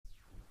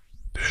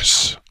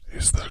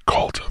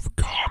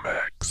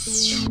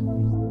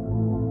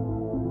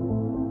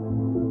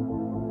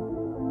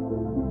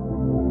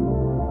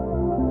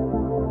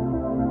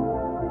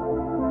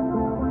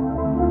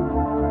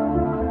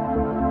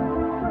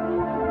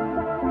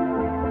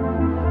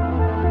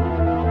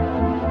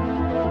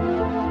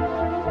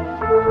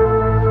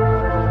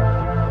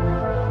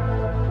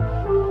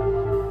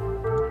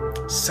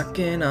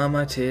Sucking on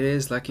my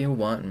titties like you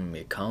wantin'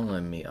 me,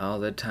 calling me all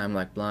the time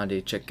like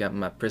Blondie. Check out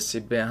my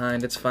prissy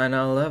behind, it's fine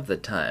all of the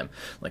time,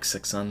 like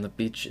sex on the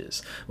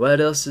beaches.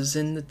 What else is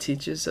in the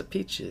teachers of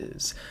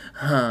peaches?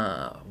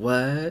 Huh,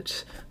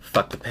 what?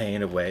 Fuck the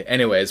pain away.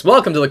 Anyways,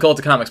 welcome to the Cult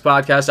of Comics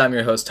podcast. I'm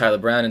your host, Tyler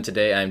Brown, and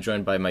today I'm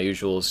joined by my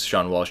usuals,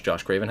 Sean Walsh,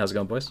 Josh Craven. How's it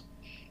going, boys?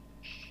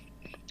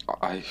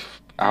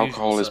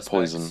 Alcohol is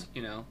poison.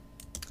 You know.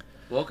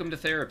 Welcome to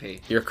therapy.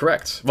 You're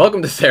correct.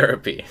 Welcome to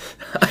therapy.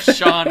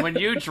 Sean, when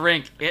you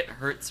drink, it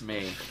hurts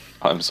me.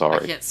 I'm I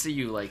sorry. can't see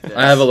you like this.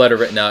 I have a letter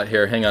written out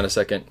here. Hang on a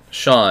second.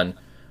 Sean,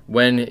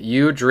 when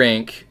you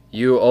drink,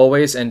 you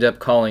always end up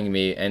calling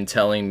me and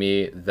telling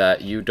me that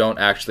you don't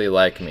actually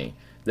like me.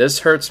 This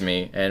hurts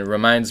me and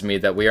reminds me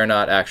that we are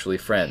not actually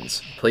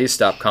friends. Please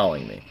stop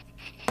calling me.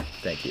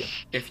 Thank you.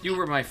 If you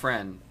were my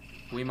friend,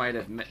 we might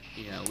have met,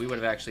 we would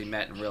have actually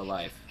met in real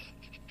life.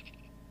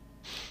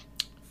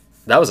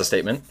 That was a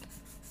statement.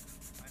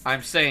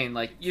 I'm saying,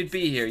 like, you'd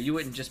be here. You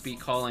wouldn't just be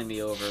calling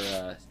me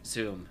over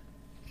Zoom.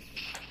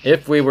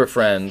 If we were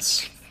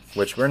friends,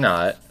 which we're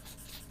not,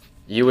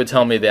 you would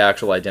tell me the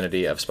actual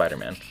identity of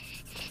Spider-Man.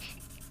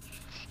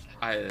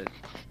 I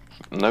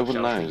No one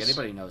don't think knows.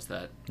 anybody knows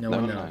that. No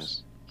one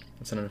knows.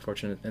 It's an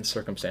unfortunate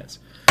circumstance.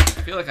 I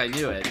feel like I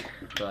knew it,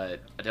 but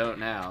I don't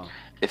now.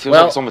 It feels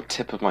Well- like it's on the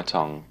tip of my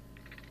tongue.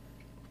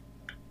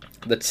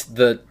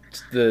 The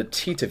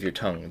teat of your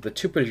tongue, the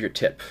tip of your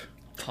tip.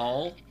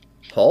 Paul?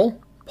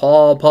 Paul?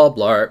 Paul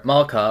Blart,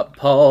 Mall Cop,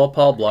 Paul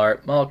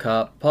Blart, Mall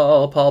Cop,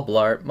 Paul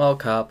Blart, Mall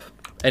Cop.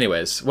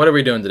 Anyways, what are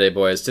we doing today,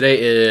 boys? Today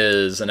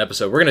is an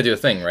episode. We're going to do a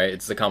thing, right?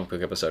 It's the comic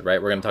book episode, right?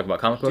 We're going to talk about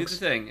comic Do the books.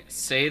 thing.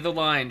 Say the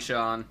line,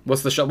 Sean.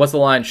 What's the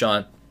line,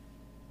 Sean?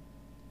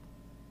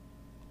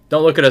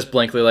 Don't look at us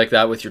blankly like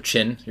that with your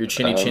chin. Your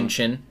chinny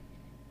chin.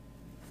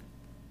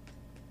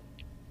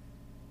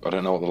 I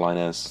don't know what the line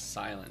is.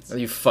 Silence. Oh,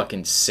 you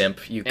fucking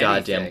simp. You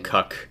goddamn Anything.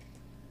 cuck.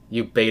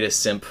 You beta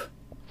simp.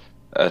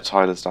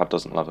 Tyler's dad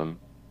doesn't love him.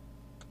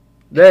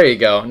 There you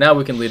go. Now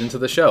we can lead into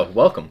the show.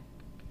 Welcome.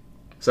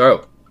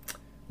 So,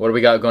 what do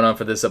we got going on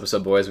for this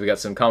episode, boys? We got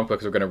some comic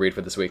books we're going to read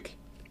for this week.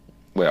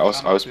 Wait, I was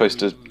supposed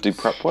to do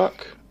prep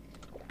work?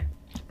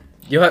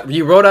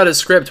 You wrote out a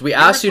script. We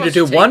asked you to supposed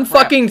do to take one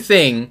prep. fucking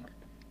thing,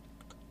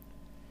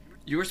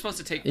 You were supposed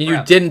to take and you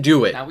prep. didn't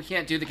do it. Now we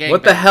can't do the game.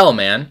 What the hell,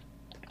 man?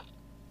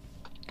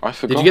 I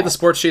forgot. Did you get the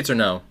sports sheets or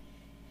no?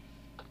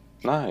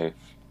 No.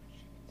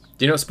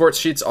 Do you know what sports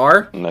sheets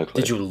are? No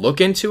clue. Did you look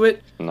into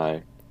it?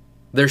 No.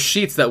 They're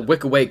sheets that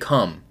wick away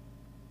cum.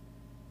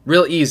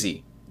 Real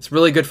easy. It's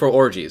really good for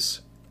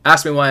orgies.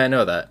 Ask me why I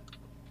know that.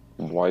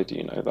 Why do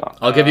you know that?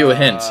 I'll give you a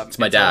hint. It's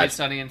my dad. Always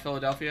Sunny in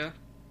Philadelphia.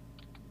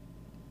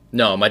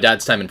 No, my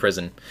dad's time in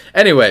prison.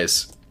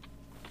 Anyways,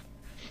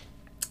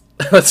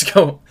 let's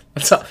go.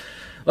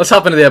 Let's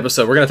hop into the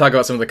episode. We're going to talk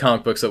about some of the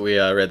comic books that we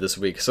read this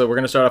week. So we're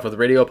going to start off with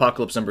Radio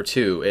Apocalypse number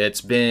 2.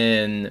 It's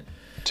been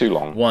Too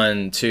long.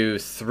 1, 2,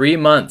 3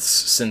 months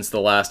since the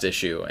last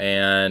issue,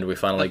 and we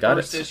finally got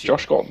First it. issue.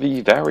 Josh got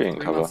the variant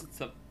 3 cover. months since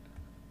the-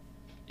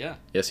 Yeah,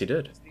 Yes, he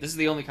did. this is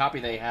the only copy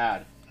they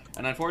had,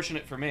 and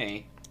unfortunate for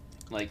me,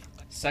 like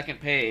second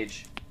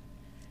page,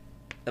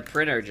 the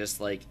printer just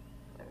like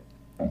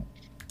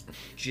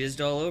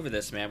jizzed all over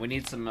this, man. We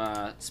need some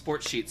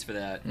sports sheets for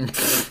that.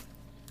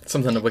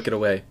 Something to wick it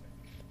away.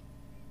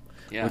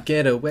 Yeah, Wick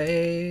it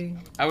away.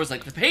 I was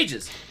like, the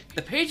pages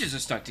are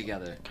stuck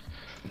together.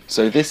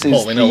 So this is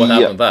Well, we know what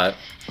happened with that.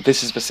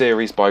 This is the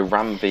series by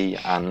Ramvi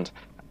and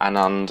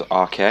Anand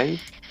RK.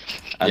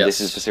 And Yes.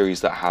 this is the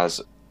series that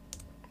has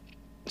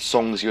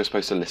songs you're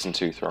supposed to listen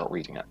to throughout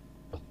reading it.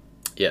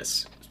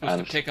 Yes. It's supposed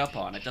And- to pick up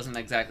on. It doesn't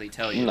exactly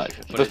tell you. No.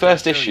 but The it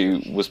first does show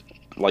issue you. was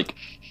like,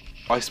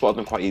 I spotted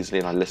them quite easily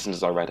and I listened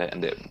as I read it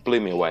and it blew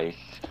me away.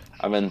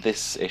 And then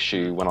this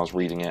issue, when I was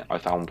reading it, I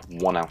found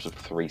 1 out of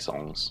 3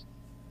 songs.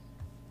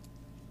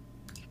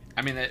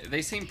 I mean,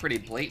 they seem pretty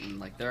blatant.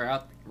 Like they're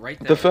out right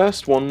there. The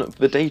first one,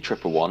 the Day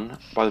Tripper one,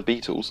 by the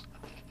Beatles,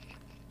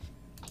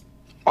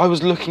 I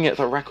was looking at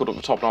the record at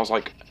the top and I was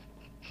like,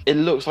 it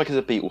looks like it's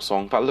a Beatles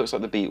song, that looks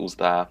like the Beatles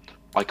there,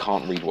 I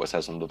can't read what it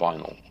says on the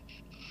vinyl.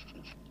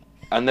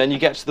 And then you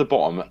get to the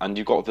bottom and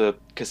you've got the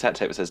cassette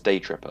tape that says Day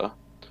Tripper,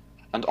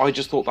 and I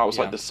just thought that was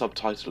Yeah. like the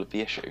subtitle of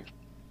the issue.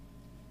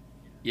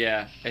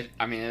 Yeah,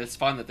 I mean, it's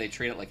fun that they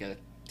treat it like a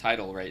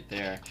title right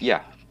there.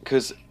 Yeah,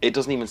 because it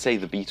doesn't even say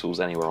the Beatles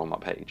anywhere on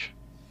that page.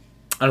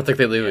 I don't think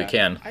they legally Yeah.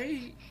 can.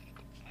 I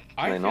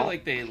They feel not?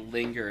 like they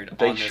lingered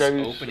They on this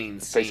showed- opening they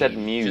scene. said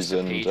Muse just a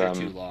and, page or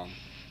too long.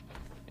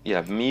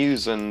 Yeah,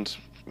 Muse and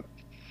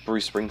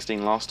Bruce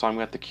Springsteen last time,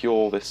 we had The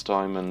Cure this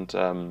time,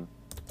 and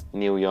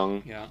Neil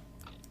Young, Yeah.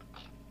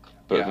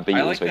 but Yeah, the I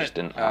Beatles like they that, just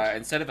didn't have.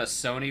 instead of a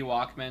Sony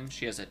Walkman,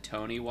 she has a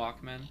Tony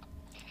Walkman.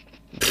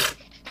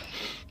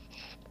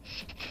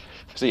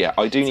 So yeah,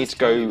 I do It need says to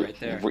go. Tony right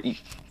there.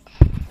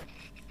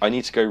 I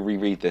need to go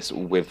reread this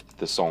with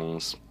the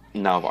songs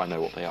now that I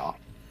know what they are,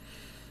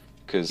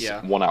 because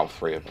Yeah. 1 out of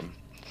 3 of them.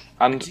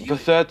 And Do you- the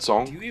third Do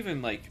song, you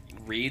even like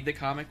read the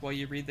comic while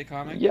you read the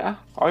comic? yeah,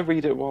 I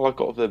read it while I've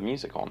got the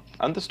music on,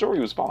 and the story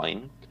was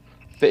fine,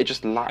 but it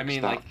just lacks I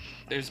mean, that. like,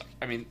 there's,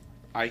 I mean,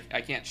 I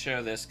can't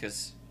show this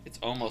because it's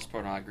almost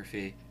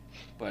pornography,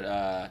 but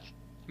I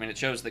mean it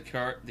shows the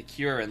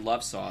Cure and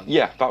Love Song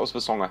Yeah, that was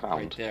the song I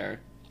found. right there.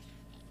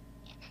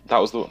 That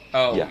was the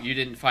Oh, yeah. you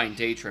didn't find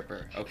Day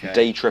Tripper. Okay.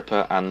 Day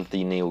Tripper and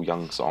the Neil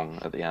Young song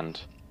at the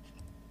end.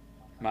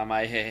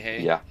 Mama Hey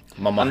Hey. Yeah.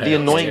 Mama And Hey the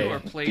Hey. annoying,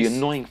 Place. the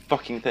annoying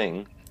fucking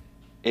thing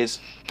is,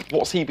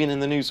 what's he been in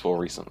the news for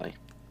recently?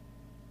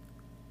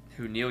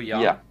 Who, Neil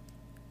Young? Yeah.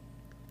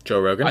 Joe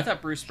Rogan? I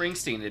thought Bruce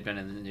Springsteen had been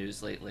in the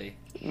news lately.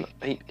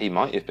 He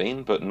might have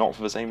been, but not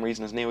for the same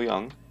reason as Neil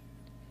Young.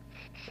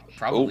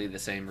 Probably the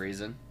same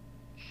reason.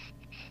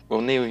 Well,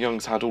 Neil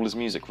Young's had all his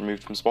music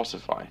removed from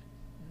Spotify.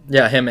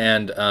 Yeah, him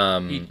and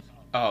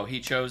He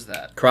chose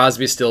that.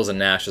 Crosby, Stills, and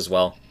Nash as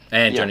well.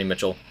 And Yeah. Joni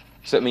Mitchell.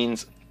 So it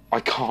means I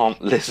can't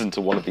listen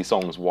to one of these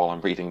songs while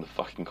I'm reading the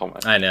fucking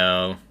comments. I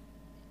know.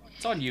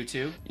 It's on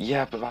YouTube.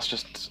 Yeah, but that's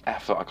just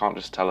effort. I can't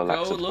just tell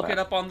Alexa Go to look play it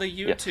up on the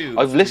YouTube.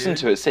 I've listened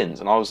to it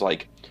since, and I was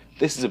like,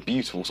 this is a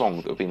beautiful song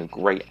that would have been a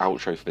great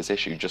outro for this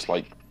issue, just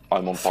like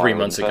I'm on fire 3 in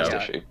months the first ago.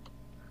 issue.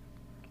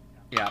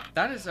 Yeah,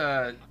 that is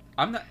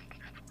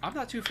I'm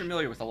not too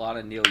familiar with a lot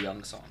of Neil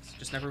Young songs.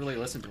 Just never really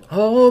listened to them.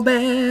 Oh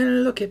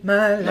man, look at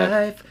my No.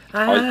 life.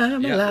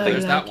 I'm Yeah, alive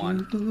there's that like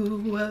one.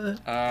 you.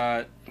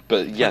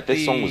 But yeah, But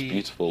this song was the-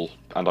 beautiful,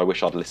 and I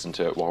wish I'd listened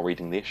to it while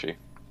reading the issue.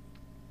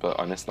 But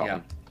I missed that Yeah.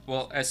 one.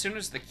 Well, as soon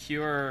as the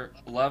Cure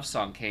Love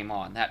Song came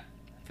on,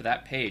 for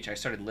that page, I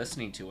started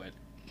listening to it.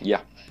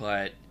 Yeah.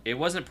 But it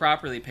wasn't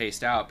properly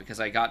paced out because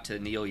I got to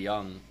Neil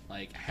Young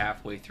like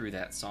halfway through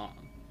that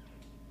song.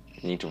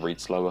 You need to read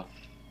slower.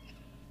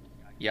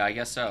 Yeah, I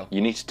guess so.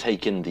 You need to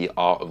take in the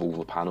art of all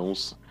the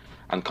panels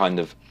and kind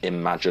of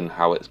imagine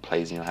how it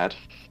plays in your head.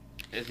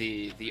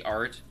 The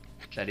art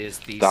that is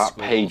these That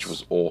squiggles. page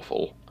was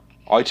awful.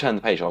 I turned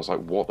the page, I was like,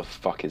 what the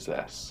fuck is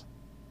this?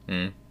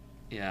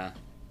 Yeah.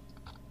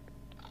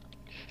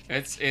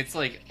 It's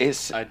like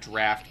It's a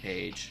draft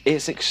page.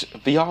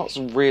 the art's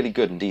really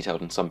good and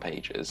detailed in some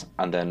pages,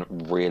 and then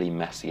really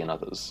messy in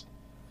others.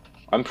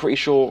 I'm pretty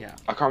sure, Yeah.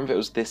 I can't remember if it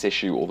was this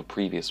issue or the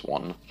previous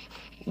one,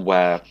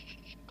 where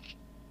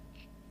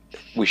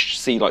we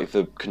see like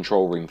the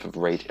control room for the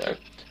radio,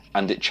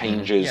 and it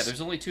changes. Yeah,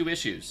 there's only 2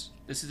 issues.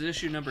 This is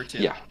issue number 2.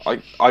 Yeah,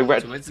 I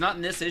read. So it's not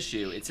in this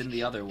issue, it's in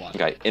the other one.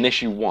 Okay, in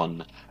issue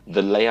 1,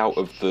 the layout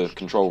of the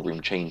control room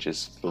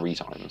changes 3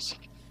 times.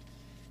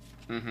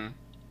 Mm-hmm.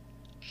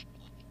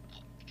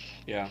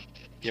 Yeah.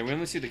 Yeah, we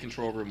only see the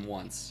control room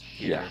once.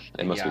 Here. Yeah,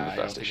 it must be the I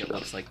first don't issue think it then.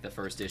 looks like the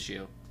first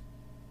issue.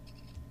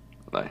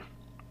 No,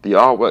 the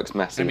artwork's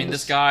messy. I mean, and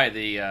this it's- guy,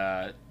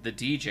 the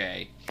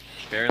DJ,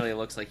 barely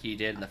looks like he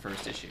did in the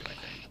first issue, I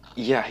think.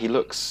 Yeah, he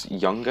looks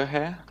younger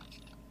here.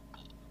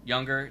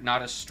 Younger,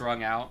 not as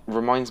strung out.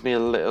 Reminds me a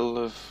little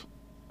of.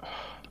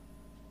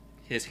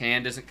 His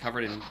hand isn't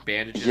covered in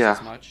bandages Yeah.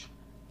 as much.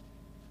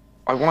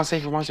 I want to say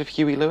he reminds me of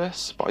Huey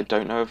Lewis, but I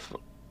don't know if.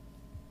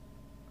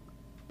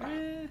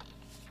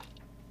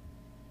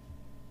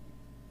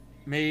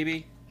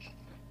 Maybe.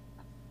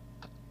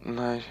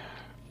 No.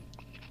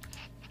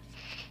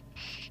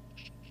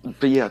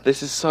 But yeah,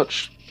 this is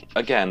such.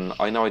 Again,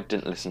 I know I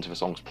didn't listen to the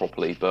songs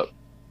properly, but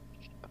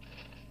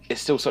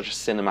it's still such a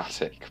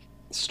cinematic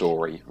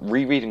story.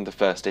 Rereading the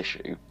first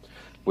issue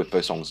with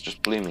those songs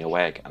just blew me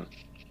away again.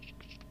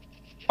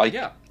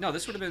 Yeah. No,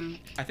 this would have been.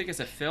 I think as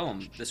a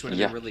film, this would have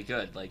Yeah. been really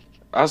good. Like,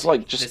 As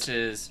like this just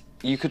is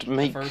you could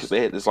make first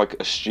it as like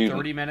a student.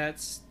 30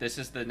 minutes. This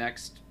is the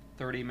next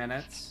 30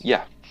 minutes.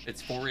 Yeah,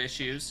 It's 4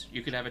 issues.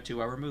 You could have a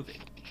 2-hour movie.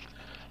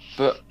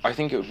 but I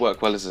think it would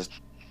work well as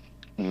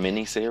a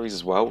mini series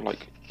as well.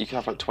 Like you could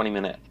have like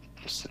 20-minute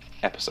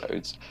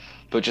episodes,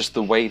 but just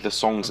the way the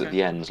songs at Okay.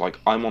 the end, like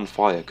 "I'm on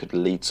Fire," could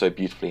lead so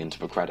beautifully into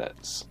the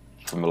credits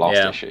from the last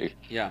Yeah. issue,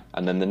 Yeah.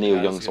 and then the Neil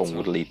Yeah, Young that's a good song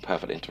would song. lead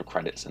perfectly into the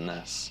credits in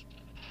this.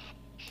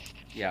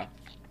 Yeah.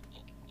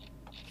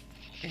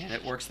 And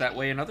it works that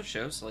way in other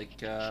shows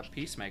like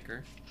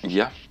Peacemaker.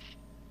 Yeah,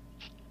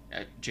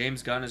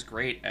 James Gunn is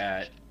great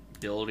at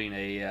building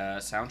a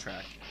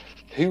soundtrack.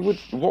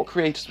 what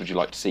creators would you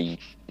like to see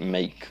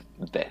make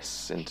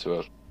this into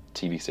a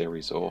TV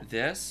series or?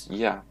 This,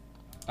 Yeah,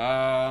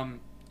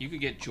 you could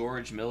get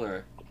George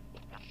Miller.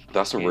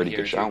 that's a in really here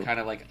good to shout. Kind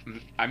of like,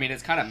 I mean,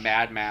 it's kind of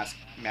Mad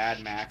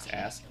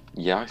Max-esque.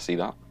 Yeah, I see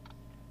that.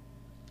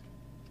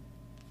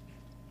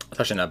 It's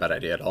actually not a bad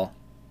idea at all.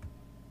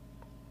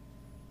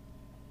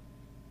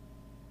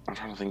 I'm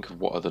trying to think of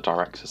what other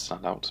directors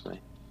stand out to me.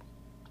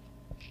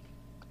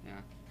 Yeah.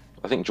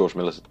 I think George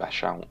Miller's the best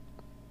shout.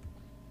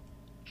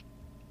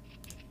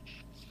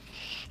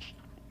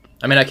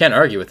 I mean, I can't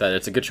argue with that.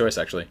 It's a good choice,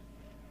 actually.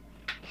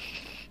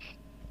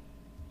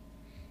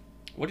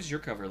 What does your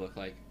cover look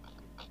like?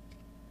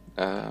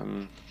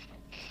 Um,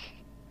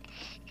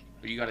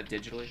 You got it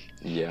digitally?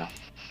 yeah.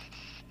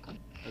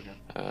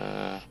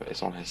 Okay.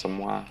 It's on here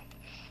somewhere.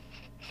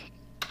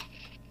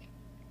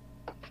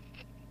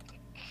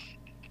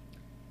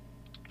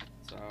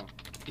 So,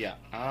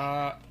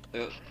 yeah.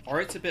 The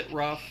art's a bit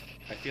rough.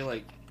 I feel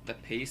like the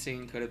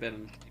pacing could have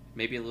been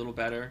maybe a little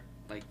better.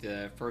 Like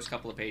the first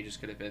couple of pages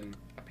could have been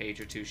a page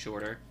or 2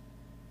 shorter.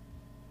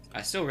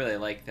 I still really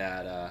like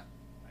that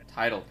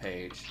title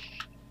page,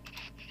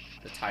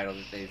 the title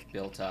that they've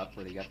built up,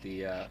 where they got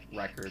the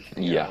record.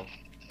 Yeah.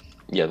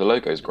 Yeah, the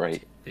logo's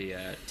great. The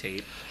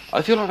tape.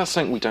 I feel like that's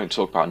something we don't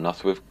talk about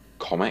enough with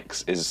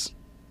comics, is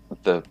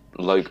the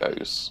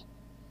logos.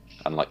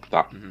 And like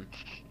that,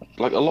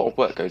 like a lot of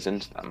work goes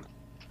into them.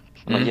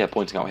 And like, yeah,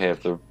 pointing out here,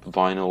 the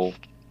vinyl,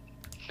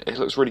 it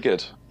looks really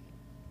good.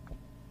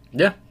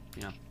 Yeah.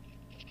 Yeah.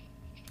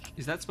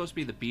 Is that supposed to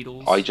be the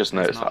Beatles? I just It's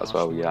noticed not that as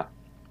well, Rushmore? yeah.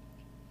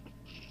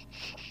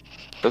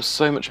 There's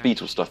so much Okay.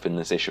 Beatles stuff in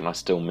this issue, and I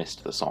still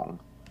missed the song.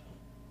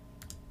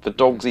 The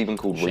dog's even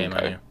called Shame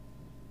on Ringo.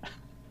 you.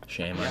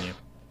 Shame on you.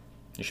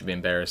 You should be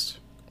embarrassed.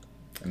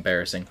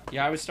 Embarrassing.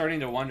 Yeah, I was starting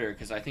to wonder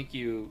because I think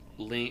you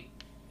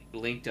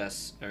linked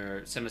us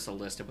or sent us a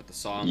list of what the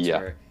songs Yeah.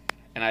 were,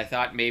 and I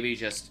thought maybe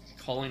just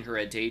calling her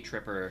a day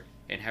tripper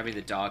and having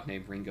the dog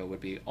named Ringo would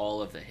be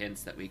all of the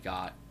hints that we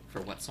got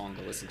for what song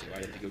to listen to.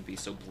 I didn't think it would be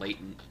so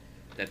blatant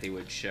that they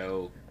would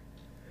show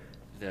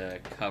the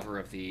cover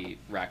of the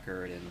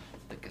record and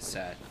the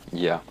cassette.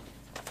 Yeah.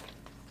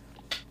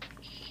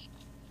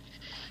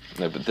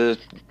 No, but the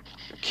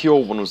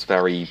Cure one was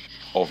very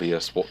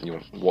obvious what they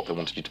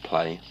wanted you to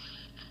play.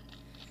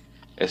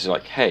 It's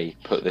like, hey,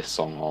 put this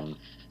song on.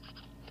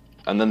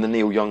 And then the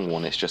Neil Young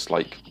one, it's just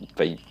like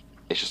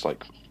it's just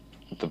like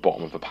the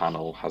bottom of the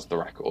panel has the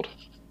record.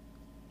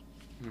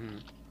 Mm-hmm.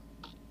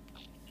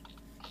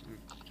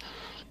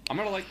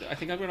 I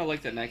think I'm gonna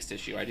like the next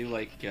issue. I do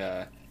like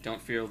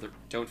Don't Fear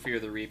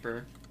the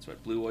Reaper. That's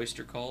what Blue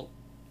Oyster Cult.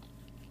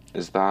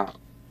 Is that?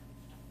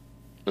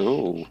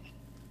 Ooh,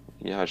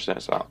 yeah, I just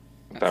noticed that.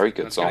 That's- Very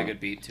good that's song. got a good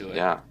beat to it.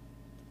 Yeah.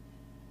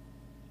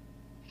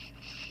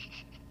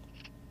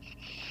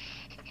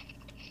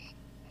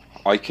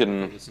 We'll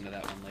can. listen to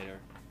that one later.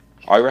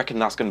 I reckon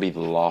that's going to be the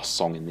last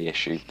song in the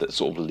issue that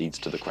sort of leads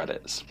to the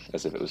credits,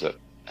 as if it was an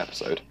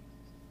episode.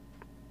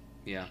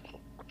 Yeah.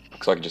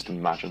 Because I can just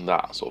imagine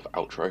that sort of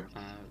outro.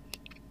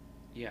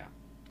 Yeah.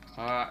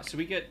 So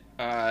we get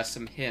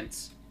some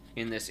hints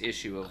in this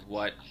issue of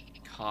what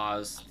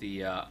caused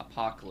the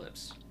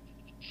apocalypse.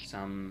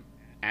 Some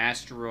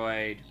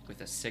asteroid with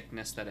a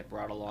sickness that it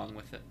brought along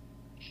with it.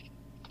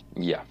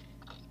 Yeah.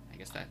 I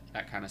guess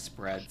that kind of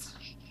spreads.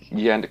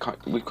 Yeah, and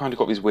we've kind of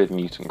got these weird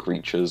mutant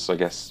creatures. I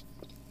guess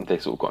they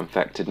sort of got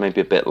infected.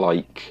 Maybe a bit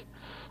like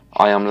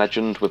I Am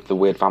Legend with the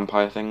weird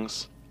vampire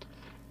things.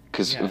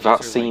 Because Yeah, that these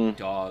are scene... like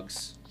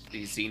dogs.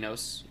 These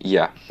Xenos.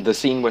 Yeah, the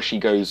scene where she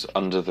goes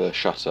under the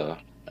shutter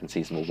and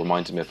sees them all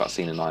reminded me of that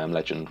scene in I Am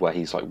Legend where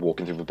he's like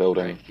walking through the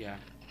building Right, yeah.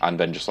 and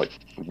then just like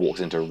walks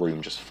into a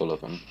room just full of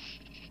them.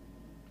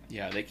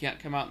 Yeah, they can't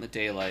come out in the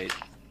daylight.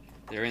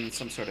 They're in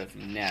some sort of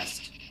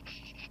nest.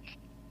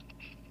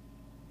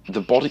 The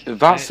body...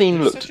 That scene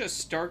There's looked... such a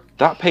stark...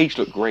 That page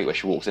looked great where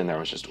she walks in there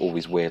and it's just all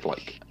these weird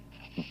like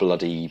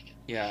bloody...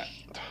 Yeah,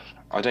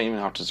 I don't even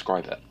know how to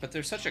describe it. but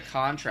there's such a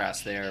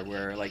contrast there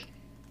where, like,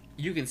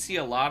 you can see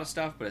a lot of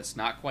stuff, but it's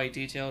not quite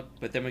detailed.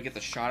 But then we get the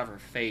shot of her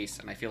face,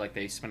 and I feel like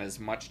they spent as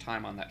much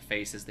time on that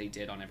face as they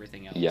did on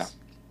everything else. Yeah.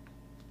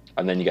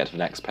 And then you get to the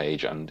next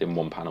page and in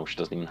one panel she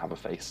doesn't even have a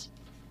face.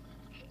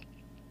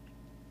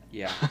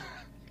 Yeah.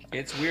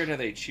 It's weird how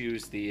they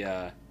choose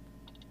the,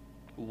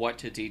 what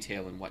to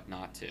detail and what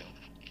not to.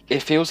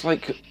 It feels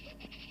like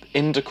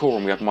in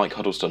Decorum we had Mike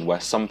Huddleston where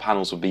some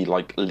panels would be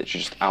like literally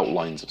just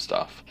outlines of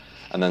stuff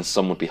and then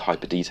some would be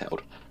hyper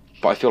detailed.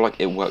 But I feel like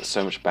it works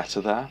so much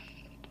better there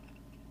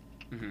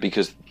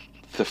because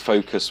the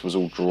focus was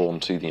all drawn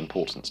to the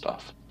important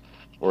stuff.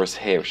 Whereas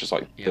here it's just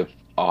like the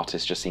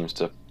artist just seems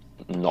to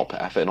not put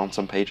effort in on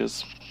some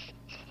pages.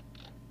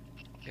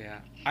 Yeah.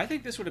 I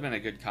think this would have been a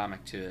good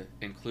comic to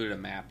include a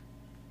map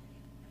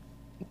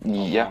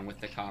Yeah. along with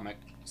the comic,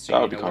 so That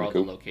you would be know where kinda all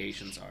cool. the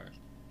locations are.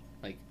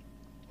 Like,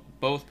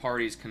 both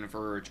parties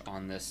converge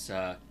on this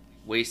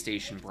way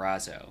station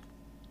Brazo.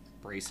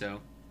 Brazo.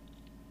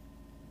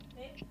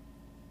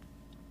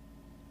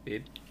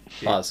 Babe?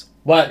 Pause.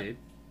 What? Babe?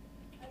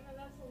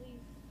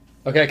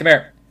 Okay, come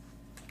here.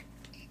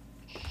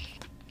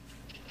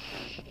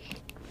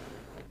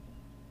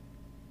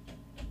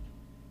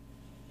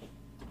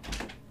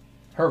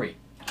 Hurry.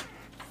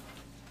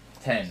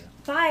 10,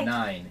 Bye.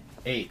 9,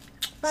 8,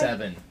 Bye.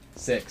 7,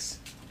 6,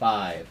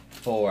 5,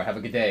 4. Have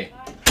a good day.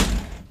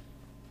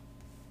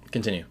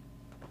 Continue.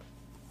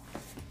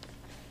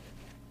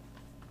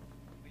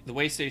 The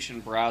way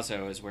station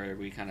Brazo is where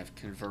we kind of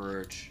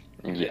converge.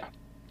 Yeah.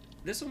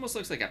 This almost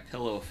looks like a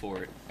pillow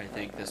fort, I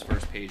think, this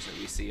first page that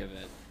we see of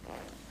it.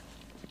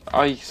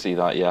 I see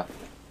that, yeah.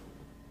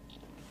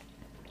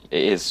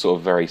 It is sort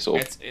of very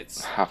sort of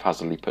It's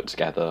haphazardly put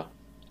together.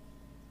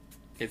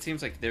 It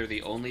seems like they're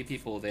the only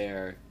people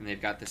there, and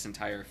they've got this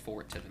entire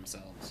fort to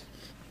themselves.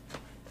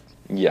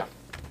 Yeah.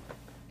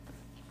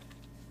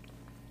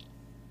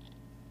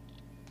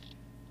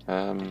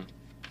 Do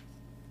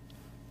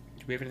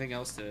we have anything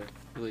else to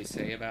really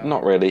say about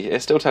Not really.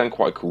 It's still telling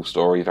quite a cool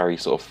story, very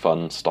sort of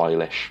fun,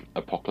 stylish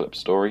apocalypse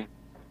story.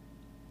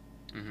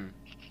 Mm-hmm.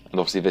 And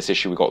obviously this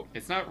issue we got...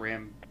 It's not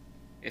Ram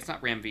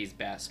V's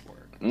best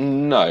work.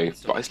 No,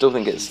 It's but I still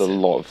think it's a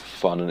decent. lot of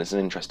fun and it's an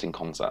interesting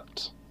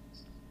concept.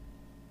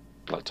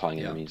 like tying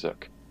in Yeah. the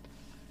music.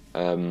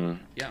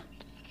 Yeah.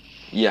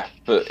 Yeah,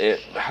 but it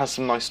has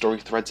some nice story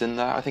threads in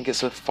there. I think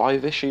it's a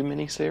 5-issue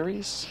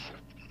miniseries.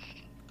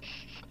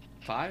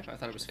 5? I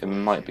thought it was It 4.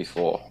 might be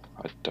 4.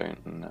 I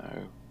don't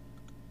know.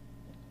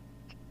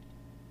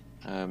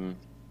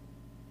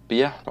 But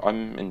yeah,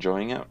 I'm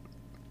enjoying it.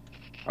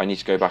 I need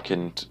to go back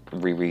and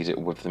reread it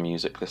with the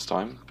music this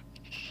time.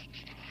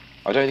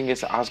 I don't think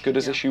it's as good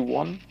as Yeah. issue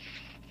 1,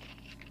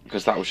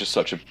 because that was just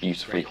such a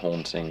beautifully Right.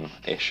 haunting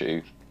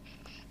issue.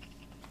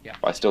 Yeah.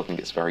 But I still think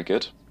it's very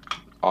good.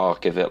 I'll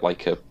give it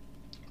like a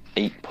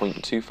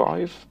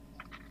 8.25.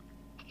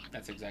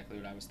 That's exactly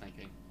what I was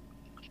thinking.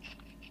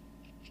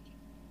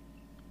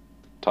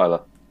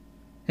 Tyler,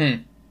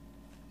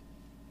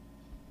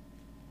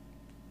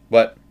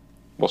 What?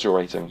 what's your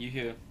rating?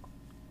 You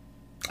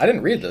I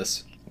didn't read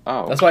this.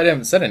 Oh, That's why I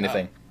didn't said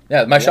anything.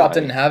 Yeah, my shop Why?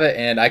 didn't have it,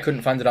 and I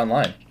couldn't find it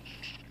online.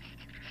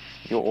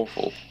 you're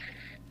awful.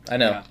 I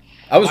know. Yeah.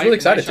 I was really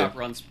excited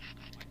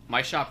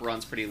My shop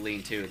runs pretty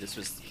lean too. This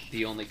was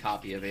the only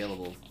copy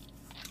available.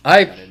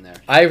 I Got in there.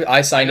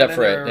 I signed I up got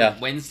for in it. there Yeah.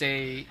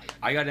 Wednesday.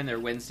 I got in there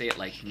Wednesday at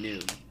like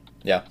noon.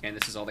 Yeah. And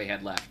this is all they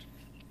had left.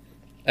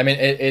 I mean,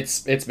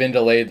 it's been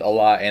delayed a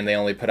lot, and they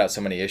only put out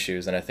so many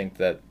issues, and I think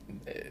that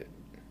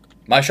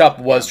my shop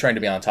was trying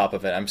to be on top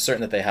of it. I'm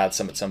certain that they had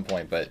some at some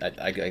point, but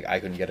I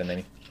couldn't get in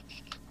any.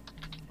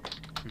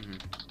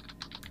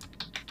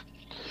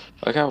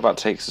 Okay, well that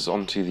takes us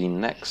on to the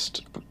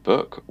next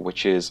book,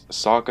 which is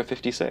Saga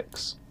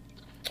 56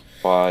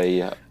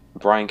 by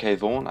Brian K.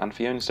 Vaughan and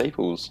Fiona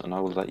Staples, and I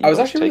will let you I was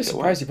guys actually really take it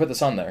away. surprised you put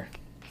this on there.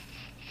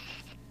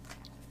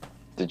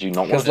 Did you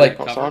not want 'Cause, to like,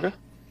 talk about cover- Saga?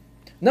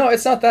 No,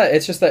 it's not that.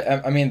 It's just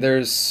that I mean,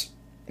 there's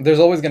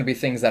always going to be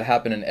things that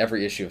happen in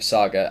every issue of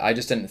Saga. I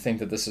just didn't think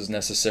that this is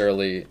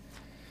necessarily.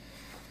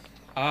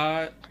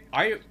 I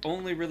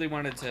only really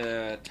wanted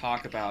to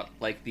talk about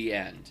like the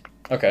end.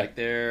 Okay. Like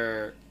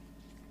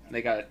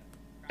they got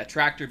a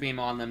tractor beam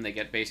on them. They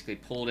get basically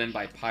pulled in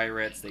by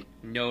pirates. They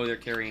know they're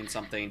carrying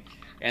something,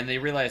 and they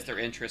realize their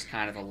interests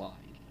kind of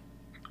align.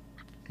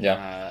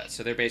 Yeah.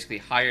 So they're basically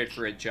hired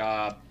for a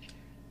job.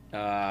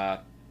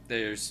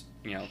 There's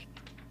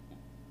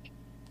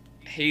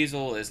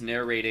Hazel is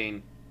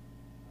narrating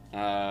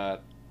the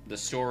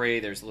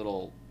story. There's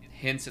little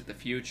hints at the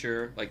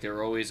future, like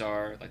there always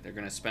are. Like they're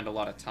going to spend a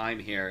lot of time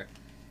here.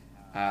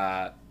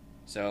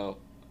 So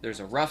there's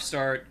a rough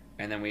start,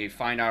 and then we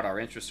find out our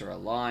interests are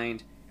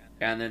aligned,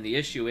 and then the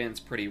issue ends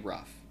pretty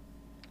rough.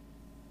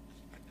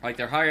 Like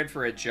they're hired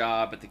for a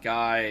job, but the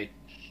guy,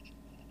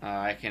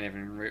 I can't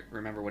even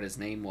remember what his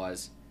name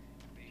was,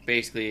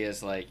 basically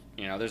is like,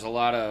 there's a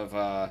lot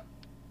of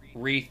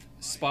Wreath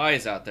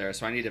spies out there,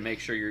 so I need to make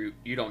sure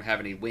you don't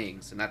have any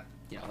wings, and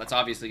that's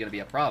obviously going to be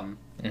a problem.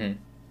 Mm-hmm.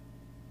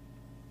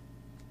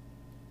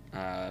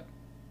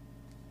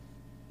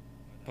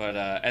 But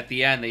at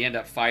the end, they end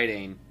up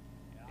fighting.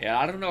 Yeah,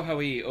 I don't know how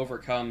he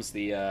overcomes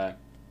the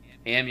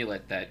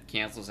amulet that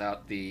cancels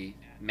out the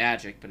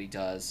magic, but he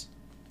does.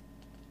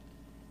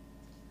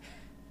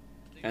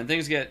 And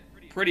things get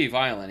pretty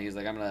violent. He's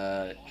like, I'm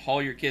gonna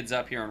haul your kids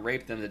up here and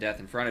rape them to death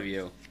in front of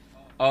you.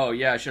 Oh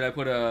yeah, should I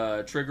put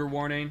a trigger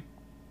warning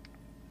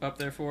up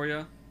there for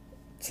you?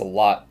 It's a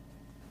lot.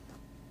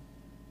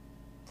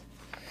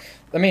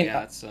 I mean, Yeah,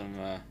 that's some.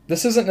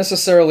 this isn't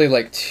necessarily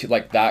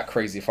like that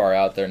crazy far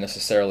out there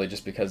necessarily,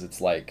 just because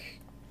it's like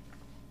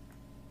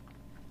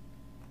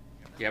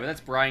Yeah, but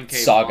that's Brian K.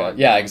 Saga. Vaughan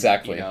Yeah, doing,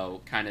 exactly.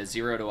 Kind of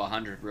 0 to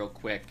 100 real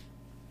quick.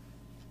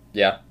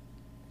 yeah.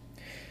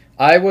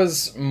 I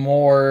was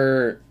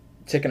more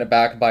taken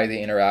aback by the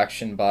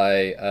interaction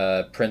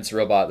by Prince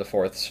Robot the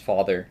Fourth's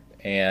father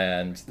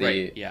and the.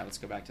 Right. Yeah, let's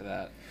go back to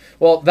that.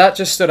 Well, that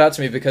just stood out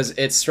to me because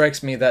it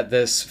strikes me that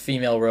this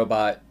female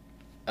robot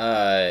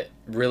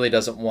really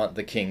doesn't want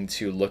the king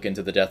to look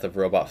into the death of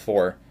Robot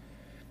 4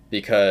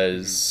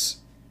 because,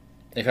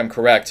 if I'm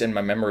correct in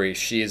my memory,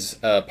 she's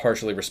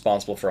partially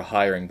responsible for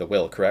hiring the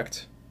will,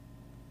 correct?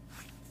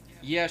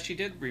 Yeah, she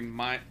did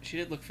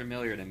look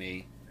familiar to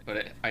me,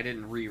 but I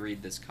didn't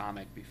reread this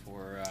comic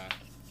before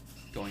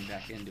going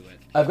back into it.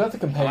 I've got the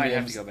I might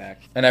have to compendiums, go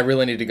back. and I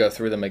really need to go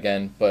through them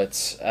again,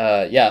 but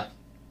yeah.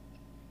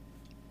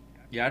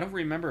 Yeah, I don't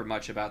remember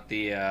much about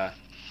the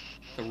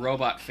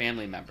robot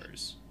family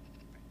members.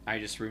 I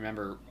just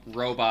remember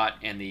Robot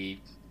and the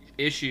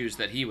issues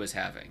that he was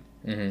having.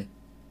 Mm-hmm.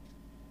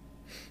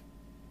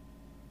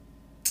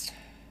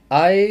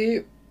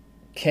 I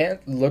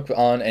can't look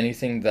on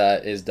anything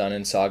that is done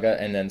in Saga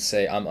and then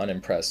say I'm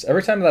unimpressed.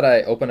 Every time that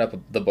I open up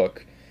the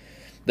book,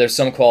 there's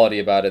some quality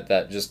about it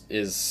that just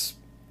is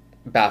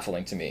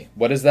baffling to me.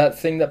 What is that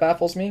thing that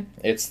baffles me?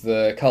 It's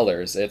the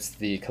colors. It's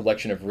the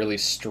collection of really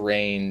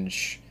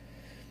strange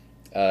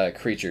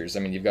creatures. I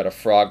mean, you've got a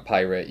frog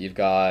pirate. You've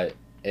got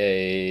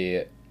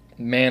a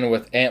man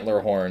with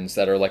antler horns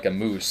that are like a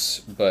moose,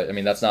 but I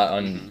mean that's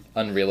not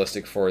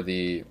unrealistic for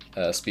the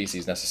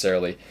species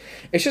necessarily.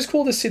 It's just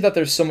cool to see that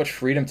there's so much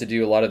freedom to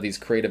do a lot of these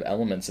creative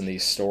elements in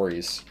these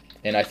stories,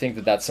 and I think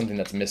that that's something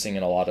that's missing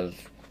in a lot of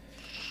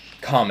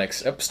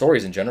comics,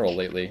 stories in general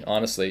lately.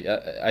 Honestly,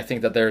 I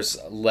think that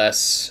there's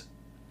less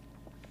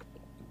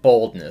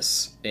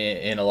boldness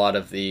in a lot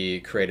of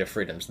the creative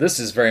freedoms. This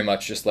is very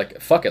much just like,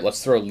 fuck it,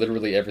 let's throw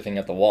literally everything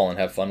at the wall and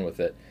have fun with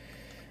it.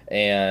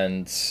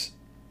 And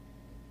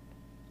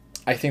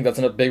I think that's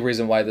a big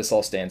reason why this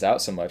all stands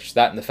out so much.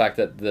 That and the fact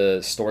that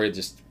the story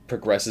just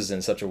progresses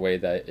in such a way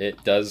that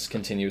it does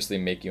continuously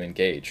make you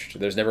engaged.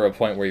 There's never a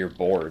point where you're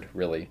bored,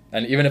 really.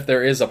 And even if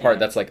there is a part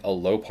that's like a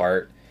low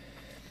part,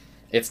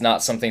 it's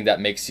not something that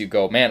makes you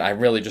go, man, I'm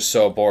really just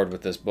so bored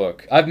with this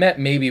book. I've met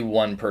maybe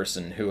one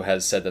person who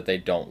has said that they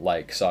don't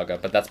like Saga,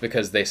 but that's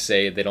because they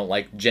say they don't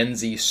like Gen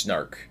Z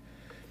snark.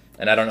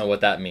 And I don't know what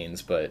that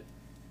means, but...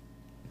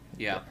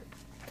 Yeah.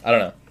 I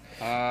don't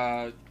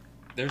know.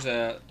 There's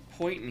a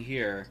point in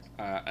here,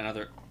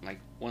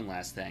 one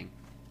last thing,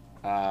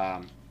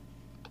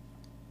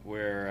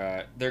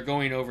 where they're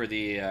going over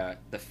the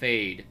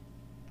fade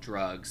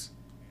drugs,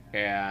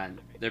 and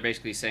they're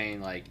basically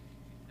saying, like,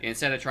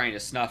 instead of trying to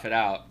snuff it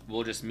out,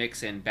 we'll just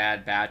mix in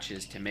bad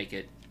batches to make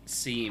it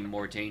seem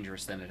more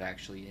dangerous than it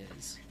actually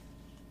is.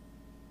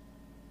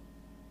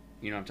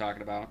 You know what I'm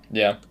talking about?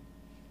 Yeah.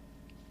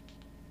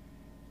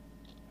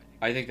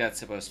 I think that's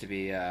supposed to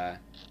be,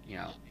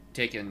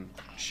 taking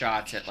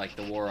shots at, like,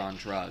 the war on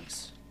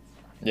drugs.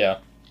 Yeah.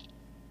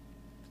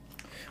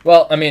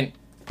 Well, I mean,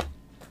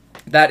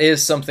 that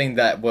is something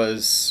that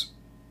was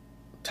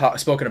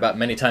spoken about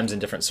many times in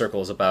different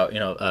circles about,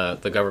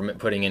 the government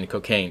putting in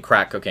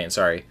crack cocaine,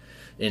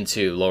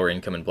 into lower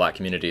income and black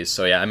communities.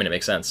 So yeah, I mean, it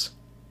makes sense.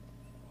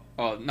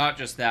 Oh, not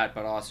just that,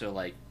 but also,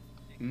 like,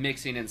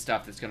 mixing in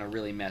stuff that's going to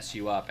really mess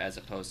you up as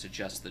opposed to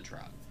just the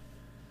drug.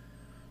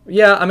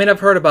 Yeah, I mean, I've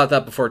heard about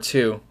that before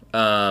too,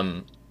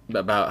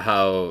 about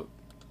how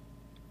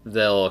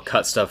they'll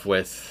cut stuff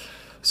with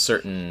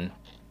certain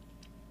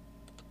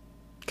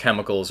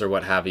chemicals or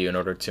what have you in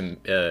order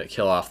to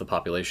kill off the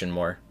population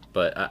more.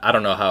 But I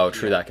don't know how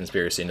true that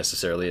conspiracy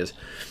necessarily is.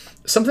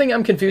 Something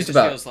I'm confused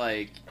about.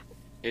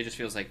 It just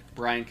feels like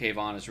Brian K.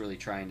 Vaughan is really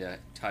trying to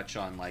touch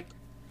on, like,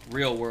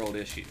 real world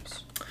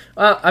issues.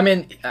 I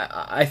mean,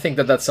 I think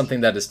that that's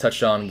something that is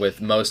touched on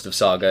with most of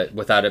Saga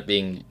without it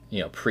being,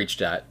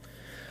 preached at.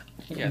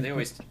 Yeah, they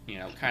always,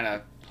 kind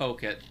of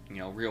poke at,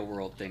 real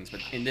world things.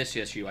 But in this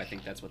issue, I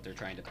think that's what they're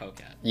trying to poke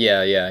at.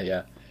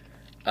 Yeah.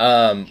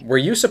 Were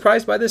you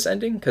surprised by this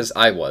ending? Because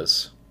I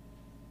was.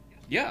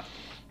 Yeah.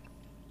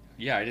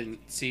 Yeah, I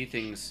didn't see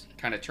things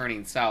kind of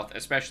turning south,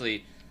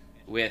 especially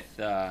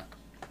with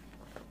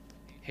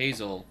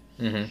Hazel.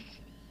 Mm-hmm.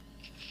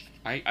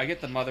 I get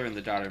the mother and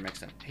the daughter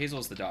mixed up.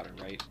 Hazel's the daughter,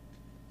 right?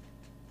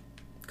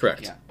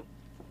 Correct.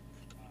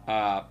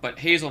 Yeah. But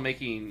Hazel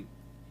making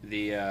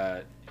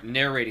the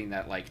narrating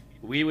that, like,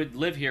 we would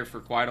live here for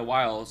quite a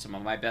while. Some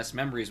of my best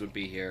memories would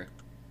be here.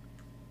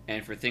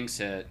 And for things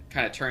to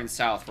kind of turn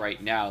south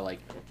right now, like,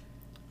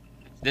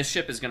 this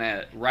ship is going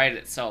to right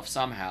itself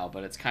somehow,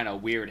 but it's kind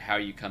of weird how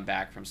you come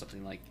back from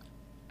something like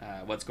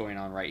what's going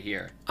on right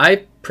here.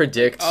 I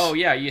predict... Oh,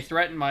 yeah, you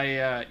threaten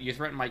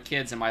my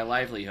kids and my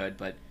livelihood,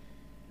 but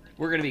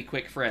we're going to be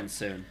quick friends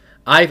soon.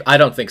 I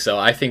don't think so.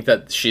 I think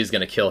that she's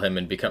going to kill him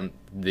and become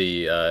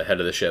the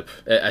head of the ship.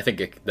 I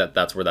think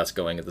that's where that's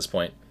going at this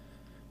point.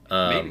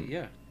 Maybe,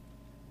 yeah.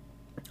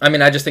 I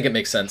mean, I just think it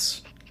makes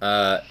sense.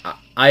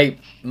 I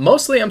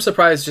mostly am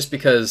surprised just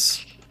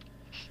because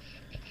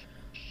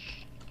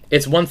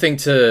it's one thing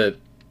to,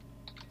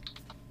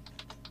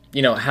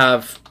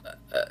 have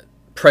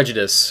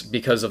prejudice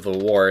because of the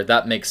war.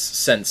 That makes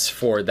sense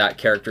for that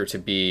character to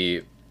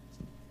be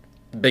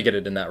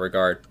bigoted in that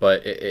regard.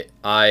 But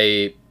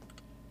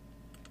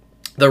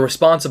the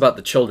response about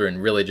the children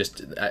really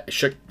just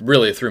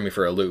really threw me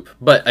for a loop.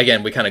 But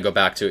again, we kind of go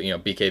back to,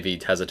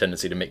 BKV has a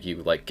tendency to make you,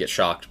 like, get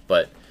shocked.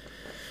 But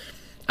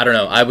I don't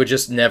know. I would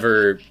just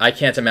never... I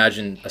can't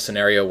imagine a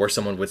scenario where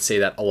someone would say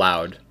that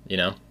aloud,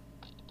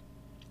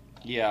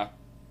 Yeah.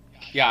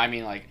 Yeah, I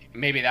mean, like,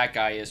 maybe that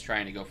guy is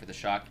trying to go for the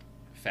shock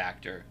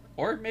factor.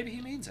 Or maybe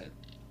he means it.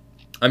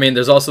 I mean,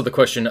 there's also the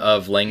question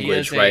of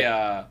language,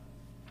 right?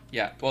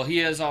 Yeah, well,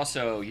 he is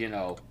also,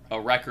 a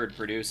record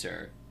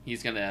producer.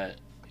 He's going to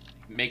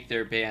make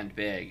their band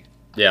big.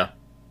 Yeah.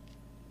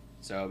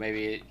 So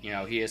maybe,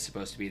 he is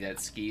supposed to be that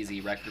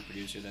skeezy record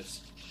producer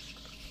that's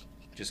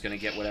just going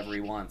to get whatever he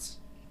wants.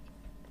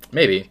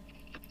 Maybe.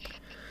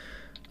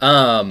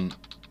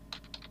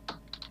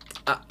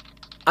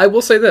 I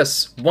will say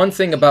this. One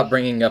thing about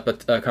bringing up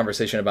a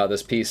conversation about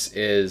this piece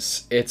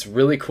is it's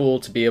really cool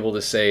to be able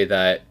to say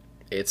that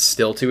it's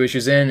still 2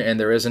 issues in and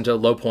there isn't a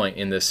low point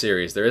in this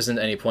series. There isn't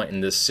any point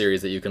in this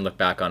series that you can look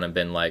back on and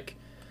been like,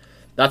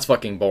 that's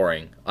fucking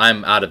boring.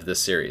 I'm out of this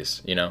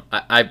series, Yeah.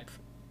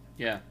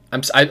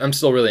 I'm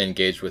still really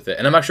engaged with it.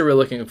 And I'm actually really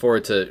looking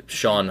forward to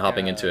Sean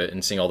hopping into it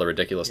and seeing all the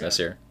ridiculousness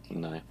here.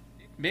 No.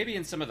 Maybe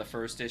in some of the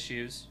first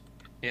issues,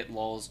 it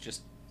lulls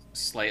just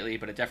slightly,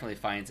 but it definitely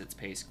finds its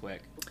pace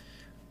quick.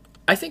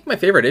 I think my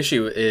favorite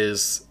issue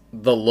is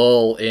the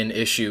lull in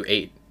issue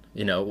 8,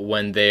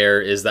 when there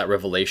is that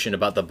revelation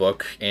about the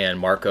book and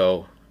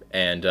Marco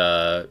and,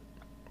 I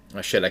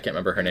can't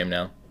remember her name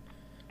now.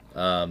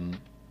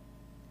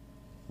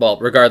 Well,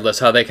 regardless,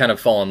 how they kind of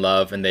fall in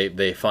love and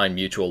they find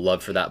mutual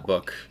love for that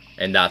book,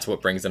 and that's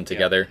what brings them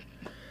together.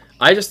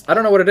 I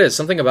don't know what it is.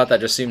 Something about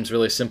that just seems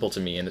really simple to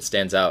me, and it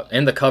stands out.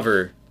 And the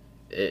cover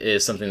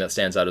is something that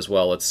stands out as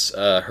well. It's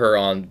her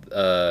on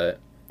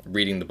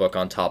reading the book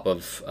on top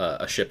of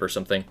a ship or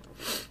something.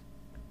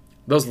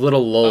 Those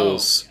little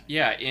lulls. Oh,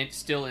 yeah, it's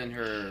still in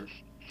her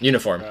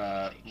Uniform.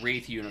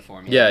 Wraith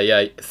uniform.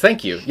 Yeah.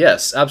 Thank you.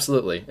 Yes,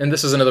 absolutely. And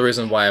this is another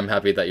reason why I'm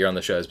happy that you're on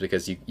the show, is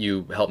because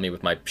you help me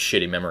with my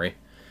shitty memory.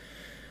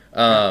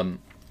 Yeah.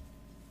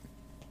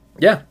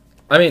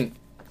 I mean,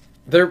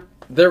 there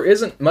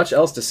isn't much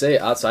else to say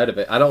outside of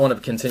it. I don't want to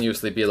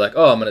continuously be like,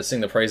 oh, I'm going to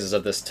sing the praises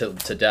of this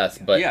to death.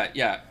 But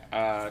Yeah.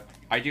 I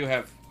do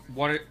have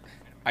one.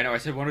 I know I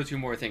said one or two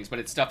more things, but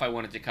it's stuff I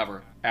wanted to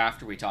cover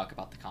after we talk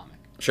about the comic.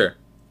 Sure.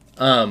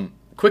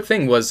 Quick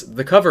thing was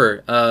the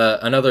cover,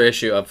 another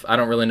issue of, I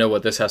don't really know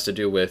what this has to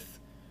do with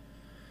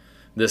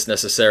this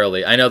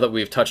necessarily. I know that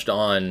we've touched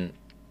on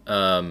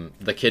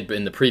the kid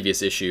in the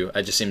previous issue.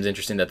 It just seems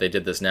interesting that they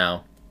did this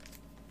now.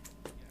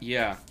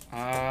 Yeah.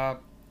 I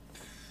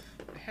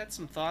had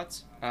some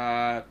thoughts.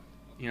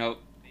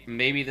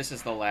 Maybe this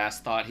is the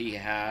last thought he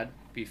had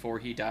before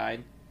he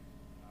died.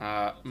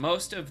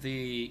 Most of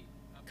the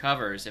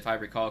covers, if I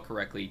recall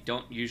correctly,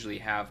 don't usually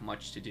have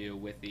much to do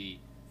with the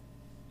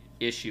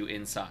issue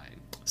inside.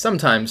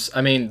 Sometimes.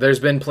 I mean, there's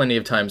been plenty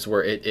of times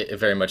where it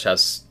very much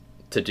has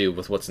to do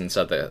with what's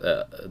inside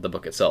the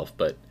book itself,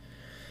 but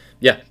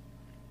yeah.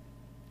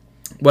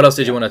 What else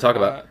did you want to talk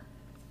about?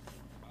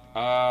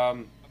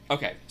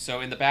 Okay,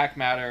 so in the back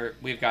matter,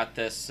 we've got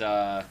this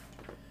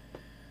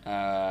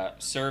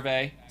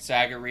survey,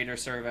 Saga Reader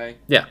survey.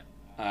 Yeah.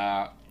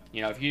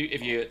 If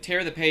you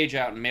tear the page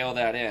out and mail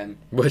that in,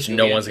 which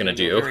no one's gonna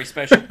do. Very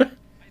special.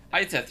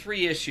 It's a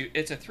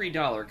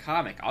 $3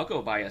 comic. I'll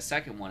go buy a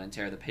second one and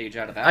tear the page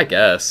out of that. I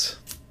guess.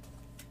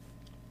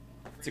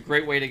 It's a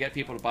great way to get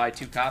people to buy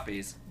 2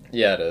 copies.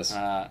 Yeah, it is.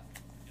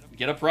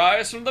 Get a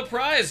prize from the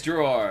prize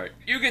drawer.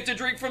 You get to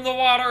drink from the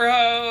water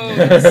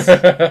hose.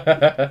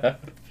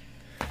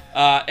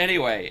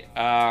 Anyway,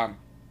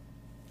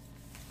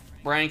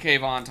 Brian K.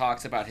 Vaughan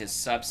talks about his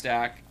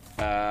Substack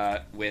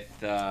with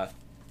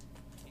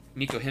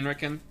Nico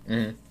Hinrichsen.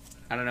 Mm-hmm.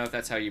 I don't know if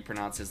that's how you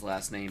pronounce his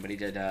last name, but he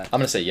did. I'm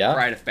gonna say yeah.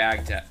 Pride of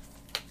Baghdad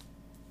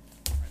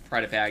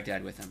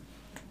with him.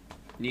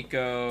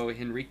 Nico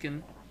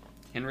Hinrichsen.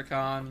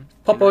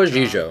 Popo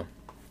Gijo.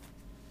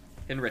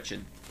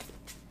 Hinrichsen.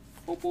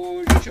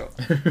 Popo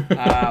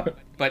Gijo.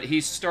 But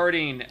he's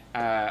starting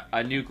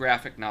a new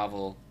graphic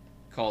novel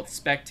called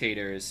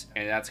Spectators,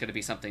 and that's going to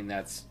be something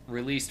that's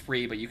released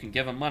free, but you can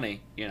give him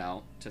money,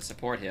 to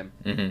support him.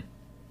 Mm-hmm.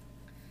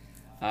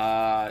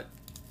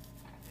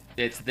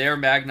 It's their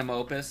magnum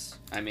opus.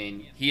 I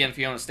mean, he and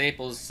Fiona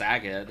Staples,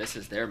 Saga, this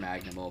is their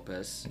magnum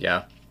opus.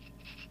 Yeah.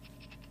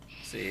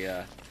 See,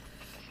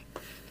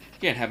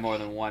 can't have more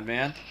than one,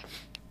 man.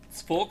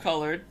 It's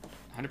full-colored,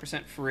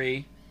 100%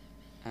 free.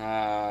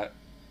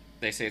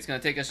 They say it's going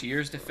to take us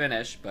years to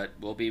finish, but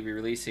we'll be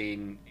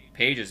releasing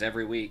pages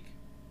every week.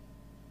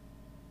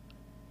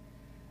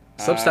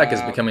 Substack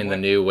is becoming the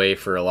new way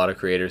for a lot of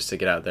creators to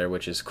get out there,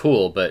 which is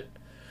cool, but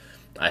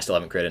I still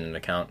haven't created an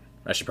account.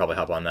 I should probably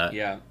hop on that.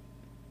 Yeah.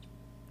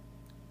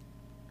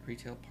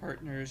 Retail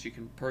partners, you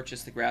can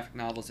purchase the graphic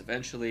novels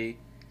eventually.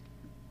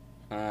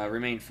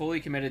 Remain fully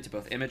committed to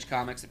both Image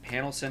Comics and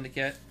Panel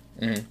Syndicate.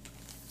 Mm-hmm.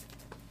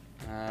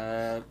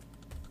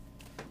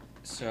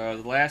 So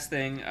the last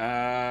thing,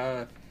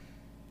 the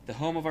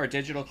home of our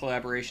digital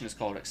collaboration is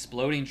called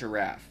Exploding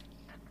Giraffe.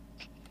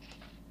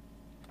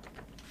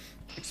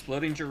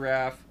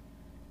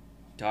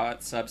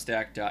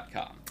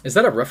 ExplodingGiraffe.substack.com. Is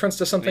that a reference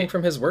to something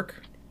from his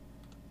work?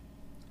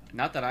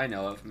 Not that I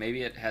know of.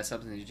 Maybe it has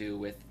something to do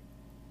with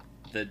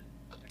the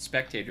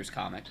Spectators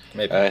comic.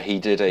 Maybe. He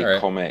did a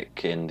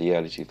comic in the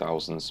early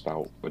 2000s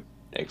about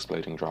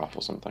Exploding Giraffe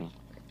or something.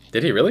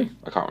 Did he really?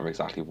 I can't remember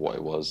exactly what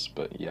it was,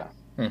 but yeah.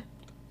 Okay.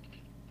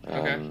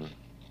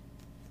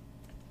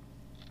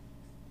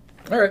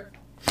 All right.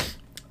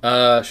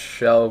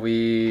 Shall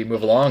we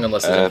move along,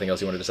 unless there's anything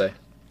else you wanted to say?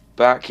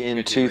 Back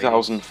in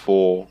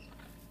 2004,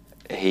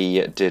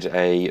 he did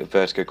a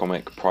Vertigo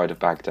comic, Pride of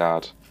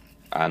Baghdad,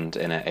 and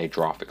in it a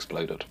giraffe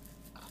exploded.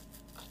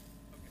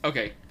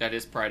 Okay, that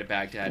is Pride of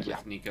Baghdad Yeah.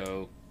 with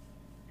Nico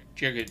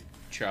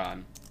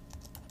Jirgichan.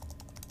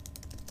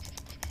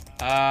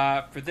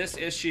 For this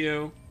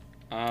issue,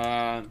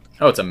 Oh,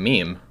 it's a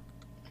meme.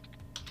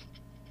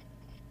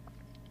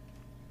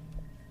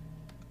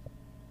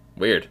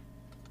 Weird.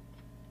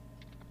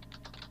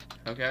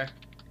 okay.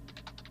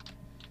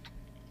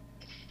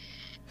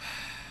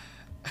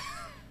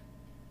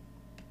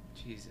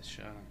 Jesus,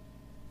 Sean.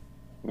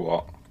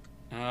 What?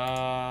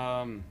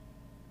 Um,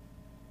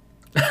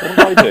 What did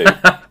I do?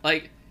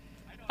 like,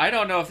 I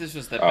don't know if this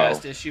was the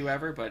best issue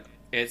ever, but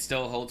it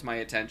still holds my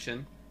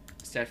attention.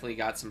 It's definitely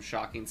got some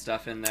shocking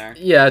stuff in there.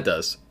 Yeah, it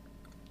does.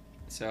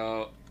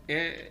 So,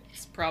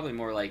 it's probably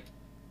more like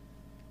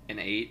an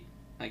 8,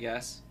 I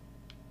guess.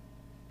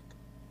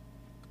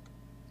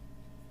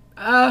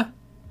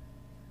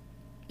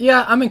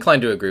 Yeah, I'm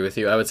inclined to agree with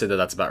you. I would say that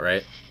that's about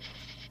right.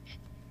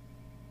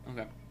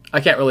 Okay.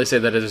 I can't really say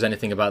that there's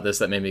anything about this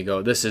that made me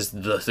go, this is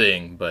the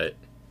thing, but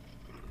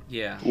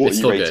Yeah. What It's are you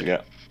still rating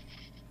good.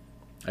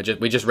 it?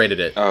 We just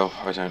rated it. Oh,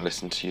 I don't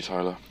listen to you,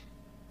 Tyler.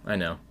 I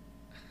know.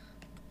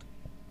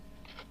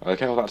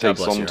 Okay, well that God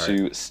takes us bless on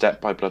your to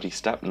Step by Bloody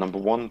Step,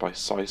 #1 by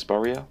Cy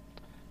Spurrier.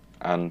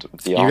 And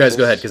the You artist... guys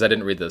go ahead, because I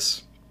didn't read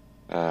this.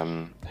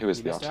 Who is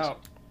You the missed artist?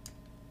 out.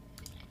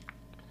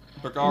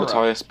 Bagara.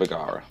 Matthias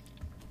Bagara.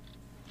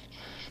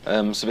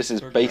 So this is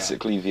Bagara.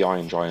 basically the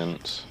Iron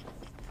Giant.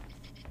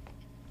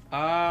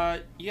 Yeah,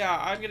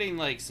 I'm getting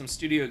like some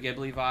Studio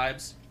Ghibli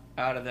vibes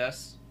out of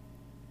this.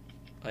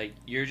 Like,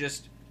 you're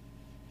just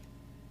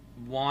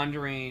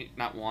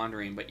not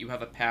wandering, but you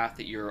have a path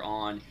that you're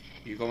on.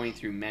 You're going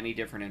through many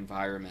different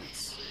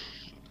environments.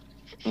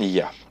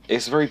 Yeah,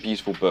 it's a very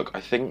beautiful book.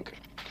 I think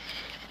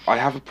I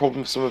have a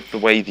problem with some of the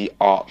way the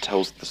art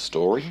tells the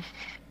story.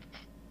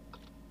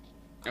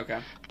 Okay.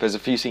 There's a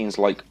few scenes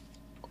like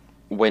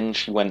when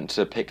she went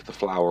to pick the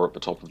flower at the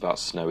top of that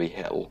snowy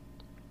hill,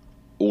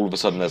 all of a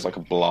sudden there's like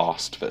a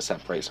blast that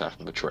separates her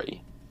from the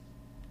tree.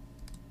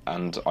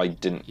 And I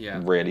didn't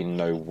really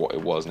know what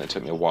it was, and it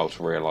took me a while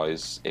to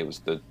realise it was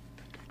the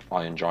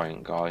Iron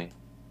Giant guy.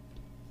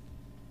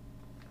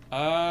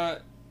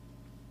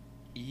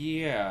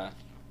 Yeah.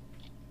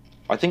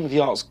 I think the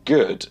art's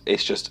good,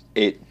 it's just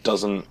it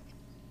doesn't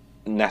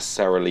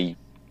necessarily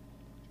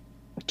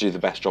do the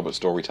best job at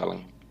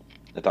storytelling,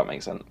 if that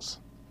makes sense.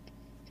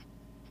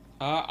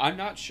 I'm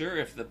not sure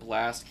if the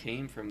blast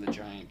came from the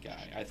giant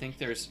guy. I think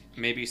there's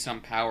maybe some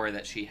power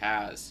that she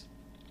has.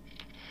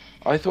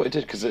 I thought it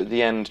did, because at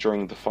the end,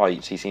 during the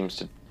fight, he seems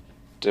to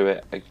do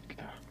it...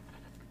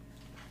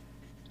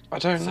 I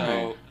don't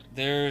know. So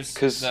there's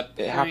 'Cause the it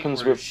point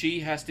happens where with-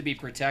 she has to be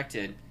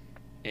protected,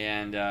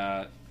 and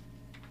I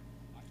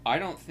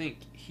don't think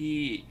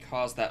he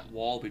caused that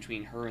wall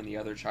between her and the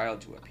other child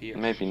to appear.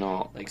 Maybe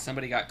not. Like,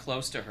 somebody got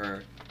close to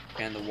her,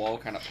 and the wall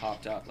kind of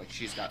popped up. Like,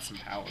 she's got some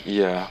power.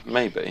 Yeah,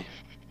 maybe.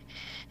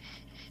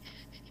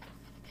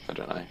 I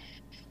don't know.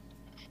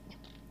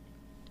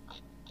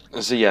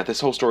 So yeah, this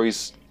whole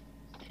story's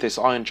this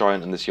Iron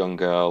Giant and this young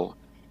girl,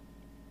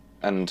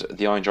 and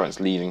the Iron Giant's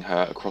leading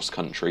her across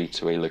country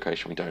to a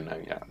location we don't know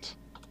yet.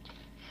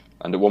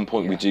 And at one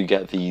point we do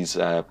get these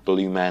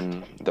blue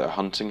men that are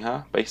hunting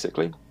her,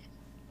 basically.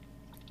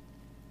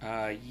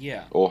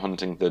 Yeah. Or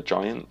hunting the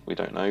giant, we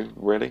don't know,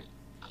 really.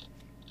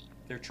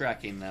 They're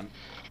tracking them.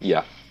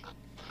 Yeah.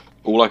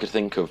 All I could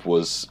think of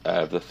was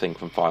the thing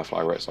from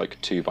Firefly where it's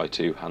like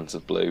 2x2 hands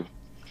of blue.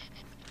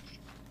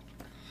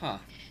 Huh.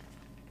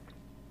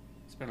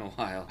 It's been a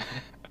while.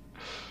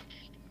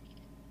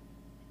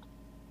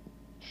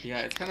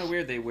 Yeah, it's kind of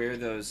weird they wear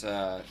those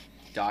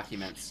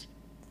documents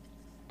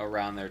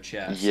around their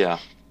chest. Yeah.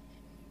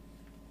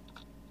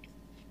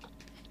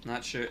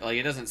 Not sure, like,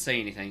 it doesn't say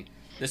anything.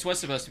 This was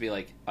supposed to be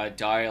like a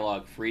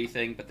dialogue-free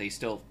thing, but the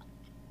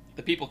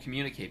people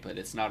communicate, but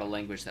it's not a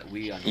language that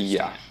we understand.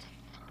 Yeah.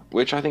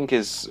 Which I think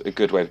is a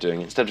good way of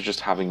doing it. Instead of just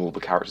having all the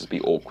characters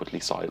be awkwardly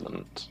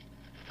silent,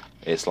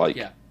 it's like,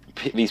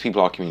 these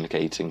people are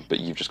communicating, but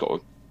you've just got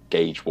to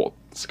gauge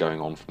what's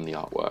going on from the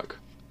artwork.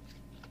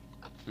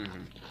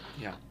 Mm-hmm.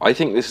 Yeah. I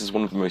think this is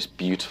one of the most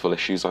beautiful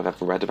issues I've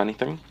ever read of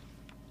anything.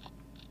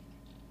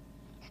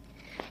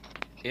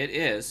 It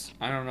is.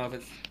 I don't know if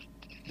it's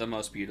the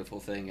most beautiful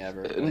thing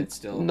ever, but it's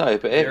still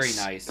very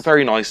nice.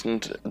 Very nice,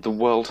 and the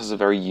world has a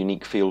very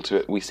unique feel to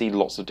it. We see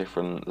lots of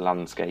different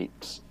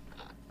landscapes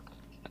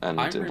and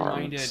I'm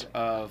environments.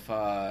 reminded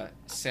of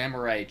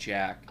Samurai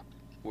Jack,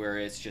 where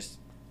it's just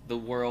the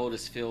world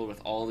is filled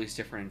with all these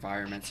different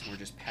environments, and we're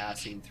just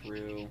passing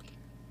through.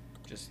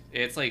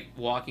 It's like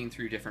walking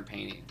through different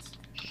paintings.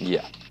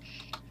 Yeah.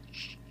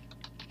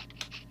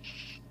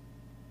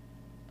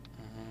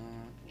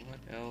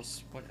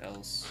 What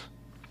else?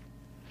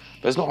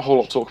 There's not a whole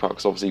lot to talk about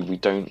because obviously we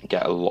don't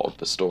get a lot of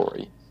the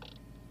story.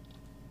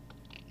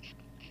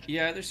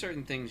 Yeah, there's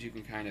certain things you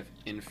can kind of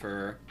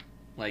infer.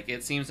 Like,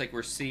 it seems like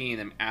we're seeing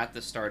them at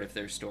the start of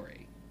their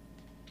story.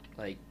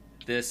 Like,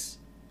 this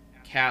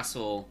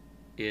castle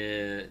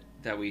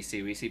that we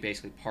see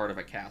basically part of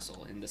a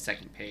castle in the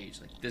second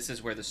page. Like, this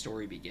is where the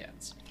story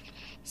begins.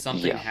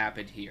 Something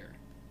happened here.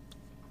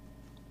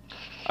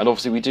 And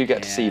obviously we do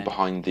get to see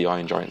behind the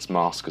Iron Giant's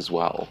mask as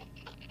well.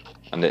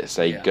 And it's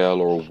a girl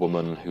or a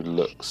woman who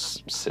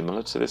looks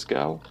similar to this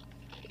girl.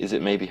 Is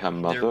it maybe her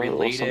mother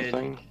or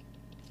something?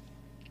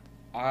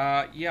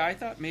 Yeah, I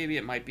thought maybe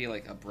it might be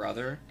like a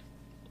brother.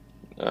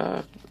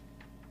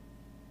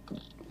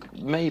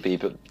 Maybe,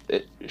 but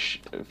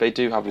they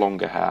do have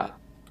longer hair.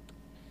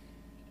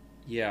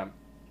 Yeah.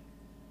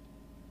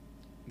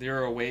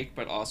 They're awake,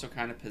 but also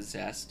kind of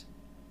possessed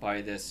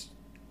by this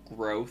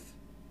growth.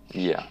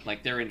 Yeah.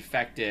 Like, they're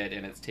infected,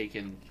 and it's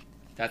taken...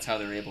 That's how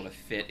they're able to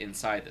fit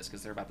inside this,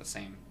 because they're about the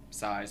same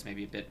size,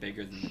 maybe a bit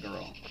bigger than the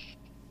girl.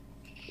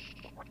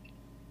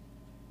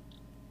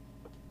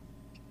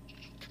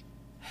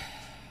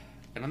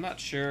 And I'm not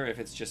sure if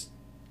it's just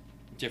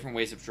different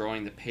ways of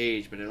drawing the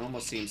page, but it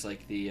almost seems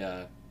like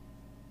the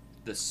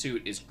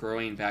suit is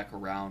growing back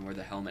around where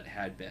the helmet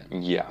had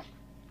been. Yeah.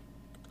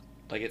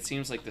 Like, it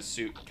seems like the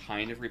suit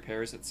kind of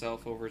repairs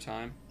itself over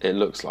time. It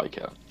looks like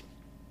it.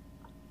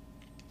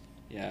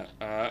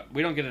 Yeah.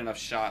 We don't get enough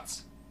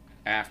shots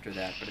after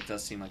that, but it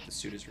does seem like the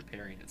suit is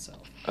repairing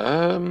itself.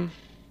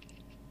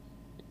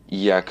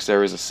 Yeah, because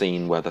there is a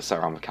scene where they're sat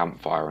around the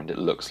campfire and it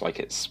looks like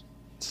it's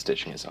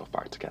stitching itself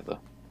back together.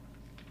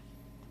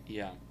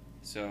 Yeah.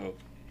 So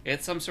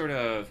it's some sort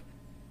of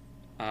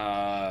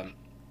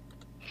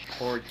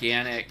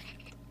organic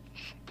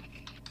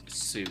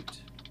suit,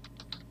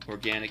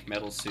 organic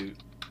metal suit,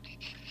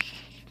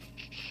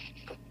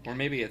 or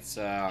maybe it's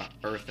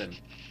earthen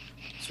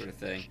sort of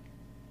thing.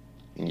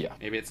 Yeah.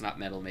 Maybe it's not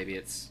metal. Maybe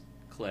it's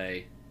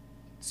clay,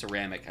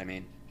 ceramic. I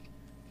mean,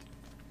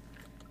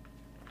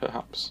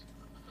 Perhaps.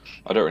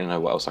 I don't really know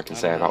what else I can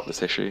say about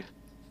this issue.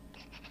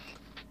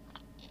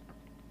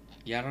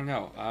 yeah, I don't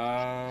know.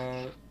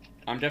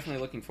 I'm definitely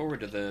looking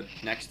forward to the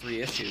next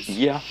 3 issues.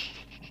 Yeah.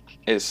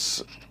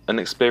 It's an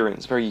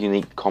experience, very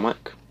unique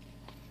comic.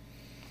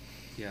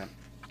 Yeah.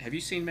 Have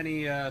you seen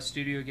many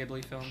Studio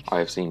Ghibli films? I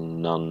have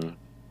seen none.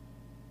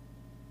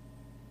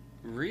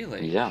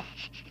 Really? Yeah.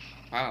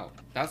 Wow.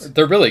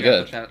 They're really you gotta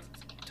good. put that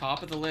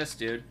top of the list,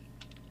 dude.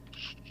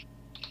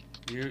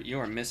 You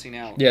are missing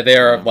out. Yeah, they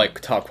are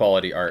like top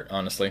quality art,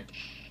 honestly.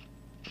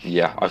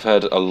 Yeah, I've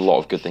heard a lot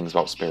of good things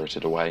about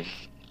Spirited Away.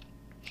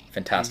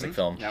 Fantastic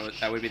film.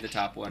 That would be the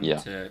top one.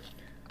 Yeah.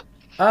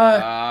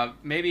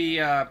 Maybe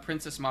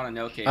Princess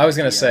Mononoke. I was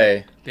might gonna be say.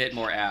 a bit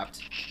more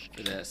apt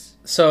for this.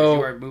 So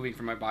You are moving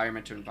from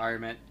environment to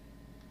environment.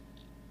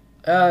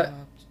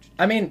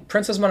 I mean,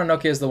 Princess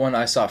Mononoke is the one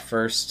I saw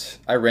first.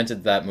 I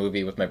rented that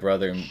movie with my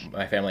brother, and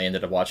my family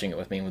ended up watching it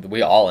with me.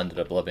 We all ended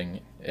up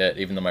loving it,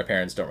 even though my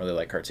parents don't really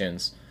like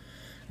cartoons.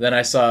 Then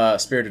I saw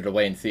Spirited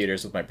Away in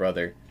theaters with my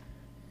brother.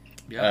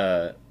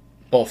 Yeah.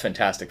 Both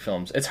fantastic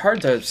films. It's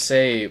hard to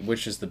say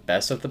which is the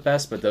best of the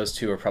best, but those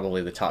two are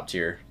probably the top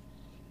tier.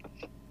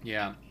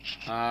 Yeah.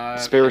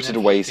 Spirited and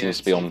then Away for seems kids,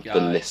 to be on you've the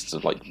got- list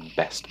of like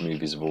best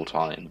movies of all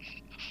time.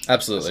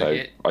 Absolutely.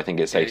 So I think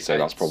it's safe to say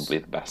that's it's probably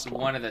the best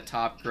one one. of the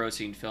top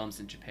grossing films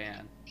in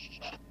Japan.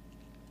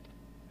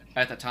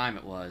 At the time,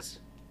 it was.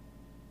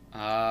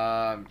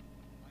 My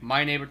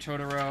Neighbor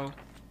Totoro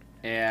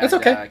and That's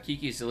okay.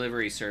 Kiki's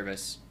Delivery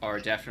Service are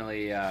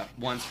definitely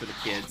ones for the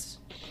kids.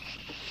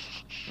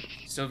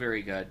 Still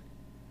very good.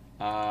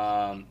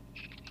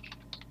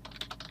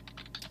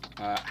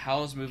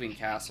 Howl's Moving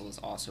Castle is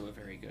also a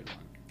very good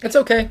one. It's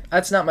okay.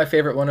 That's not my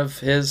favorite one of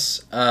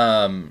his.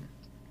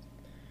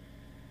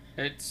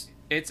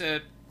 It's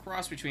a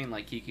cross between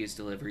like Kiki's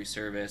Delivery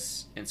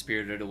Service and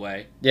Spirited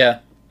Away. Yeah.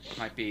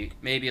 Might be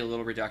maybe a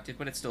little reductive,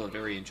 but it's still a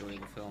very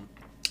enjoyable film.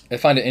 I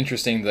find it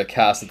interesting the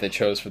cast that they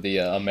chose for the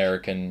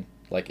American,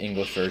 like,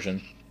 English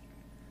version.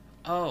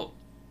 Oh,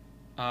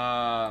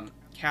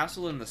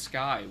 Castle in the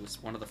Sky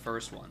was one of the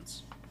first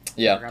ones. I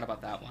Yeah. forgot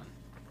about that one.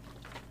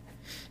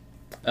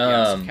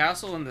 Yeah, so Um,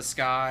 Castle in the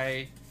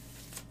Sky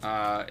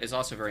is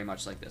also very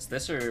much like this.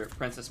 This or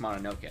Princess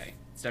Mononoke.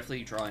 It's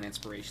definitely drawing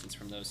inspirations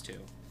from those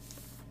two.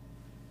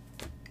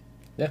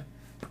 Yeah.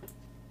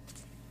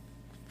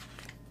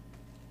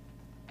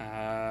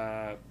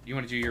 You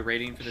want to do your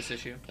rating for this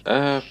issue?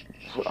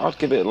 I'd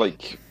give it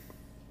like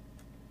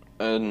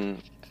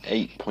an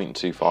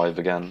 8.25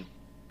 again.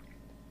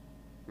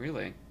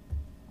 Really?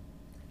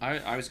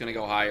 I was going to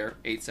go higher,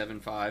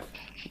 8.75.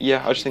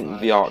 Yeah, I just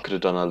think the art could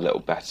have done a little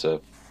better,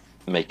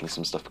 making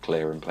some stuff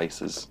clear in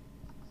places.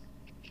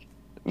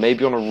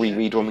 Maybe on a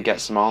reread when we get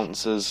some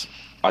answers,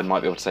 I might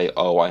be able to say,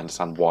 oh, I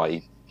understand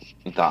why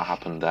that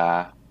happened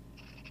there.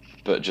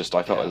 But just,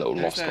 I felt a little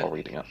there's lost while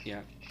reading it.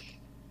 Yeah.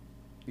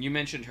 You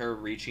mentioned her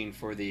reaching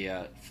for the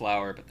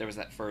flower, but there was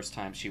that first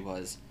time she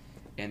was.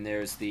 And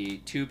there's the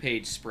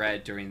 2-page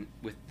spread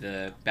with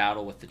the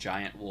battle with the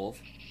giant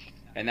wolf.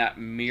 And that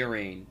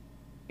mirroring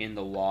in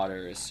the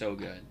water is so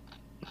good.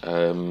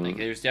 Like,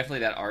 there's definitely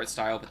that art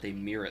style, but they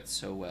mirror it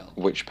so well.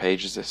 Which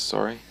page is this,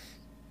 sorry?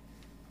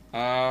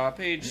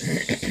 Page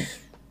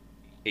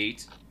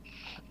 8.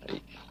 8.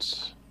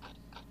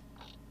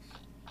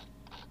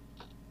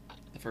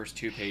 The first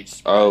 2-page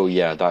spread. Oh,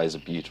 yeah, that is a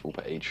beautiful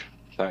page.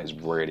 That is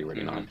really,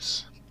 really Mhm.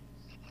 nice.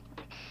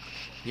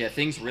 Yeah,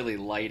 things really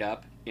light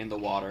up in the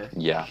water.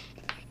 Yeah.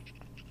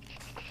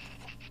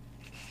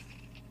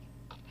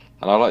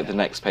 And I like the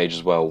next page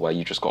as well, where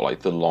you just got like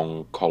the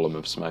long column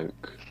of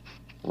smoke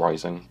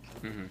rising.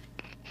 Mm-hmm.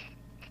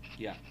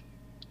 Yeah.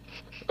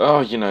 Oh,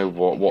 you know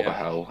what? What the Yeah.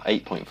 hell?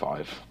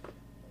 8.5.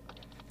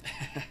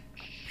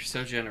 You're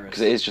so generous.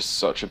 Because it is just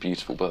such a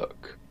beautiful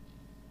book.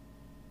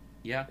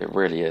 Yeah. It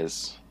really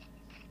is.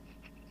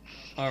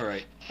 All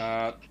right.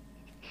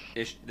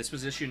 This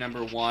was issue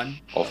number 1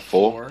 Of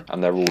 4,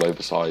 and they're all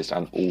oversized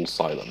and all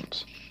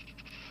silent.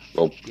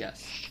 Well,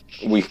 Yes.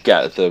 we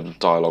get the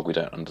dialogue we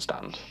don't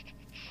understand.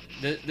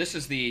 This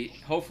is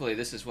hopefully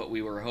this is what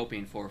we were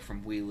hoping for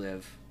from We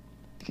Live.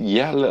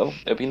 Yeah, a little.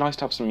 It'd be nice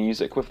to have some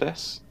music with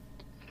this.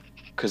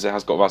 Because it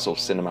has got that sort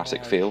of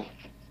cinematic feel.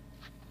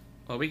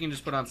 Well, we can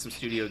just put on some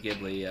Studio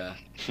Ghibli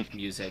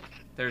music.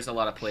 There's a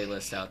lot of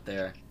playlists out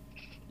there.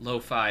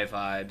 Lo-fi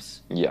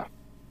vibes. Yeah.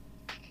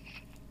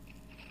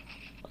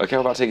 Okay,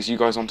 well that takes you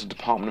guys on to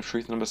Department of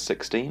Truth number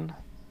 16.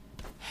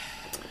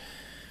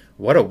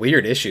 What a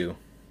weird issue.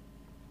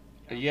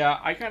 Yeah,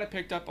 I kind of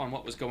picked up on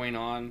what was going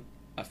on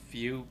a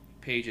few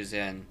pages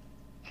in,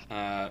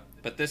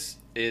 but this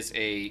is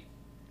a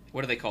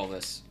what do they call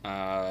this?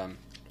 A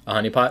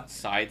honeypot?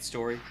 Side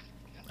story.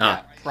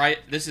 Ah. Yeah,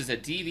 this is a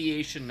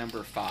deviation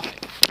number 5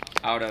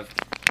 out of.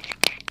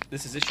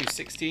 This is issue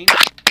 16.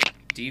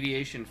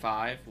 Deviation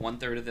 5. One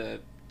third of the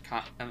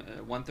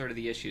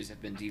issues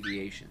have been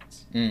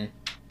deviations. Mm.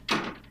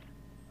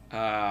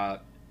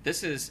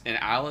 This is an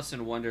Alice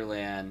in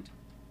Wonderland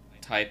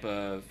type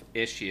of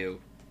issue.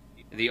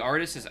 The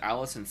artist is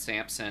Allison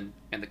Sampson,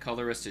 and the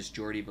colorist is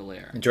Jordi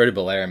Belair. Jordi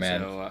Belair,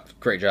 man. So,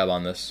 great job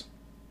on this.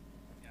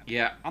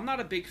 yeah, I'm not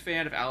a big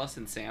fan of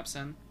Allison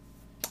Sampson.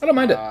 I don't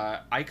mind it.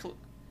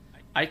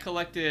 I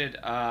collected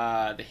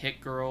the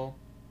Hit Girl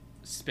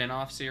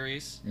spin-off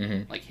series,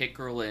 like Hit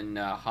Girl in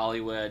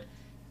Hollywood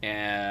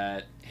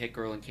and Hit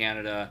Girl in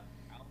Canada.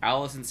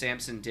 Allison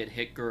Sampson did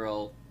Hit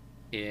Girl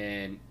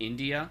in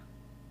India,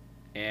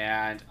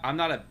 and I'm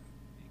not a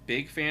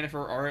big fan of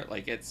her art.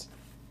 Like it's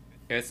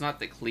not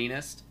the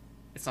cleanest,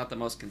 it's not the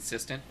most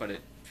consistent, but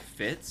it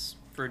fits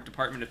for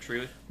Department of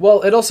Truth.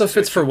 Well, it also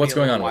fits It for took what's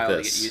me a going on little with while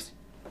to get this. used-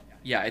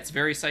 Yeah, it's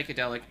very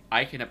psychedelic.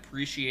 I can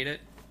appreciate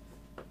it.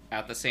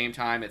 At the same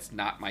time, it's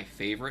not my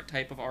favorite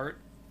type of art.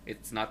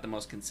 It's not the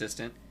most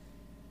consistent,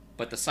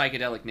 but the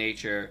psychedelic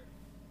nature,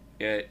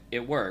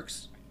 it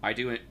works. I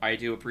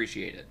do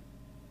appreciate it.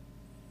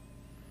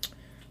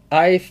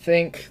 I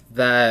think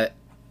that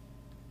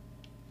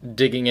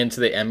digging into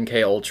the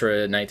MK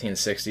Ultra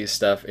 1960s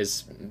stuff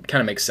is kind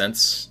of makes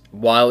sense.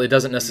 While it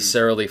doesn't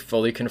necessarily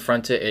fully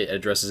confront it, it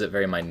addresses it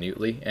very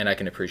minutely, and I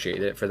can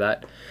appreciate it for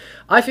that.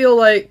 I feel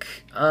like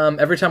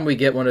every time we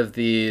get one of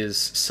these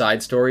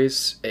side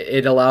stories,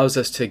 it allows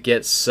us to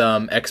get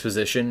some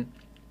exposition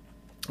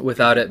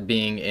without it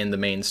being in the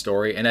main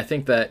story, and I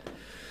think that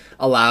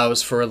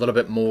allows for a little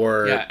bit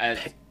more... Yeah,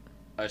 as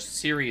a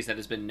series that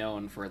has been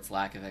known for its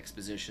lack of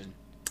exposition.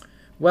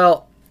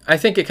 Well, I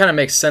think it kind of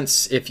makes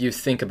sense if you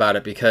think about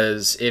it,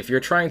 because if you're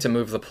trying to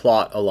move the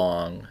plot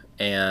along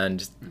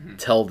and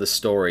tell the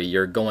story,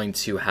 you're going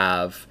to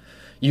have...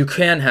 You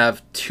can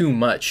have too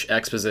much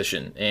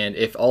exposition, and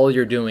if all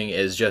you're doing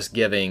is just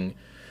giving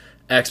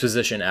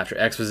exposition after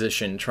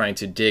exposition, trying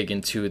to dig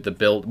into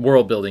the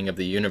world building of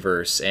the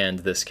universe and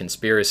this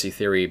conspiracy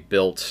theory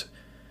built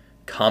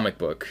comic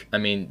book, I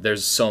mean,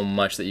 there's so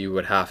much that you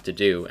would have to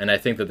do, and I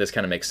think that this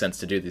kind of makes sense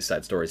to do these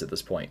side stories at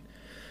this point.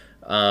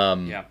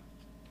 Yeah.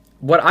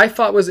 What I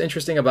thought was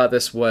interesting about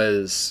this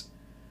was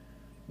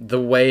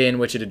the way in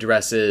which it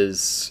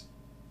addresses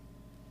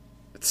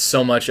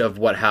so much of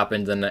what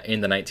happened in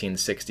the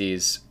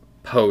 1960s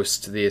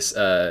post this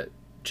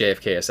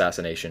JFK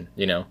assassination.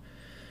 You know,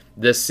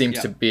 this seems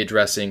to be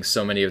addressing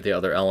so many of the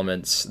other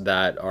elements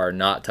that are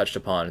not touched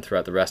upon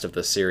throughout the rest of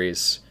the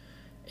series.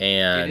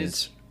 And It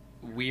is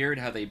weird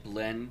how they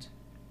blend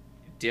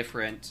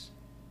different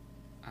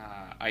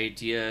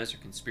ideas or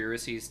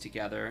conspiracies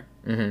together.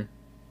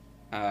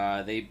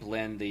 They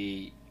blend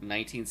the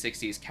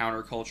 1960s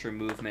counterculture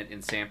movement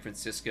in San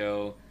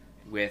Francisco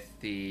with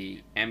the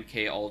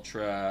MK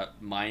Ultra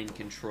mind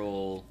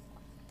control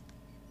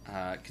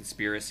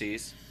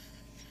conspiracies.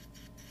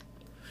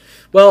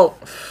 Well,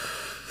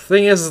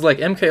 thing is like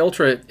MK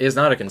Ultra is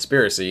not a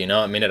conspiracy, you know?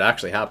 I mean, it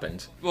actually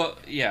happened. Well,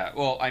 yeah.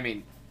 Well, I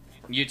mean,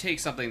 you take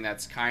something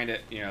that's kind of,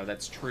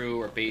 that's true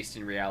or based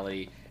in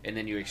reality, and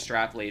then you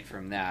extrapolate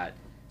from that.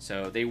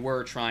 So they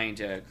were trying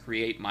to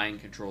create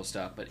mind control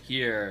stuff, but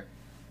here,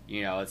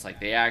 it's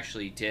like they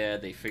actually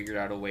did. They figured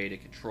out a way to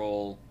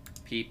control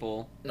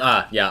people.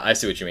 Ah, yeah, I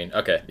see what you mean.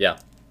 Okay, yeah.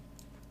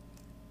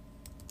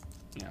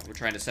 We're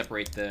trying to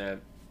separate the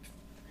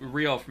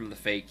real from the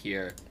fake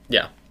here.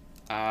 Yeah.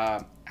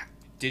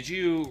 Did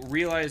you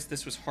realize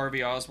this was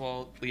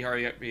Lee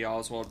Harvey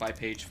Oswald by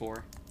page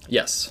 4?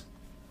 Yes.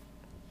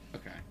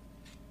 Okay.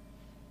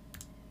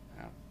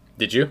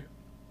 Did you?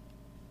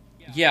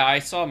 Yeah, I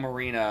saw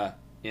Marina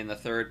in the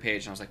 3rd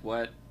page, and I was like,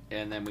 what?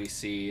 And then we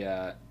see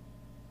the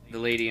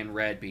lady in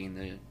red being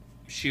the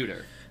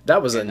shooter.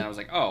 That was and then I was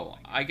like, oh,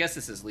 I guess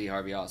this is Lee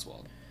Harvey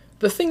Oswald.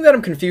 The thing that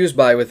I'm confused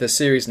by with this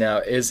series now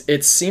is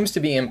it seems to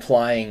be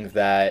implying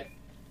that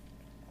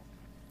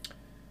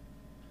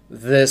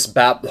this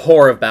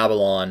Whore of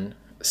Babylon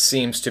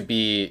seems to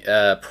be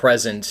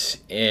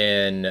present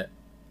in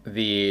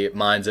the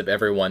minds of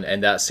everyone,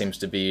 and that seems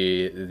to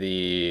be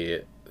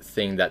the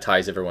thing that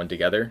ties everyone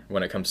together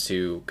when it comes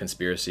to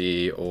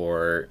conspiracy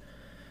or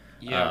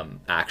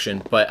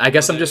action. But I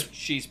guess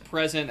She's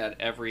present at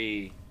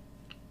every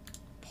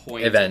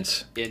point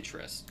event of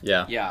interest.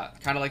 Yeah,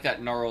 kind of like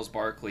that Gnarls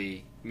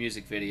Barkley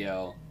music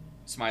video,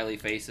 Smiley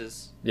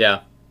Faces.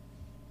 Yeah.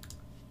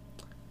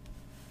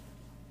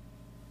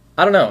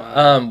 I don't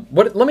know.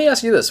 Let me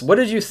ask you this: what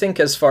did you think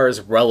as far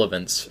as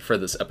relevance for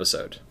this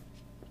episode?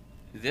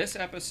 This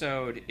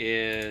episode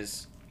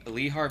is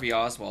Lee Harvey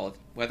Oswald,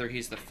 whether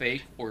he's the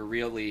fake or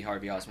real Lee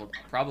Harvey Oswald,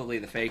 probably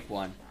the fake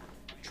one,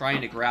 trying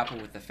to grapple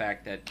with the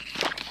fact that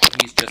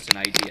he's just an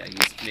idea.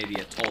 He's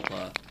maybe a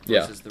tulpa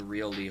versus the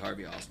real Lee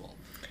Harvey Oswald.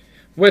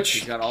 Which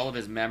He's got all of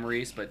his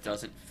memories, but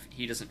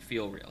he doesn't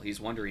feel real. He's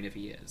wondering if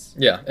he is.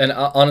 Yeah, and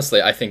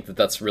honestly, I think that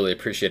that's really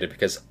appreciated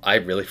because I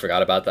really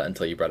forgot about that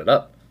until you brought it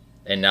up.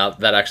 And now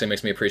that actually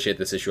makes me appreciate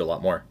this issue a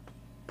lot more.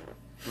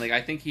 Like,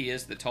 I think he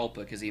is the Tulpa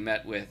because he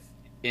met with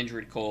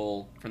Indrid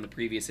Cole from the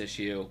previous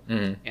issue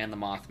and the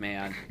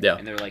Mothman. Yeah.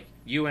 And they're like,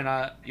 you and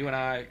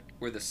I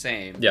were the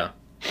same. Yeah.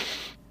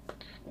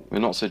 We're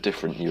not so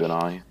different, you and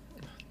I.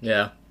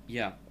 Yeah.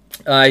 Yeah.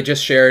 I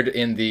just shared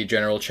in the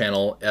general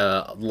channel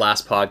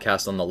last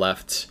podcast on the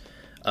left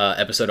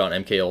episode on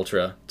MK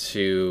Ultra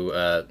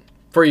to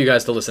for you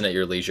guys to listen at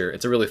your leisure.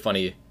 It's a really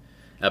funny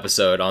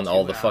episode on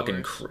all the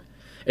fucking.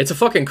 It's a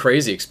fucking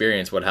crazy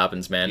experience. What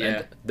happens, man? Yeah.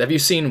 And have you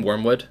seen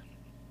Wormwood?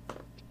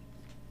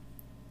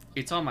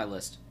 It's on my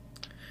list.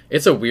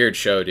 It's a weird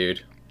show,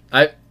 dude.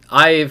 I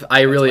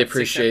really What,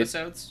 appreciate. 6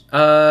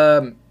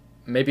 episodes?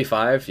 Maybe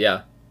 5.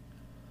 Yeah.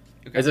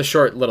 Okay. It's a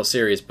short little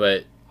series,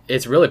 but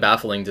it's really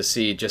baffling to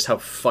see just how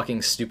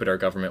fucking stupid our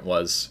government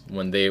was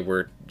when they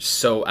were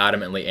so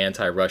adamantly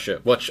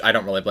anti-Russia, which I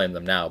don't really blame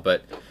them now,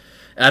 but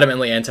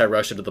adamantly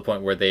anti-Russia to the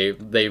point where they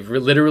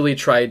literally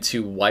tried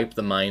to wipe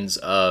the minds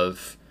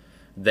of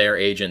their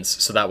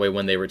agents so that way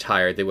when they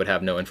retired they would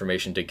have no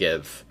information to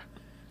give.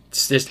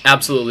 It's just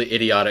absolutely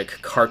idiotic,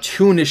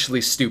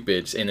 cartoonishly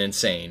stupid and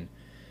insane.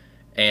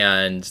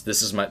 And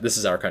this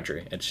is our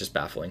country. It's just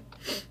baffling.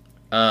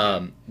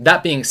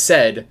 That being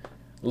said,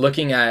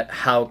 looking at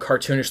how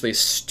cartoonishly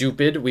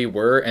stupid we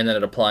were and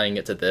then applying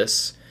it to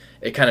this,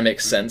 it kind of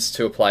makes sense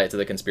to apply it to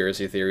the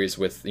conspiracy theories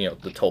with, the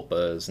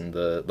tulpas and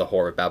the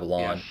Whore of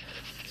Babylon.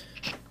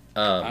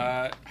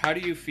 Yeah. How do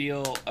you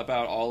feel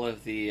about all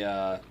of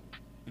the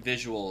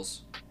visuals,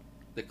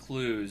 the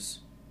clues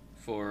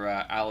for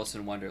Alice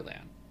in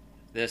Wonderland?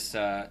 This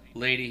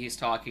lady he's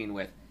talking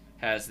with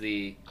has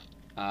the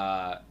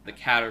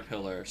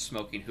caterpillar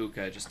smoking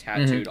hookah just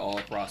tattooed all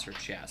across her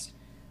chest.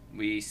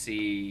 We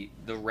see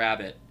the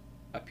rabbit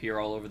appear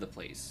all over the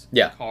place.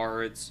 Yeah.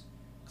 Cards,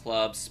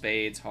 clubs,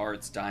 spades,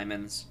 hearts,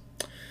 diamonds.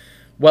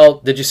 Well,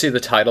 did you see the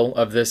title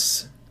of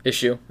this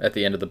issue at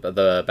the end of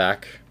the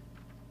back?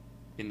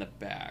 In the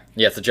back.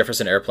 Yeah, it's the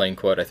Jefferson Airplane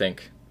quote, I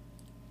think.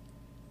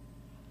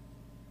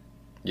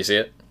 You see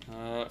it?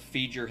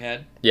 Feed your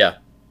head. Yeah,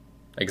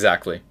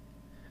 exactly.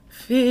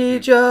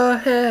 Feed your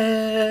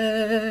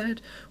head.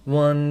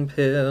 One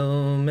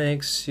pill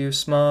makes you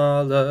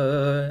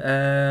smaller,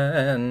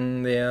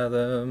 and the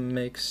other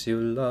makes you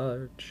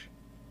large.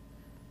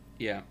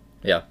 Yeah.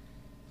 Yeah.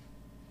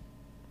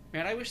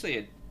 Man, I wish they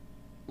had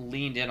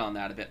leaned in on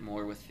that a bit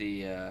more with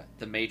the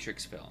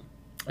Matrix film.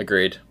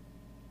 Agreed.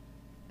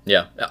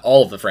 Yeah,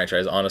 all of the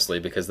franchise, honestly,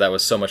 because that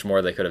was so much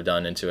more they could have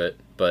done into it.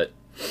 But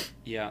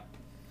yeah.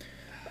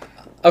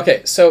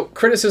 Okay, so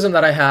criticism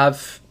that I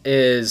have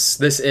is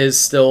this is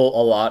still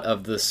a lot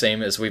of the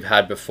same as we've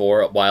had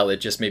before, while it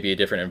just may be a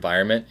different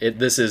environment.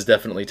 This is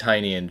definitely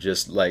tiny and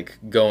just like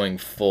going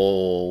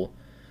full.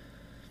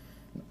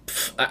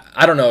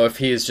 I don't know if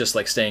he is just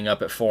like staying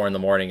up at 4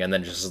 a.m. and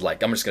then just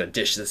like, I'm just gonna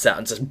dish this out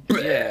and just.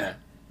 Yeah.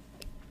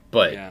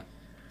 But yeah.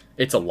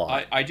 It's a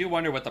lot. I do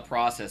wonder what the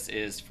process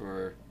is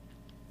for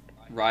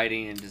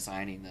writing and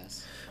designing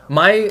this.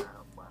 My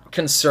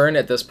concern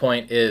at this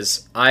point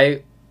is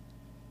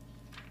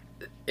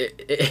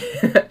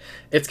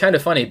it's kind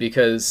of funny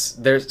because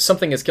there's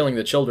something is killing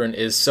the children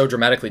is so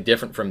dramatically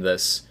different from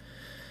this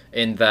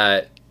in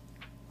that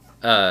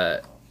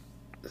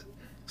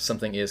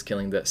something is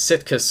killing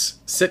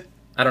the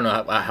I don't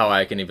know how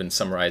I can even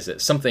summarize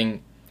it.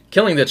 Something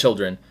killing the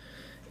children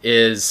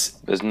is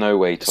there's no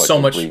way to so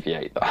much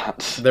abbreviate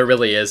that. There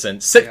really isn't.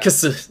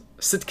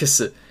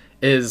 Sitkis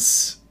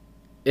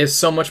is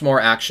so much more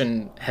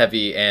action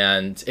heavy,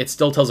 and it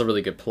still tells a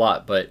really good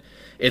plot, but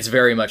it's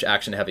very much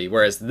action heavy.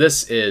 Whereas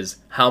this is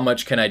how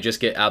much can I just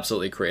get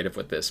absolutely creative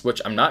with this,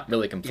 which I'm not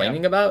really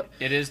complaining about.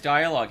 It is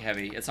dialogue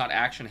heavy. It's not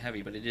action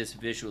heavy, but it is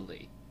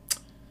visually.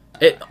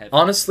 Heavy.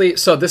 Honestly,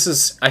 so this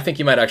is, I think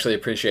you might actually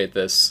appreciate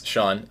this,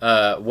 Sean.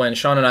 When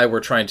Sean and I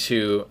were trying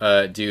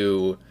to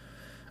do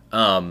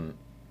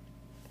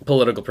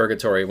Political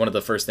Purgatory, one of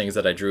the first things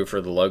that I drew for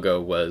the logo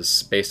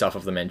was based off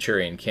of the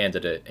Manchurian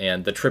Candidate,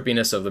 and the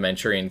trippiness of the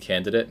Manchurian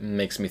Candidate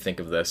makes me think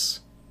of this.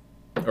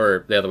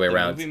 Or the other way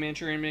around. The movie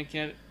Manchurian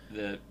Candidate?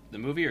 The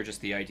movie or just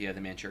the idea of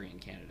the Manchurian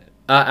Candidate?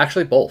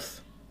 Actually,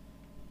 both.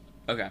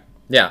 Okay.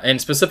 Yeah,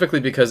 and specifically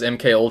because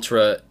MK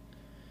Ultra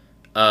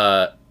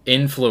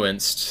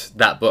influenced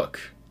that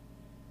book.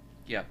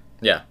 Yeah.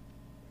 Yeah.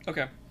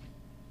 Okay.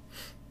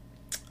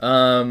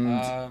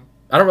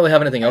 I don't really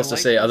have anything else to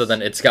say other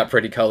than it's got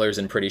pretty colors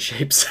and pretty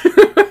shapes.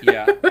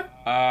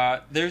 Yeah.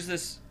 There's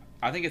this,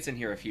 I think it's in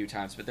here a few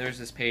times, but there's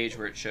this page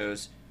where it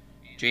shows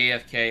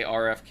JFK,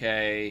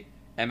 RFK,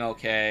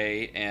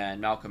 MLK, and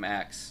Malcolm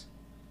X.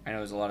 I know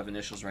there's a lot of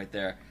initials right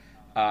there.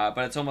 But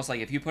it's almost like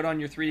if you put on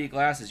your 3D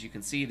glasses, you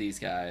can see these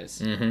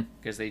guys.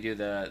 Because they do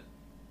that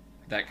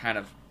kind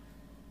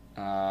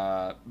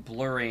of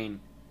blurring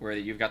where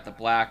you've got the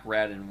black,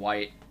 red, and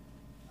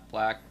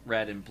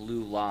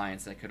blue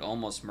lines that could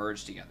almost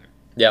merge together.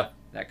 Yeah.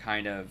 That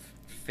kind of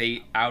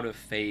out of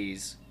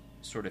phase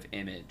sort of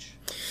image.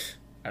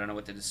 I don't know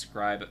what to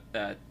describe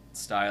that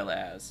style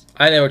as.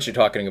 I know what you're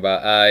talking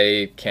about.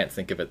 I can't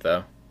think of it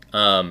though.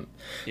 Yeah.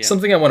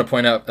 Something I want to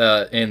point out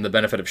in the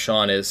benefit of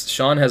Sean is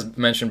Sean has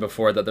mentioned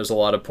before that there's a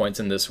lot of points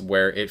in this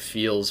where it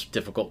feels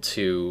difficult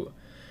to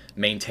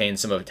maintain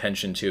some of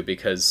attention to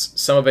because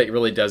some of it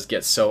really does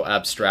get so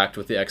abstract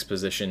with the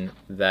exposition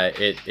that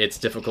it's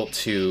difficult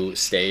to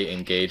stay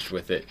engaged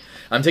with it.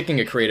 I'm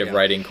taking a creative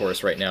writing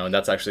course right now, and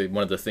that's actually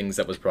one of the things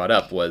that was brought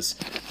up was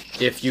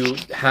if you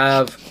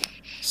have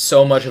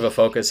so much of a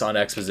focus on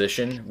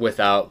exposition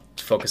without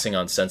focusing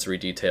on sensory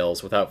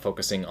details, without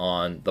focusing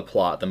on the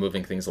plot, the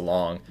moving things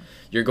along,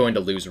 you're going to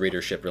lose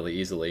readership really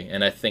easily.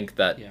 And I think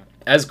that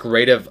as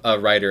great of a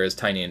writer as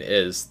Tynion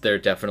is, there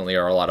definitely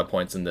are a lot of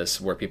points in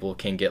this where people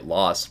can get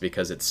lost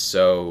because it's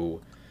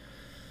so...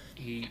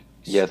 He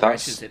Yeah,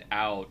 stretches it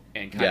out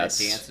and kind of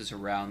dances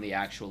around the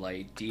actual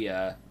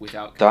idea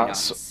without coming out and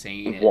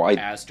saying it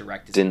as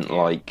direct as didn't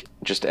like.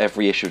 Just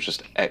every issue was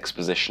just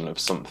exposition of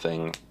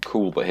something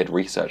cool that he'd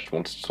researched,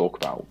 wanted to talk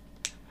about.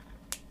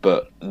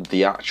 But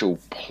the actual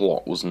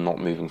plot was not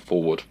moving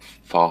forward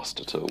fast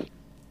at all.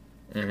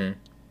 Mm-hmm.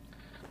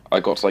 I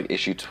got to like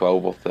issue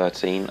 12 or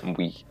 13, and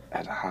we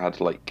had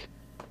like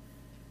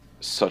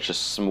such a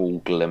small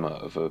glimmer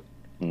of a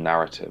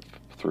narrative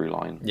through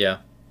line. Yeah.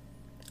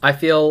 I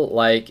feel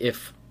like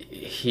if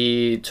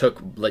he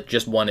took like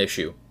just one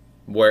issue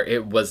where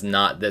it was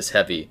not this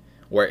heavy,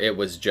 where it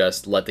was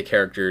just let the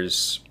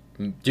characters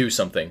do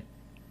something,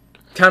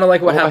 kind of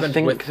like what happened. I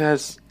think with...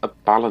 there's a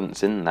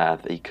balance in there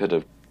that he could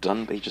have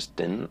done, but he just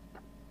didn't.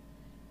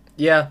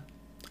 Yeah,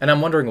 and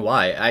I'm wondering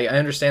why. I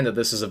understand that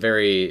this is a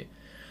very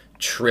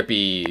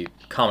trippy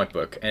comic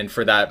book, and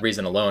for that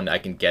reason alone, I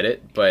can get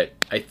it. But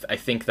I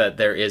think that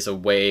there is a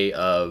way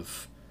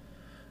of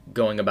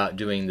going about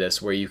doing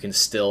this where you can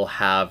still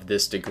have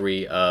this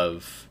degree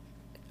of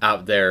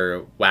out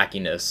there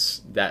wackiness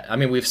that, I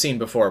mean, we've seen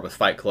before with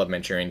Fight Club,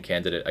 Manchurian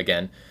Candidate,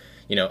 again,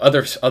 you know,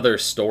 other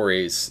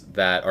stories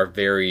that are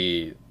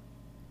very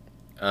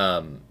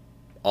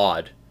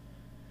odd,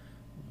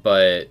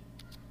 but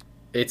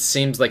it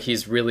seems like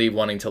he's really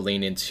wanting to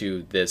lean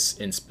into this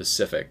in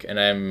specific, and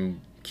I'm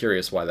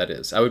curious why that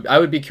is. I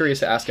would be curious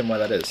to ask him why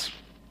that is.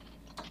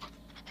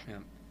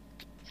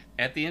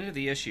 At the end of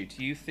the issue,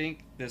 do you think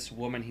this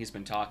woman he's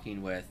been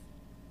talking with,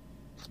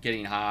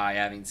 getting high,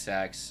 having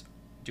sex,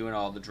 doing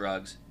all the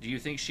drugs, do you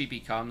think she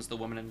becomes the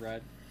woman in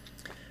red?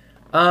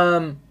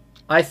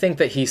 I think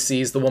that he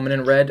sees the woman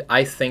in red.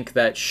 I think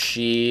that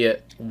she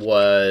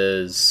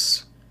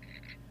was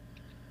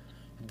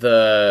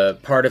the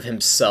part of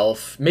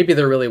himself. Maybe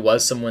there really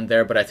was someone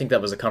there, but I think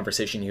that was a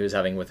conversation he was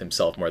having with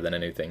himself more than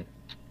anything.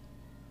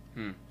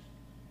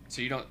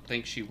 So you don't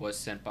think she was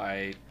sent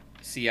by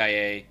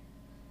CIA?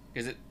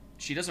 Because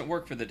she doesn't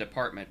work for the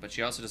department, but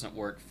she also doesn't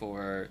work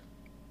for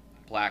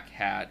Black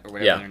Hat or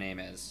whatever their name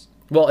is.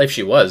 Well, if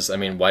she was, I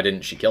mean, why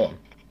didn't she kill him?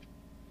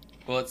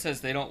 Well, it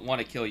says they don't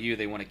want to kill you,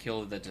 they want to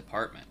kill the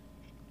department.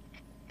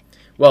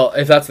 Well,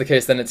 if that's the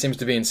case, then it seems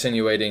to be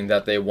insinuating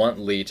that they want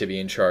Lee to be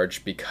in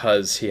charge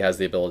because he has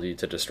the ability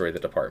to destroy the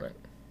department.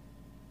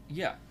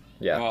 Yeah.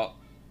 Yeah. Well,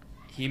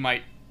 he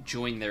might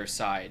join their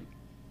side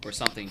or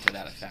something to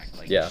that effect.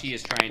 Like, she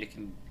is trying to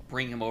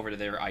bring him over to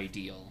their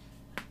ideal.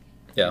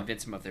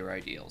 Convince him of their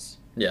ideals.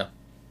 Yeah.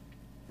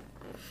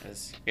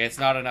 It's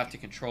not enough to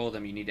control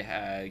them. You need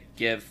to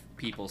give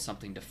people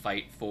something to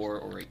fight for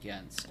or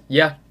against.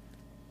 Yeah.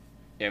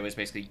 It was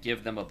basically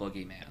give them a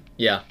boogeyman.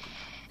 Yeah.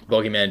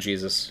 Boogeyman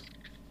Jesus.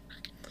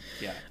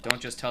 Yeah. Don't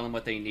just tell them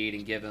what they need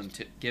and give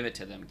it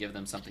to them. Give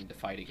them something to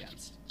fight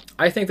against.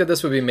 I think that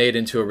this would be made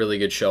into a really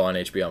good show on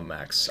HBO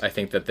Max. I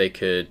think that they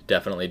could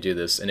definitely do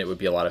this, and it would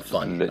be a lot of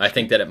fun. Literally, I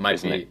think that it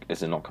might be...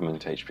 Is it not coming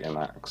to HBO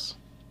Max?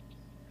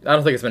 I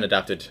don't think it's been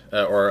adapted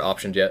or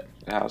optioned yet.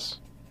 It has.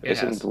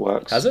 It's in the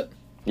works. Has it?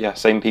 Yeah,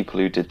 same people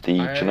who did the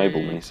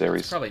Chernobyl miniseries.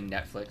 It's probably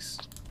Netflix.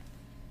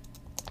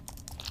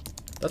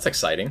 That's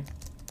exciting.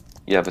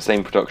 Yeah, the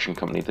same production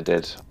company that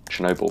did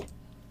Chernobyl.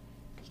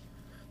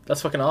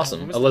 That's fucking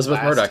awesome.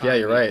 Elizabeth Murdoch, yeah,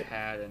 you're right.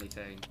 Had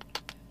anything.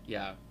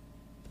 Yeah.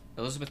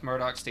 Elizabeth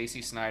Murdoch,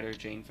 Stacey Snider,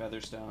 Jane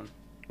Featherstone.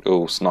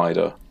 Oh,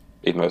 Snyder.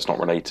 Even though it's not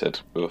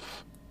related.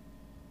 Oof.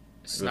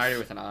 Snyder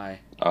with an I.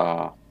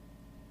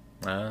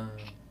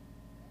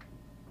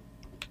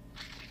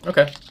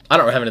 Okay. I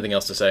don't have anything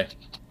else to say.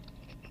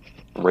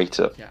 Rate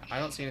it. Yeah, I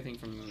don't see anything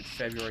from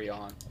February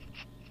on.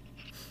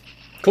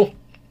 Cool.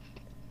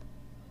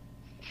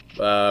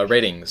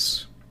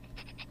 Ratings.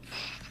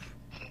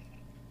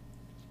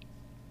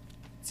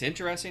 It's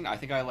interesting. I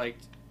think I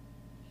liked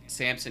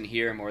Samson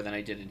here more than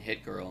I did in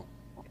Hit Girl.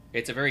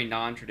 It's a very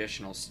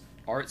non-traditional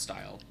art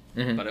style,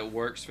 but it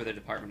works for the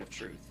Department of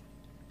Truth.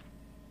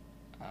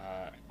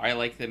 I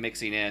like the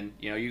mixing in.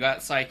 You know, you got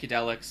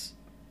psychedelics,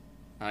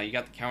 you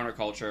got the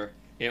counterculture.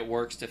 It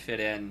works to fit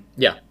in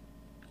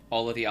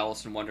all of the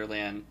Alice in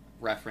Wonderland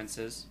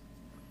references.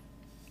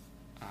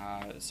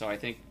 So I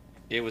think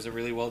it was a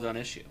really well done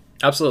issue.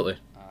 Absolutely.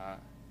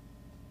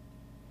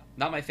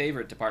 Not my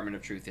favorite Department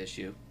of Truth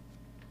issue.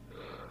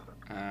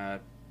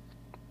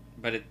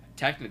 But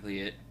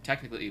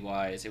technically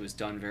wise, it was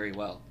done very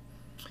well.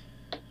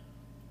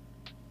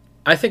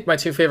 I think my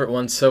two favorite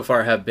ones so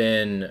far have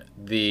been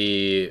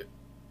the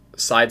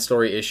side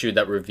story issue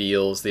that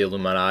reveals the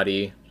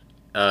Illuminati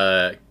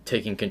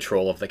taking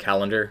control of the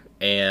calendar,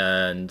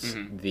 and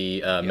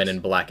the Men Yes. in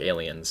Black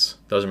aliens.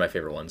 Those are my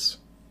favorite ones.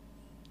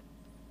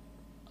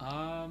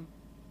 Um,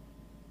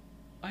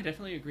 I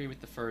definitely agree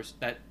with the first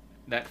that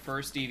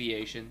first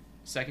deviation.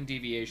 Second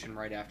deviation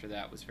right after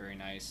that was very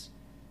nice.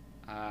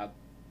 Uh,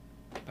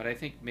 but I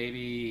think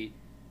maybe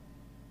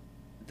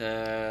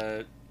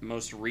the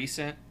most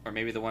recent, or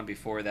maybe the one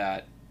before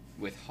that,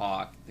 with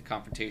Hawk, the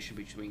confrontation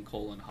between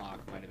Cole and Hawk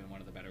might have been one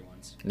of the better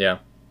ones. Yeah.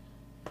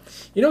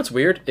 You know what's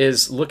weird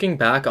is looking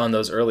back on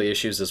those early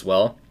issues as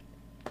well.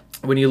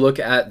 When you look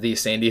at the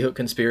Sandy Hook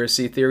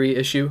conspiracy theory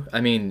issue, I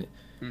mean,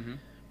 Mm-hmm.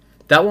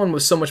 that one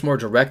was so much more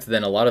direct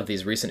than a lot of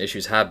these recent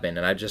issues have been,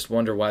 and I just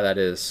wonder why that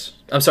is.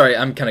 I'm sorry,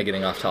 I'm kind of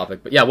getting off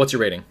topic, but yeah, what's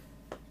your rating?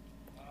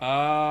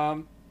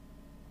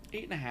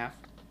 8.5.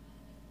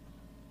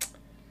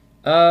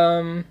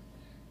 Um,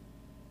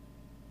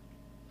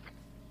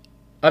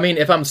 I mean,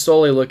 if I'm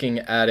solely looking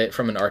at it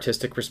from an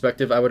artistic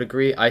perspective, I would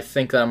agree. I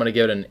think that I'm going to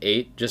give it an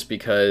 8 just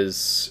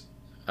because,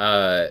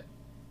 not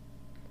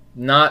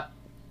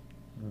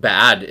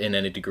bad in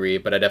any degree,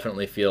 but I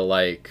definitely feel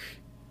like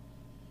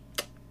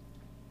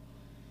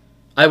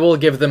I will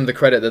give them the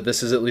credit that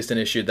this is at least an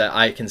issue that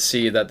I can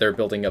see that they're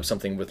building up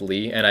something with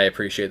Lee, and I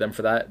appreciate them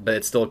for that. But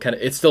it's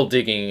still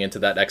digging into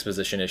that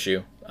exposition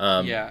issue,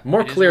 Yeah,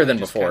 more it is clear really than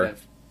just before. kind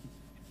of-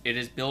 it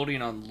is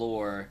building on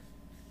lore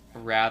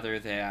rather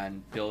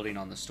than building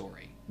on the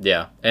story.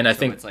 Yeah, and I So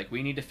think it's like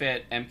we need to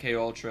fit MK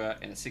Ultra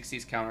and a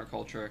 '60s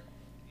counterculture.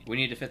 We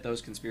need to fit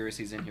those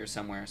conspiracies in here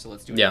somewhere. So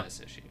let's do it Yeah. in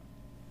this issue.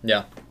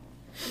 yeah.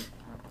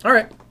 All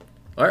right.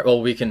 All right,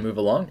 well, we can move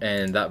along,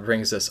 and that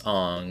brings us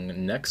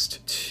on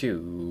next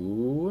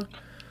to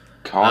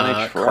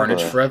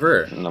Carnage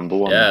Forever. Number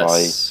one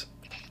Yes.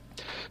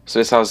 by. So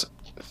this has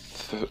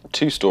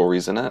two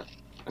stories in it.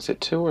 Is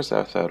it two or is there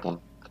a third one?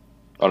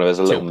 Oh no, there's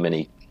a little Two.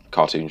 mini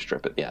cartoon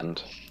strip at the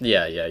end.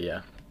 Yeah.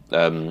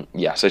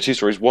 Yeah, so two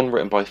stories. One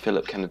written by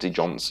Philip Kennedy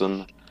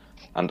Johnson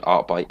and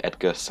art by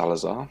Edgar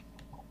Salazar.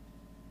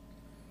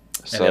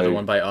 And the other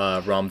one by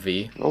Rom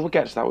V. Well, we'll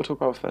get to that. We'll talk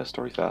about the first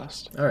story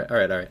first. All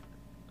right.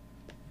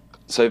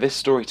 So this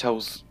story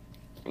tells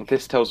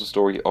the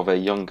story of a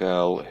young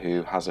girl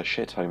who has a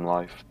shit home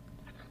life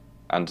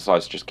and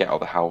decides to just get out of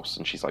the house,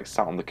 and she's like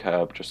sat on the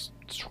curb just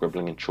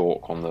scribbling in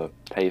chalk on the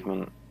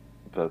pavement.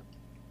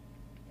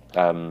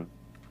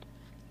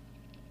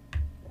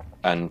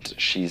 And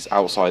she's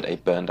outside a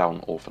burned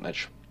down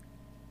orphanage.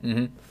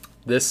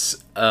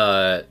 This,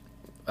 I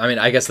mean,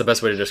 I guess the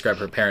best way to describe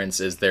her parents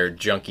is they're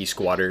junkie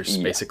squatters,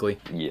 Yeah. basically.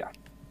 Yeah.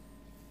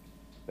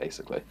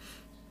 Basically.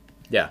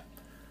 Yeah.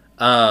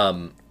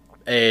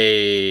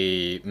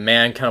 A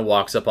man kind of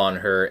walks up on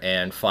her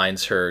and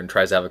finds her and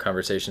tries to have a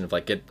conversation of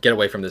like, get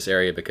away from this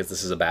area because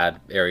this is a bad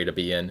area to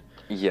be in.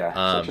 Yeah.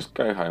 So just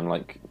go home.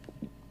 Like,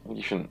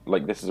 you shouldn't.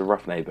 Like, this is a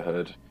rough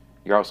neighborhood.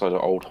 You're outside an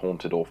old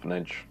haunted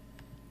orphanage.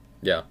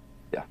 Yeah.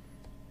 Yeah.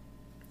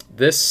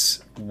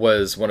 This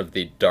was one of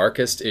the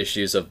darkest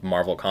issues of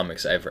Marvel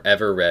Comics I've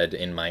ever read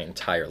in my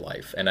entire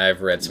life. And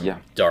I've read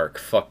some dark,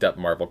 fucked up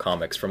Marvel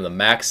Comics from the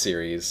Max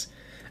series,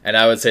 and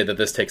I would say that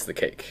this takes the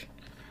cake.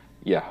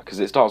 Yeah, because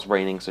it starts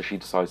raining, so she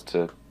decides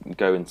to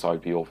go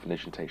inside the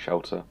orphanage and take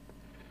shelter.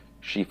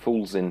 She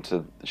falls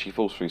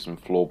through some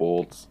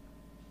floorboards,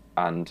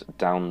 and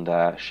down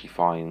there she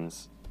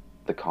finds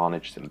the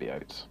Carnage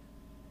symbiote.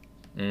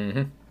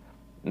 Mm-hmm.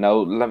 Now,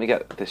 let me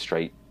get this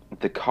straight.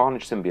 The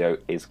Carnage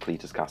symbiote is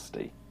Cletus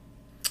Cassidy.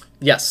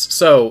 Yes,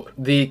 so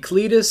the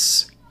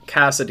Cletus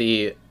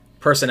Cassidy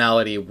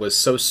personality was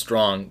so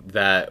strong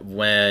that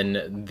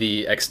when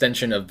the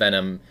extension of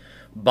Venom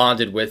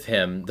bonded with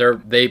him,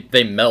 they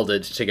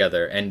melded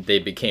together and they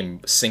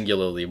became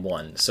singularly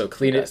one. So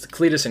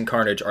Cletus and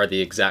Carnage are the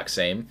exact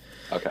same.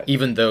 Okay.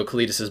 Even though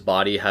Cletus's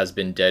body has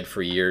been dead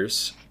for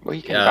years, Well,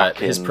 he came back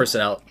his in.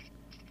 personality.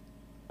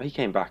 He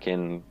came back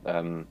in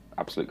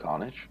Absolute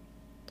Carnage.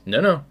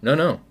 No.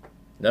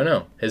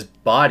 His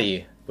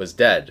body was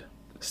dead.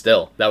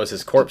 Still, that was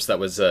his corpse that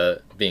was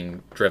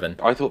being driven.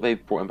 I thought they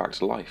brought him back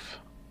to life.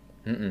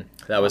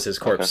 That was his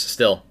corpse. Okay.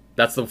 Still,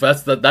 that's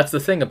the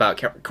thing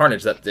about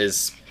Carnage that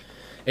is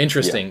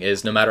interesting.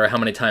 Is no matter how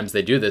many times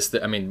they do this,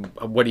 I mean,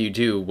 what do you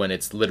do when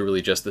it's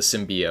literally just the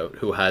symbiote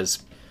who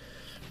has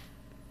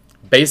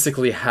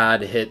basically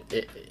had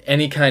hit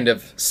any kind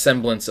of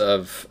semblance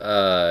of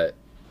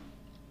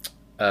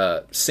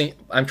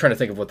I'm trying to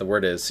think of what the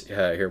word is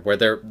here, where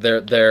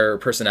their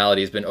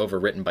personality has been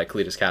overwritten by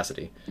Cletus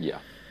Cassidy. Yeah.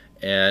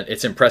 And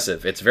it's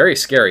impressive. It's very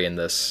scary in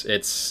this.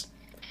 It's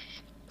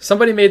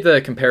somebody made the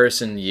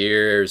comparison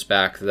years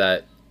back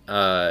that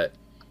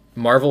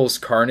Marvel's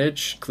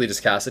Carnage,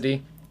 Cletus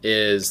Cassidy,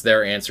 is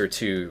their answer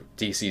to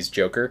DC's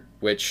Joker,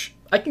 which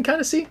I can kind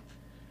of see.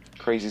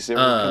 Crazy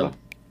serial killer.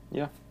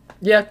 Yeah.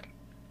 Yeah.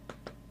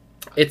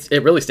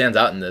 It really stands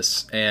out in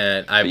this,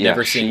 and I've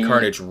never seen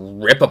Carnage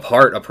rip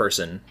apart a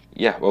person.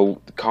 Yeah, well,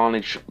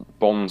 Carnage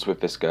bonds with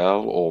this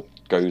girl, or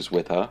goes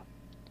with her.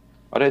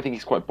 I don't think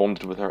he's quite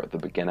bonded with her at the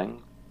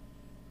beginning.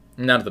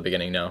 Not at the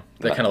beginning, no.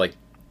 They No. kind of like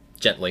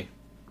gently.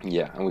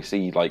 Yeah, and we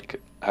see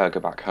like her go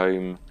back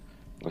home.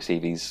 We see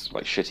these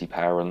like shitty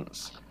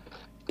parents.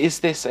 Is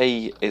this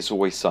a It's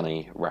Always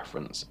Sunny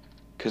reference?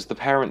 Because the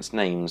parents'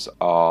 names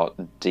are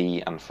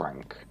Dee and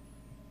Frank.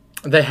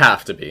 They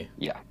have to be.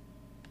 Yeah.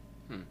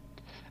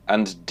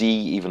 And Dee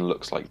even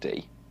looks like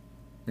Dee.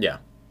 Yeah.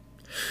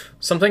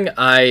 Something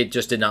I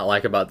just did not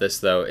like about this,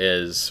 though,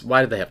 is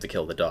why did they have to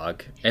kill the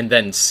dog and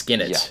then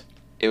skin it? Yeah.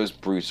 It was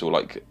brutal.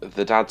 Like,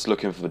 the dad's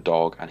looking for the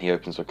dog, and he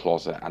opens the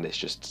closet, and it's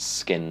just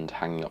skinned,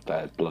 hanging up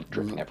there, blood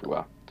dripping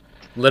everywhere.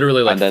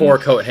 Literally, like, And then- 4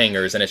 coat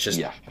hangers, and it's just...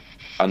 Yeah.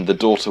 And the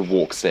daughter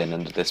walks in,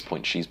 and at this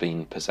point, she's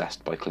been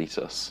possessed by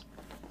Cletus.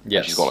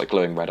 Yes. She's got, like,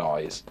 glowing red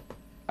eyes,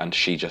 and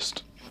she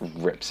just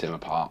rips him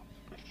apart.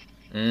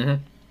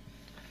 Mm-hmm.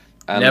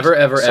 And Never,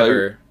 ever, so-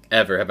 ever,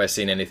 ever have I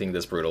seen anything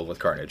this brutal with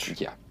Carnage.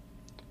 Yeah.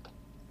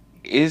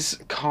 Is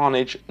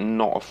Carnage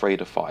not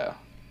afraid of fire?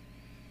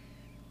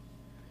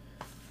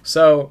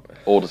 So,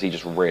 Or does he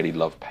just really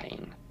love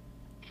pain?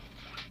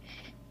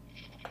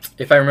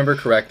 if I remember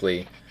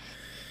correctly,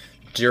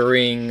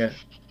 during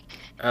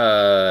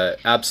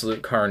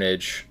Absolute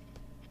Carnage,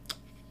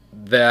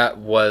 that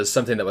was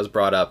something that was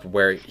brought up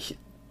where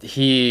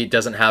he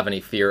doesn't have any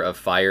fear of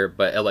fire,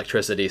 but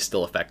electricity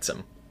still affects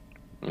him.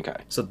 Okay.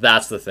 So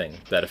that's the thing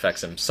that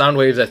affects him. Sound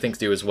waves, I think,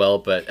 do as well,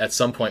 but at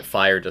some point,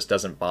 fire just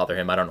doesn't bother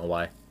him. I don't know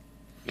why.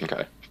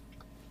 Okay.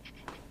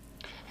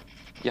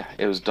 Yeah,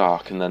 it was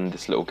dark, and then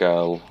this little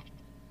girl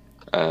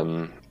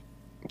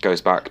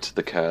goes back to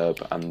the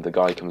curb, and the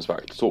guy comes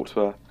back to talk to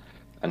her,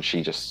 and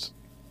she just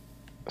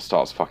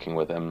starts fucking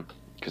with him,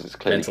 because it's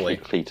clearly Mentally.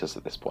 Cletus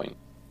at this point.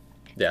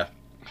 Yeah.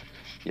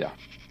 Yeah.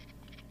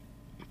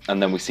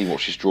 And then we see what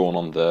she's drawn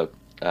on the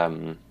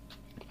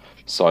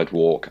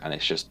sidewalk, and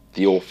it's just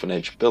the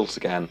orphanage built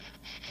again,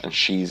 and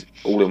she's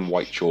all in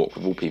white chalk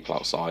with all people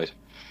outside.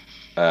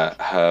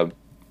 Her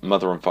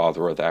mother and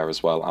father are there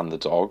as well, and the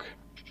dog.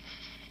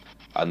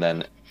 And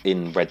then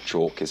in red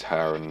chalk is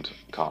her and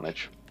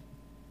Carnage.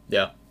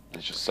 Yeah.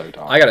 It's just so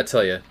dark. I gotta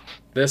tell you,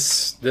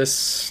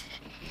 this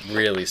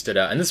really stood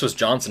out. And this was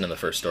Johnson in the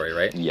first story,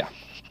 right? Yeah,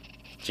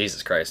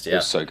 Jesus Christ, it yeah.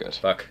 was so good.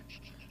 Fuck.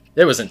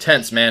 It was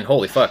intense, man.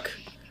 Holy fuck.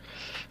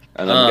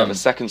 And then we get Um, the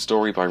second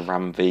story by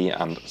Ram V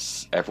and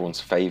everyone's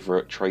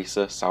favourite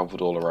tracer,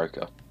 Salvador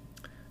LaRocca.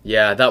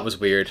 Yeah, that was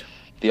weird.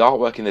 The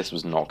artwork in this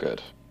was not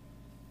good.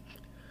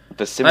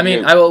 The symbiote, I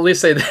mean, I will at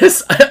least say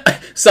this.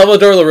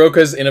 Salvador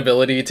LaRocca's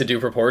inability to do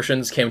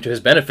proportions came to his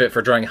benefit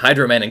for drawing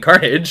Hydro Man and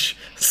Carnage.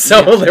 So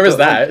Yeah, there was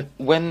but,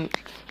 that.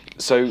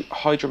 So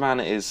Hydra Man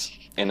is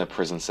in a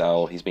prison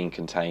cell. He's being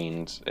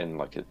contained in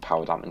like a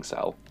power damping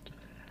cell,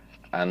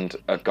 and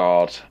a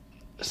guard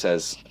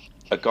stands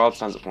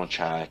up on a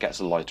chair, gets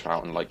a lighter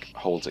out, and like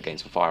holds it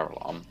against a fire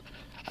alarm.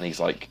 And he's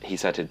like, he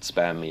said he'd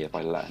spare me if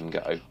I let him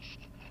go.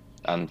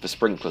 And the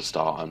sprinklers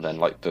start, and then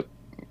like the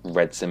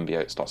red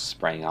symbiote starts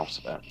spraying out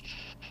of it.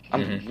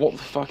 And what the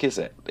fuck is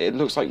it? It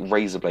looks like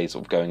razor blades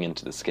sort of going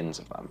into the skins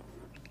of them.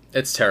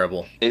 It's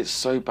terrible. It's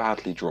so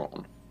badly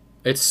drawn.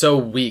 It's so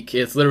weak.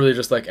 It's literally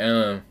just like,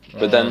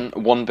 But then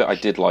one bit I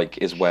did like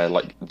is where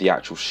like the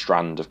actual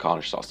strand of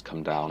Carnage starts to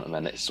come down, and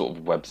then it sort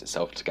of webs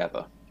itself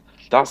together.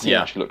 That scene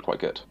Yeah. actually looked quite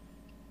good.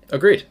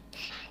 Agreed.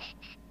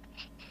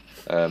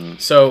 Um,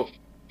 So,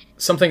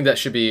 something that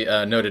should be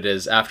noted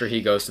is after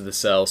he goes to the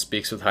cell,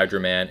 speaks with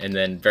Hydro Man, and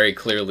then very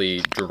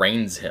clearly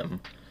drains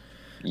him.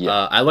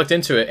 yeah, I looked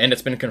into it, and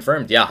it's been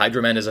confirmed. Yeah,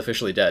 Hydro Man is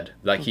officially dead.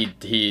 Like,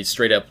 he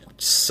straight up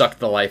sucked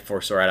the life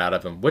force right out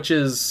of him, which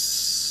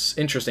is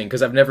interesting,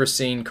 because I've never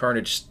seen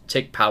Carnage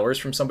take powers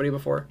from somebody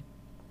before.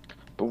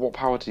 but what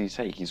power did he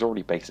take? He's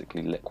already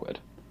basically liquid.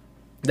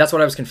 That's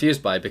what I was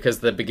confused by, because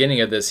the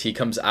beginning of this, he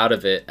comes out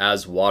of it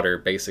as water,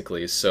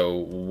 basically. So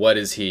what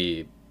is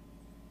he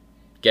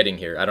getting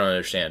here? I don't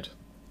understand.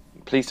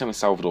 Please tell me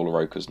Salvador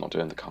LaRocca's not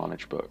doing the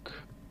Carnage book.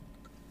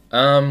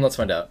 Let's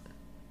find out.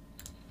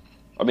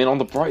 I mean, on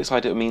the bright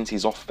side, it means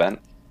he's off Vent.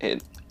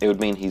 It would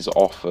mean he's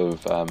off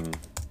of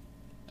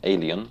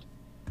Alien.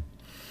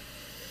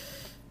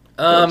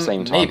 But at the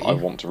same time, Maybe. I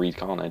want to read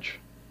Carnage.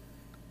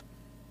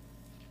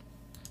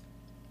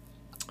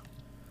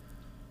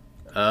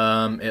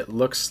 It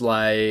looks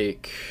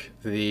like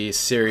the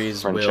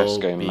series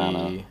Francesco will be...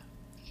 Manna.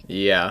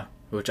 Yeah,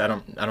 which I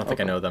don't think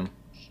I know them.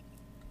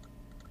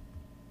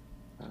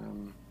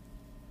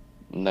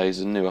 No, he's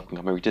a new up and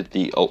comer. We did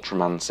the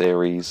Ultraman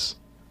series.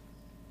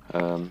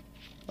 He's done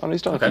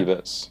a Okay. few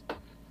bits.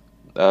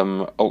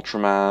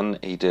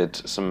 Ultraman, he did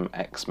some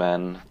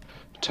X-Men.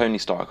 Tony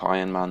Stark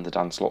Iron Man, the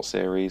Dan Slott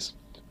series.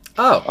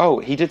 Oh. Oh,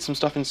 he did some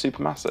stuff in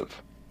Supermassive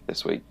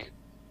this week.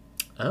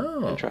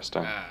 Oh.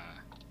 Interesting.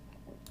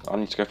 I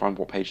need to go find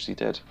what pages he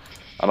did.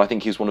 And I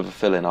think he was one of the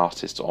fill-in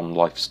artists on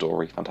Life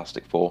Story,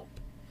 Fantastic Four.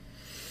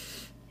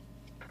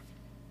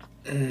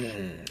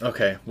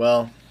 Okay,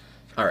 well,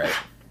 alright.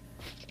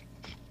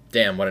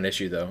 Damn, what an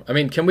issue, though. I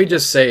mean, can we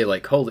just say,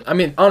 like, holy... I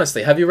mean,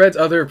 honestly, have you read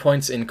other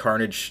points in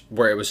Carnage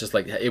where it was just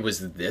like, it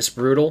was this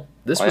brutal?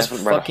 This I was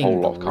haven't read a fucking whole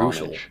lot of brutal.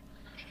 Carnage.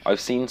 I've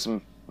seen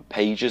some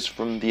pages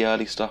from the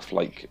early stuff,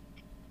 like,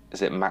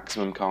 is it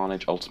Maximum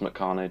Carnage, Ultimate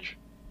Carnage?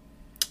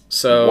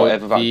 So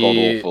whatever that the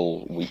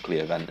god-awful weekly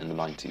event in the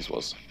 90s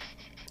was.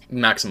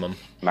 Maximum.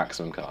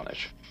 Maximum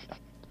Carnage. Yeah.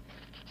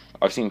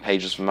 I've seen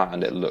pages from that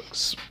and it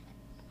looks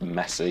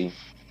messy.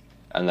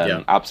 And then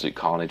Yeah. Absolute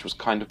Carnage was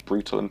kind of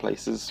brutal in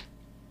places.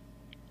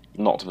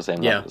 Not to the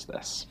same level as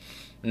this.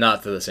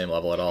 Not to the same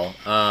level at all.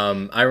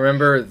 I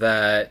remember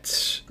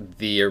that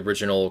the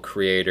original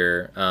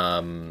creator,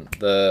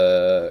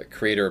 the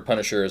creator of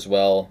Punisher as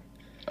well,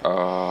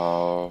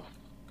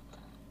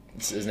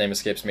 his name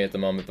escapes me at the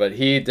moment, but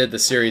he did the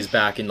series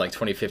back in like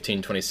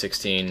 2015,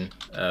 2016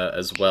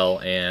 as well,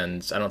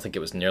 and I don't think it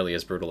was nearly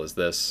as brutal as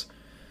this.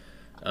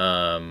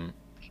 But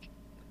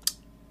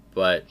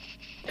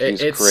It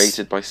was it's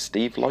created by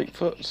Steve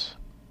Lightfoot.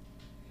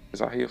 Is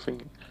that who you're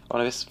thinking? Oh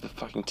no, this is the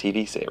fucking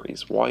TV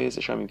series. Why is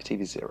it showing me the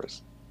TV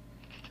series?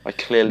 I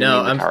clearly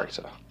mean the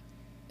character.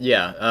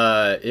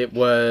 Yeah, it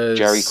was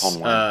Jerry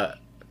Conway.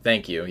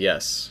 Thank you.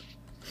 Yes.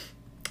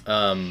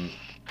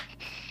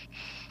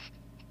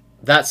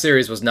 That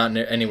series was not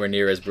anywhere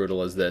near as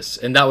brutal as this,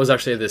 and that was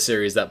actually the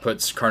series that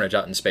puts Carnage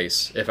out in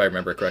space, if I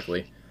remember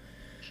correctly.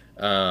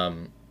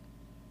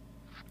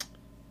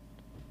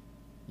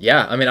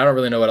 Yeah, I mean, I don't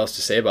really know what else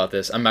to say about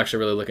this. I'm actually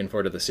really looking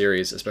forward to the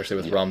series, especially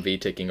with Rom V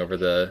taking over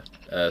the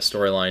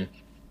storyline.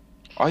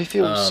 I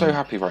feel so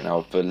happy right now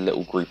with the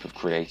little group of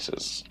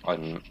creators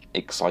I'm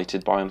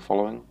excited by and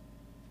following.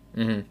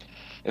 Mm-hmm.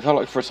 It felt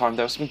like for a time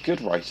there were some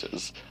good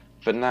writers,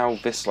 but now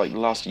this like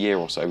last year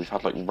or so we've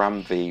had like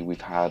Ram V,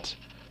 we've had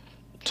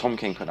Tom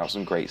King putting out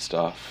some great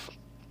stuff,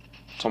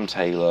 Tom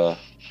Taylor,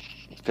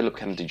 Philip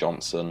Kennedy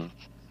Johnson.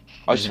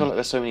 I just feel like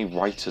there's so many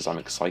writers I'm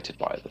excited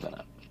by at the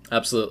minute.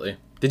 Absolutely.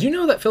 Did you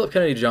know that Philip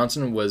Kennedy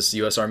Johnson was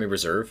U.S. Army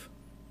Reserve?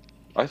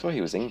 I thought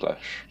he was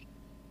English.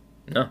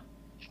 No.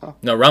 Huh.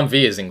 No, Ram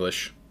V is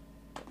English.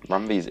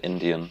 Ram V's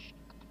Indian.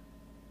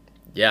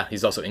 Yeah,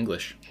 he's also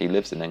English. He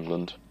lives in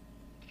England.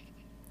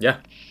 Yeah.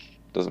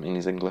 Doesn't mean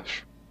he's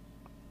English.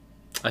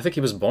 I think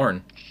he was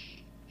born.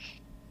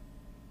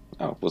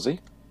 Oh, was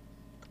he?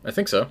 I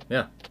think so,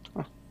 yeah.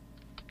 Huh.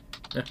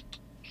 Yeah.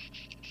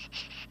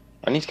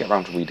 I need to get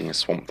around to reading his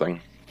Swamp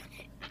Thing.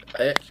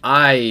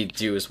 I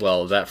do as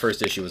well. That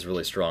first issue was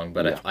really strong,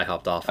 but Yeah. I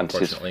hopped off, And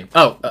unfortunately.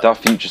 That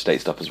Future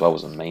State stuff as well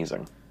was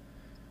amazing.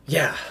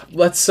 Yeah.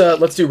 Let's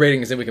do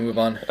ratings and we can move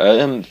on.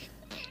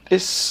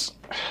 This...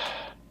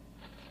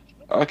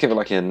 I'll give it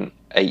like an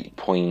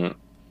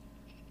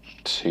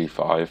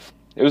 8.25.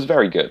 It was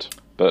very good,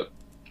 but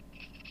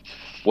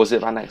was it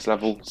that next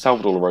level?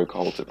 Salvador Larroca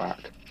holds it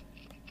back.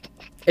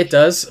 It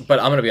does, but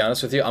I'm going to be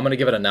honest with you. I'm going to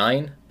give it a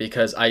 9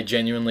 because I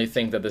genuinely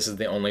think that this is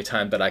the only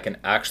time that I can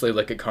actually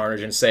look at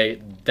Carnage and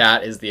say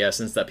that is the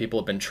essence that people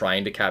have been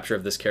trying to capture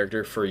of this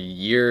character for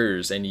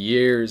years and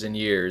years and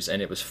years,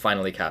 and it was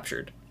finally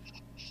captured.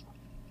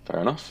 Fair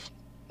enough.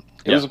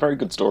 It was a very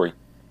good story.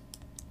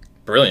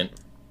 Brilliant.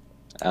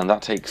 And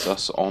that takes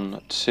us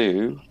on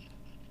to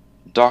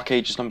Dark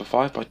Ages number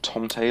 5 by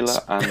Tom Taylor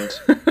and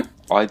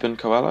Iban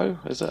Coelho,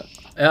 is it?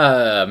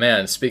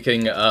 Man,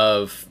 speaking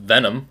of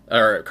Venom,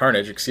 or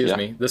Carnage, excuse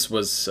me, this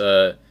was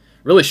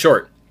really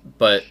short,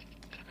 but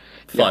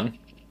fun. Yeah.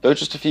 There are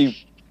just a few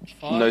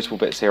notable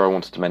bits here I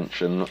wanted to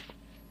mention.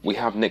 We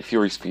have Nick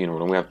Fury's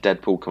funeral, and we have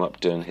Deadpool come up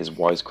doing his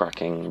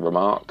wisecracking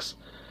remarks.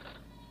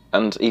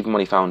 And even when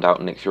he found out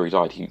Nick Fury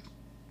died,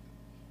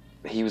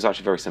 he was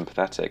actually very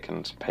sympathetic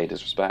and paid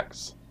his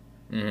respects.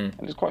 Mm-hmm. And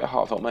it was quite a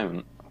heartfelt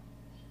moment.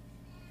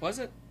 Was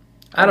it?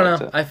 I don't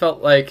know. I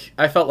felt like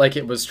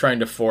it was trying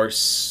to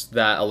force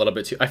that a little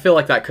bit too. I feel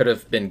like that could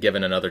have been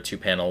given another 2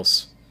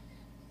 panels.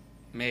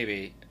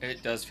 Maybe.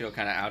 It does feel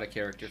kind of out of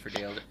character for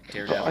But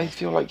Daredevil. I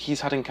feel like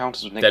he's had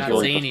encounters with Nick Deadpool. Not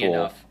Fury zany before.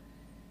 enough.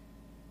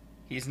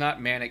 He's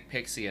not manic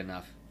pixie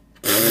enough.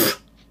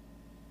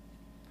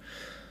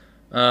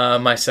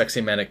 My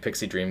sexy manic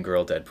pixie dream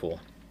girl, Deadpool.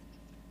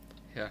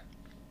 Yeah.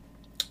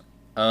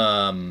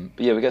 But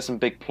yeah, we get some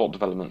big plot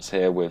developments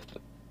here with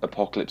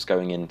Apocalypse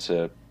going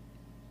into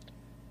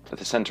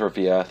the center of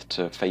the Earth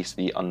to face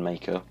the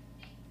Unmaker.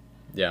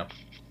 Yeah.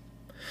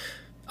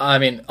 I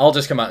mean, I'll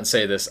just come out and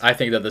say this. I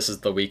think that this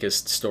is the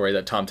weakest story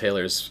that Tom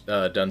Taylor's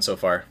done so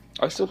far.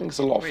 I still think it's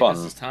a lot of Wait, fun.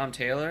 this is Tom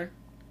Taylor?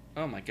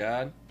 Oh my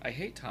god. I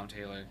hate Tom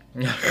Taylor.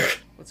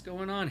 What's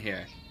going on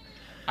here?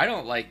 I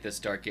don't like this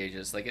Dark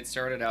Ages. Like, it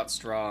started out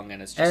strong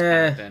and it's just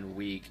kind of been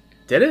weak.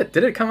 Did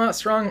it come out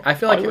strong? I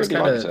feel like I it was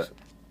really kind liked of... it.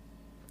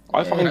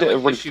 I find it a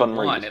really fun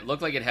read. It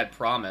looked like it had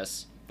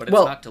promise, but it's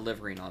Well- not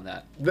delivering on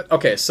that.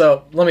 Okay,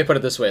 so let me put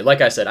it this way. Like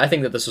I said, I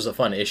think that this was a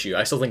fun issue.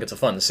 I still think it's a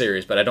fun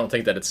series, but I don't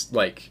think that it's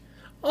like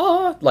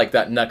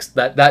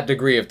that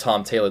degree of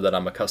Tom Taylor that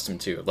I'm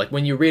accustomed to. Like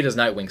when you read his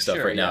Nightwing stuff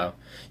Sure, right yeah.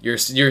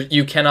 now,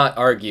 you cannot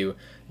argue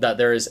that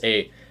there is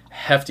a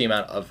hefty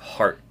amount of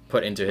heart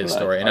put into his No,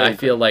 story, and I I agree.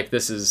 feel like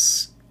this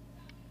is.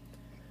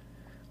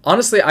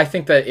 Honestly, I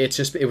think that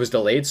it was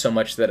delayed so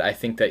much that I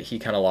think that he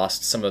kind of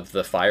lost some of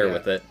the fire Yeah.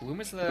 with it. When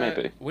was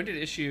Maybe. When did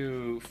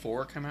issue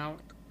 4 come out?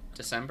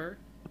 December?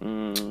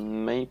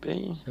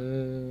 Maybe.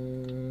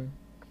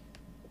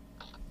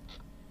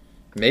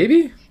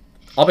 Maybe?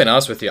 I'll be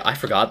honest with you, I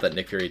forgot that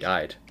Nick Fury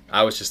died.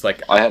 I was just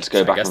like... I had to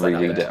go so back guess and that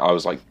reread happened. it. I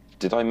was like,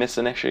 did I miss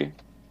an issue?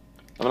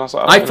 I mean,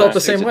 I I don't felt know.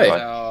 the same way.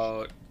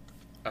 Out,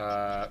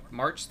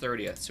 March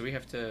 30th, so we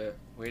have to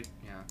wait.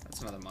 Yeah,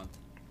 that's another month.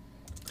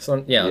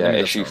 So yeah, I Yeah, mean,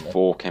 that's issue normal.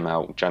 4 came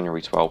out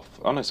January 12th.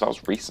 Oh no, so that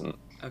was recent.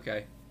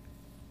 Okay.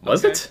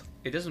 Was Okay. it?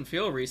 It doesn't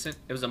feel recent.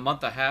 It was a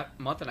month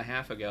and a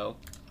half ago.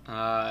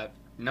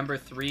 Number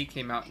 3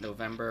 came out in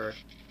November,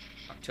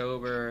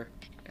 October,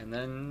 and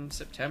then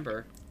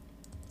September.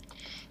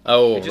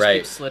 Oh, It just right.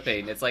 keeps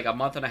slipping. It's like a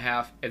month and a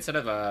half instead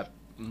of a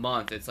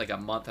month. It's like a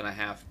month and a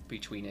half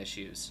between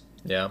issues.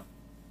 Yeah.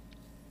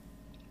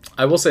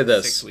 I will say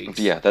this. 6 weeks.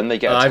 Yeah, then they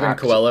get Ivan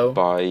attacked Coelho.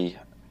 by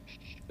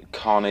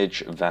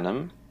Carnage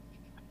Venom,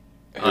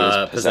 who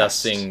is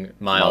Possessing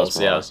Miles,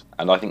 Morales.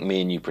 And I think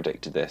me and you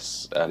predicted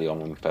this early on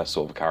when we first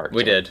saw the character.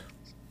 We did.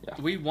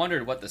 We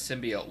wondered what the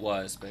symbiote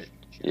was, but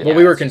Yeah. Well,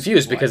 we were it's just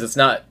confused what- because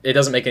it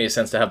doesn't make any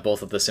sense to have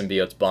both of the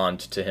symbiotes bond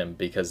to him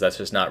because that's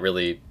just not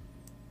really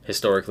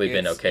historically been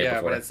it's- okay yeah,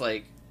 before. but it's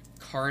like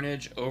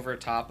Carnage over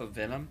top of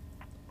Venom,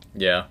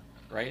 Yeah.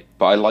 right?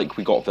 But I like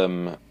we got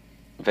them.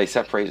 They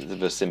separated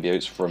the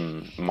symbiotes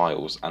from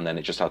Miles, and then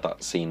it just had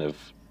that scene of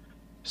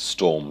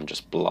Storm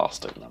just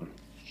blasting them.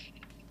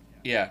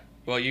 Yeah.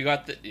 Well, you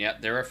got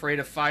they're afraid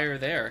of fire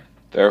there.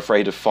 They're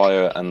afraid of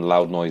fire and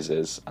loud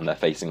noises, and they're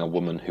facing a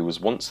woman who was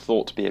once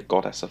thought to be a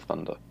goddess of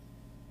thunder.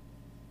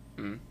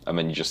 Mm. And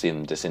then you just see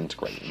them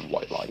disintegrate in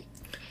white light.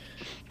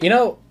 You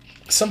know,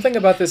 something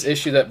about this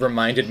issue that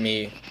reminded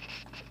me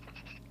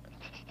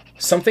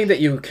something that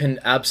you can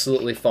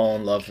absolutely fall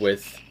in love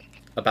with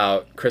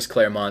about Chris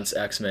Claremont's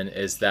X-Men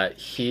is that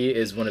he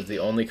is one of the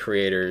only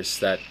creators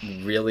that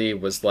really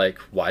was like,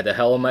 why the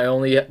hell am I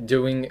only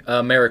doing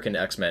American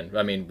X-Men?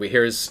 I mean,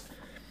 here's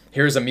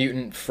a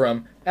mutant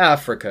from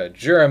Africa,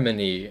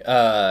 Germany,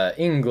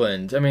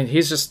 England. I mean,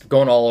 he's just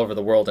going all over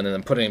the world and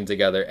then putting them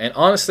together. And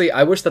honestly,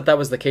 I wish that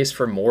was the case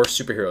for more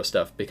superhero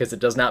stuff because it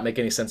does not make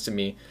any sense to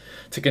me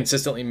to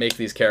consistently make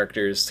these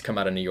characters come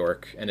out of New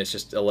York, and it's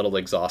just a little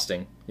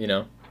exhausting, you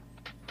know?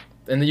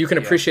 And you can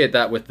appreciate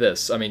that with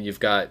this. I mean, you've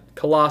got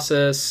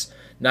Colossus,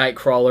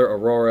 Nightcrawler,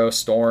 Aurora,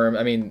 Storm.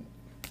 I mean,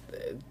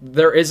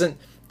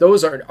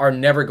 those are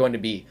never going to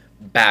be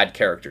bad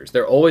characters.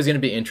 They're always going to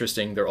be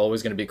interesting. They're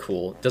always going to be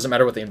cool. Doesn't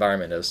matter what the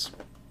environment is.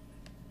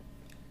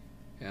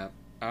 Yeah.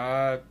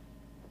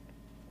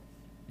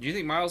 Do you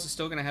think Miles is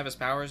still going to have his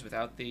powers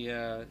without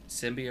the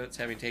symbiotes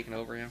having taken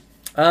over him?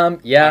 I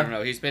Yeah, don't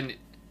know.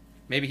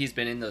 Maybe he's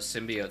been in those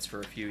symbiotes for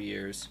a few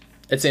years.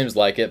 it seems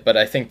like it, but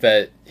I think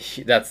that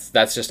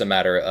that's just a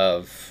matter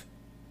of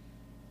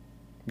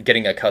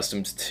getting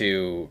accustomed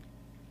to.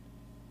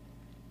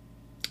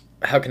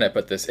 How can I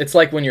put this? It's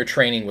like when you're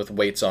training with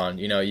weights on.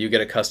 You know, you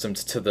get accustomed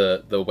to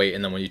the weight,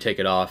 and then when you take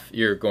it off,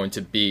 you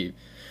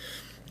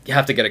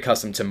have to get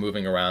accustomed to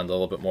moving around a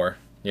little bit more.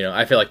 You know,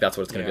 I feel like that's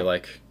what it's going to be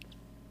like.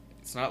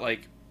 It's not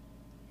like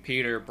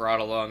Peter brought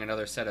along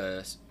another set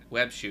of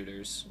web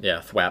shooters.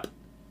 Yeah, thwap.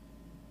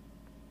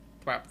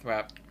 Thwap,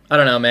 thwap. I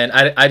don't know, man.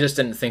 I just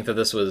didn't think that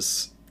this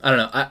was. I don't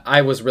know.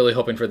 I was really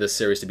hoping for this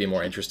series to be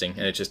more interesting,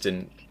 and it just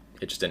didn't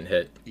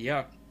hit.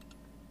 Yeah.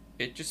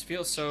 It just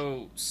feels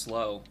so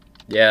slow.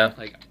 Yeah.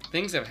 Like,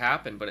 things have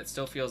happened, but it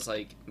still feels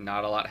like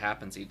not a lot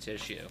happens each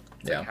issue.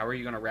 It's Yeah. like, how are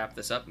you going to wrap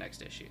this up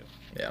next issue?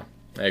 Yeah,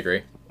 I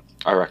agree.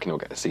 I reckon we'll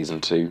get a season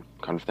 2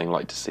 kind of thing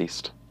like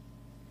Deceased.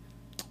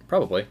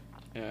 Probably.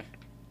 Yeah.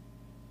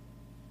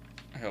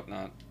 I hope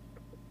not.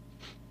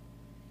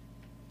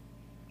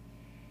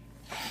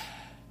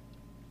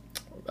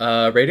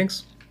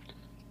 Ratings?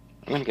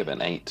 I'm going to give it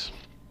an 8.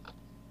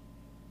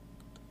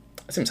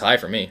 That seems high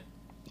for me.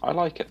 I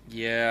like it.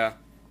 Yeah.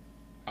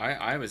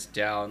 I was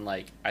down,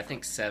 like, I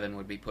think 7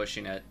 would be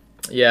pushing it.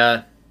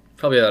 Yeah,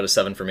 probably about a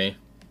 7 for me.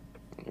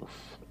 Oof.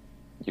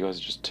 You guys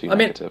are just too I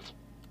mean- negative.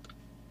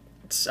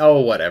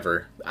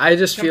 Whatever. I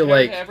just feel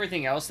Compared like. to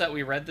everything else that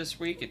we read this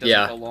week, it doesn't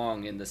Yeah.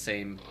 belong in the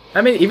same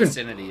I mean, even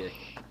vicinity.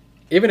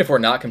 if we're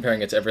not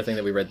comparing it to everything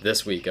that we read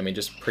this week, I mean,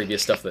 just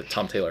previous stuff that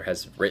Tom Taylor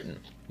has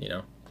written. You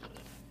know.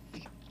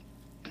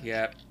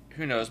 Yeah,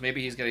 who knows?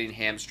 Maybe he's getting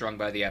hamstrung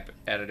by the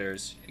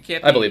editors. It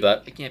can't. I believe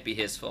that. It can't be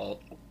his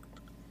fault.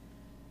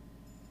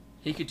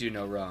 He could do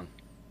no wrong.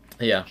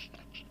 Yeah.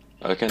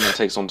 Okay, and that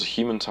takes on to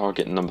Human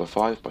Target number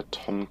 5 by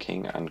Tom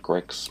King and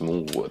Greg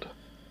Smallwood.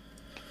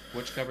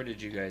 Which cover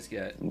did you guys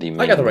get? The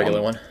I got the main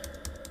regular one.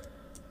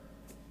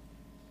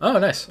 Oh,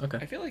 nice. I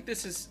Okay. feel like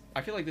this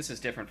is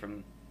different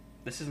from.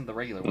 This isn't the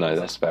regular one. No, is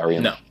that's it?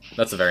 variant. No,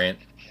 that's a variant.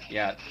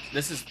 Yeah,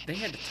 this is. They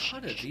had a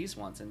ton of these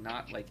ones, and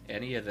not like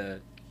any of the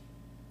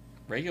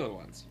regular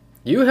ones.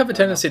 You have a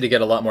tendency to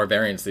get a lot more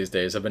variants these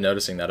days. I've been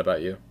noticing that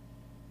about you.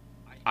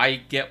 I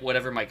get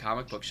whatever my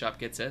comic book shop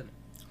gets in.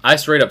 I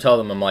straight up tell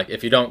them, I'm like,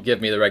 if you don't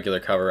give me the regular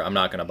cover, I'm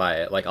not going to buy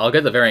it. Like, I'll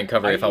get the variant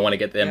cover if I want to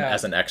get them yeah.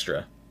 as an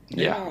extra.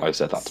 They Yeah, don't I've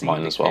said that to seem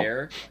mine as well.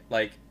 care.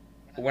 Like,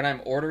 when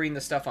I'm ordering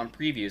the stuff on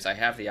previews, I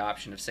have the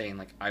option of saying,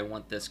 like, I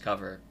want this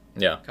cover.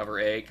 Yeah. Cover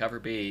A, cover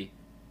B.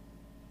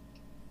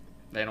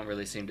 They don't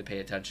really seem to pay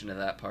attention to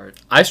that part.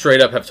 I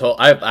straight up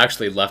I've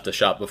actually left a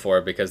shop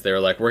before because they were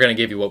like, we're going to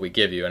give you what we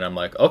give you. And I'm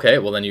like, okay,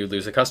 well then you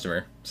lose a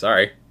customer.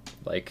 Sorry.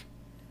 Like,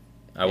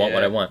 I want what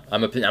Yeah. I want.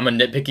 I'm a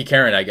nitpicky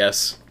Karen, I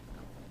guess.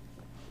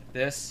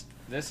 This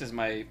is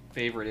my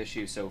favorite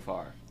issue so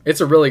far.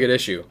 It's a really good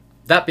issue.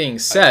 That being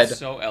said, It's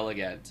so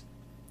elegant.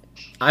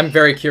 I'm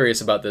very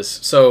curious about this.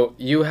 So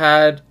you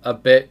had a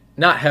bit,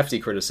 not hefty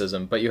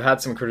criticism, but you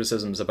had some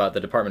criticisms about the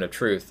Department of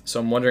Truth. So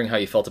I'm wondering how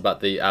you felt about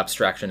the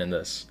abstraction in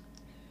this.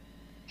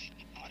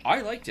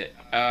 I liked it.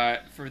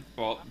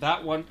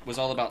 That one was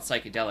all about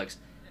psychedelics.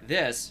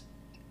 This,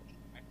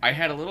 I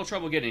had a little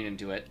trouble getting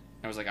into it.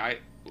 I was like,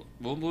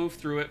 we'll move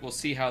through it. We'll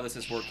see how this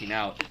is working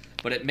out.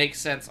 But it makes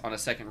sense on a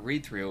second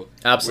read through.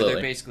 Absolutely.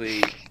 Where they're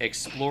basically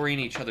exploring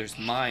each other's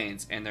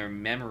minds, and their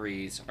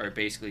memories are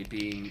basically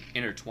being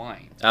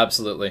intertwined.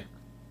 Absolutely.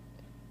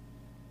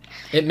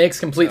 It makes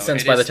complete So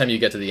sense it by the is- time you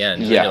get to the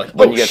end. Yeah, You're like,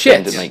 when oh you get to shit! the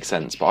end, it makes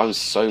sense. But I was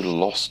so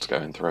lost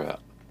going through it.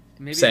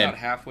 Maybe Same. about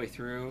halfway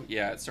through,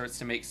 yeah, it starts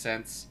to make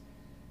sense.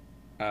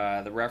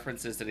 The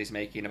references that he's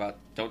making about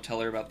don't tell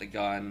her about the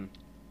gun.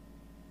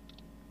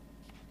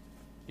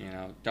 You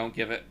know, don't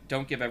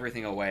give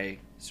everything away,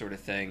 sort of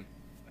thing.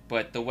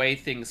 But the way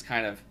things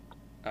kind of,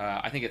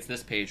 I think it's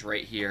this page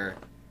right here,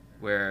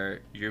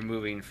 where you're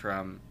moving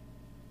from,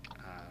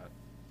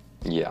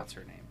 Yeah, what's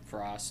her name,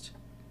 Frost.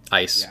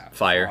 Ice, Yeah,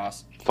 fire.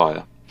 Frost.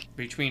 fire.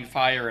 Between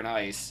fire and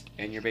ice,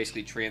 and you're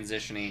basically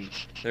transitioning.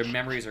 Their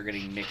memories are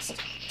getting mixed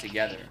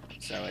together.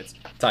 So it's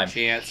Time.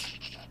 Chance.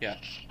 Yeah.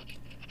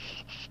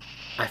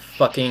 I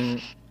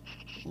fucking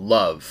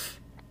love.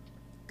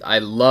 I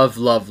love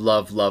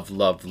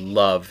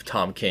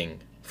Tom King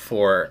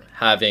for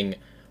having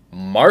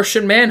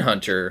Martian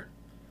Manhunter,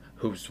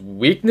 whose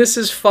weakness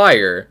is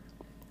fire,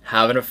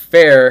 have an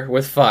affair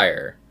with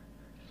fire.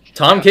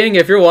 Tom King,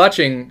 if you're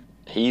watching,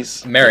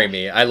 He's marry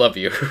me. I love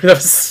you.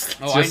 That's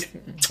Oh, just,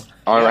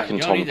 I Yeah, reckon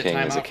you don't Tom need to King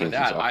time is a out for kinky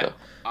that. sucker.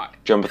 I- Do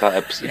you remember that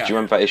episode? Yeah. Do you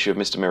remember that issue of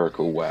Mr.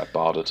 Miracle where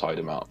Barda tied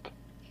him up?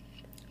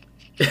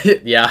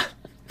 yeah.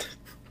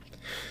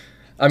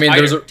 I mean,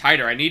 there's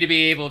Tighter. I need to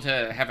be able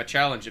to have a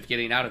challenge of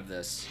getting out of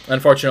this.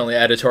 unfortunately,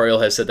 editorial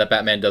has said that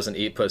Batman doesn't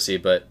eat pussy,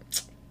 but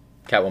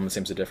Catwoman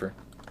seems to differ.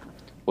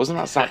 Wasn't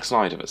that Zack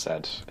Snyder that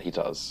said he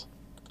does?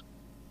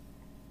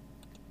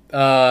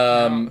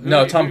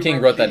 No, Tom who King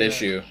wrote wrote that the,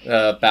 issue.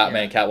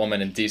 Batman,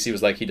 Catwoman, and DC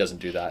was like, he doesn't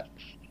do that.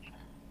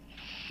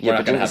 Yeah, not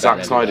but gonna didn't have Zack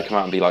Batman do Snyder that. come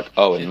out and be like,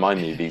 "Oh, in my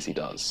movies he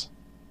does"?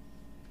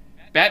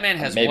 Batman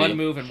has Maybe. one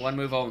move and one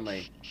move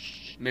only.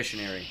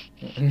 Missionary.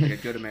 Like a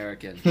good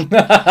American. His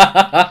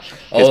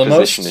Almost.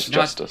 position is Not-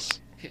 justice.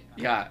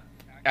 Yeah.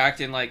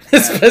 Acting like...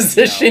 His that,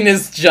 position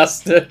is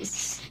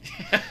justice.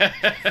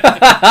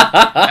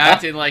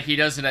 acting like he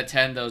doesn't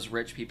attend those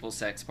rich people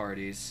sex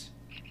parties.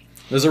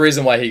 There's a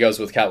reason why he goes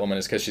with Catwoman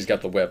is because she's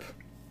got the whip.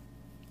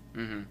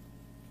 Mm-hmm.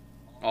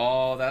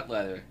 All that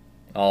leather.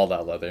 All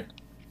that leather.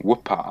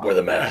 Whoopah. Or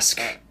the mask.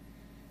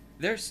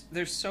 There's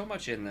so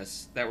much in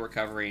this that we're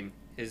covering.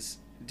 His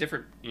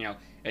different,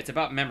 it's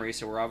about memory,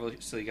 so we're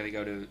obviously going to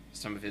go to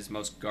some of his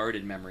most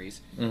guarded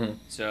memories. Mm-hmm.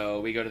 So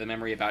we go to the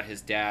memory about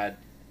his dad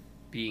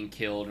being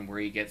killed and where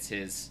he gets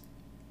his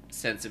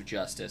sense of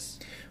justice.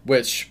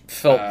 Which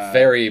felt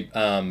very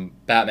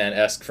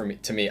Batman-esque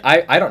to me.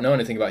 I don't know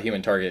anything about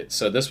Human Target,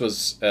 so this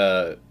was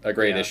a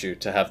great Yeah. issue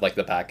to have like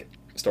the back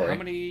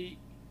story.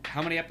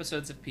 How many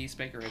episodes of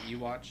Peacemaker have you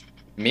watched?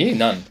 Me?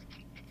 None.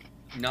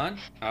 None?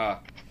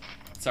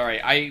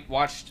 Sorry, I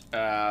watched,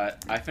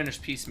 I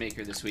finished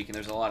Peacemaker this week, and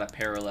there's a lot of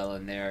parallel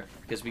in there,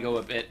 because we go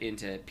a bit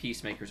into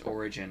Peacemaker's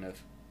origin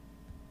of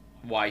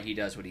why he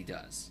does what he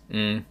does.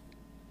 Mm.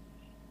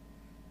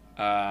 It's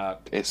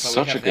But we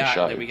such a have good that,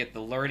 show. Then we get the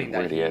learning It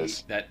that really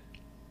is.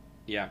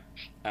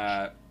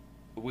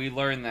 we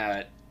learn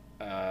that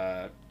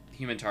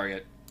Human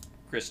Target,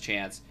 Chris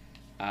Chance,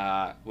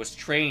 was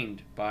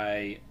trained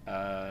by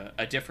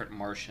a different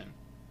Martian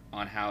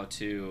on how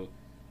to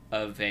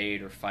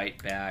evade or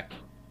fight back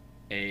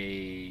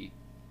an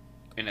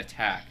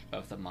attack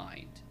of the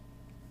mind.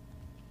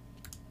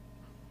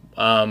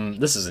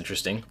 This is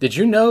interesting. Did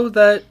you know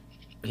that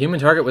Human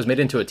Target was made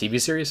into a TV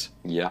series?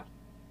 Yeah,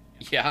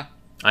 Yeah,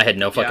 I had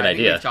no fucking I think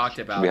idea. We've talked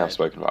about we have it.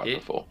 spoken about it It-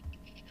 before.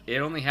 It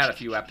only had a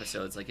few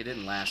episodes. Like, it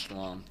didn't last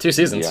long. 2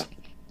 seasons.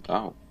 Yeah.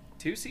 Oh,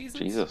 2 seasons?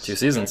 Jesus. 2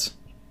 seasons.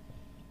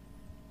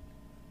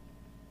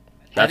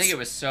 I That's think it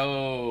was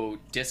so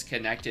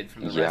disconnected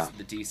from the Yeah. rest of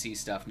the DC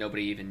stuff,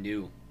 nobody even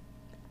knew.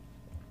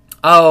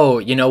 Oh,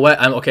 you know what?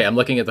 I'm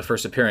looking at the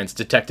first appearance,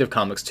 Detective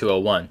Comics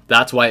 201.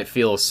 That's why it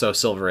feels so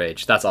Silver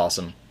Age. That's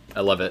awesome.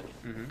 I love it.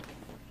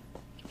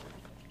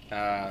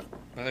 But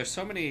there's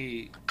so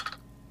many.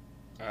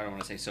 I don't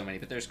want to say so many,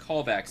 but there's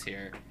callbacks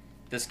here.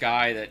 This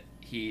guy that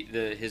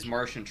his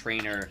Martian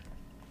trainer,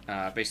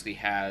 basically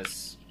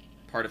has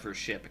part of her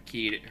ship,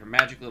 her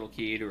magic little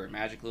key to her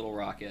magic little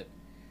rocket,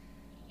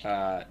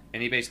 and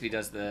he basically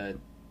does the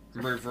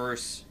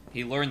reverse.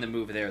 He learned the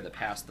move there, the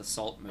pass the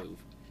salt move,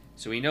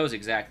 so he knows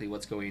exactly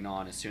what's going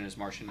on as soon as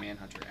Martian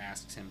Manhunter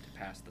asks him to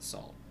pass the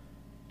salt.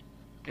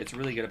 It's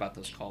really good about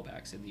those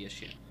callbacks in the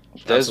issue.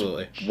 There's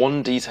Absolutely.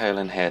 one detail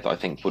in here that I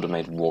think would have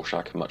made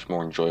Rorschach a much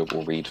more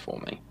enjoyable read for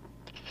me.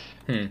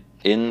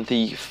 In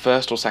the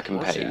first or second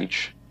Rorschach.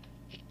 page,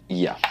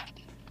 yeah,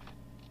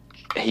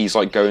 he's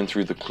like going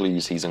through the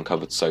clues he's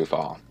uncovered so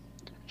far,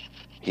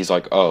 he's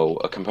like, oh,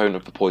 a component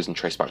of the poison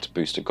traced back to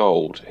Booster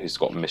Gold, who's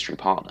got a mystery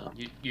partner.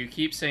 You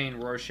keep saying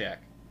Rorschach.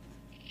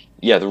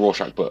 Yeah, the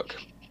Rorschach book.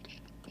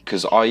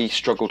 Because I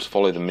struggle to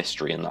follow the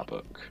mystery in that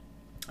book.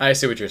 I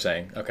see what you're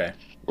saying. Okay.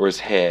 Whereas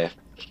here,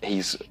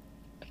 he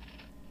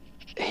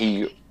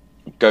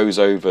goes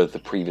over the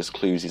previous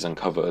clues he's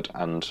uncovered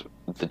and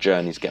the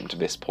journeys get him to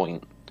this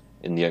point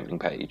in the opening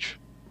page.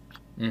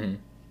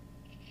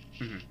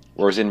 Mm-hmm. Mm-hmm.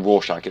 Whereas in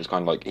Rorschach, it's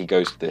kind of like he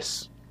goes to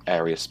this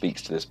area,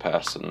 speaks to this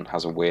person,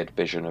 has a weird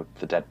vision of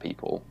the dead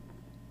people,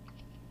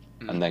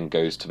 and then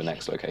goes to the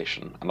next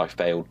location. And I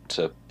failed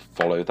to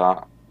follow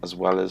that as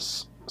well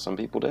as some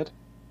people did,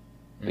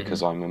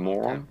 because I'm a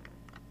moron.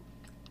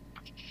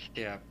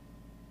 Yeah.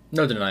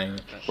 No denying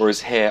it.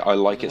 Whereas here, I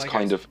like it's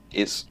kind of,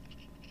 it's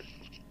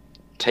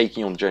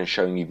taking you on the journey,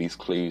 showing you these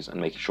clues,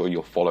 and making sure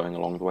you're following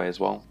along the way as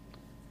well.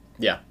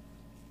 Yeah.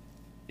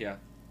 Yeah.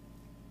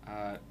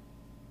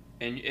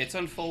 And it's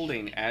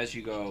unfolding as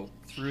you go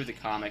through the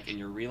comic, and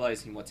you're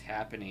realizing what's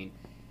happening.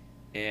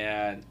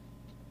 And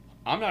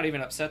I'm not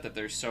even upset that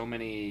there's so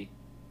many.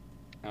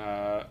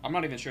 I'm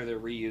not even sure they're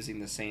reusing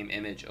the same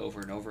image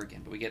over and over again.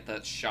 But we get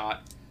that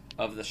shot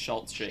of the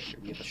salt shaker.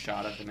 We get the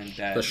shot of them in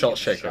bed. The salt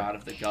shaker. The shot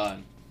of the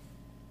gun.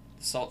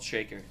 The salt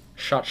shaker.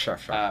 Shot.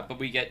 But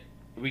we get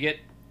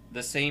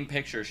the same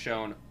picture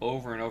shown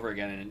over and over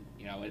again,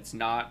 and it's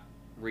not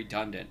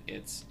redundant.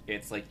 It's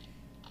like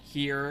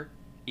here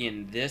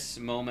in this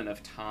moment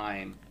of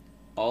time,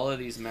 all of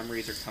these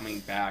memories are coming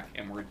back,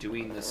 and we're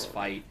doing this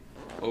fight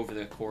over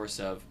the course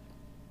of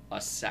a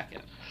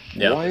second.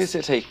 Yeah. Why is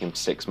it taking him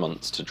 6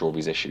 months to draw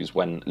these issues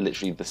when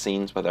literally the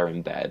scenes where they're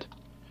in bed,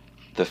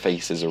 the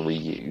faces are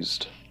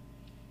reused?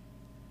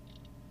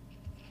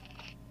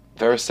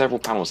 There are several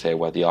panels here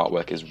where the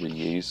artwork is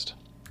reused.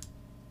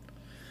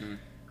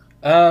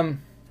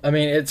 I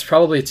mean, it's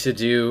probably to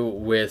do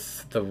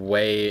with the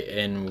way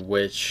in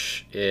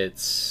which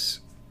it's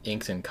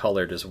inked and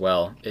colored as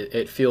well.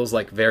 It feels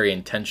like very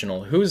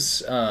intentional.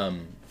 Who's I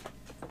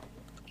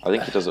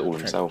think he does it all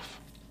himself.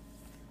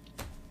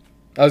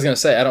 I was gonna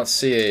say I don't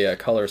see a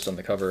colorist on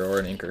the cover or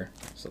an inker,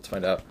 so let's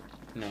find out.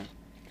 No.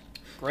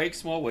 Greg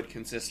Smallwood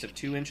consists of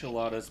 2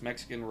 enchiladas,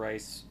 Mexican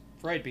rice,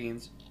 fried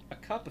beans, a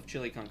cup of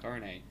chili con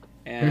carne,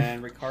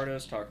 and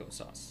Ricardo's taco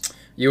sauce.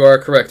 You are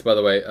correct, by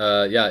the way.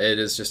 Yeah, it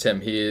is just him.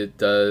 He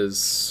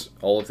does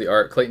all of the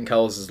art. Clayton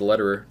Cowles is the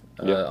letterer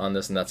on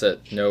this, and that's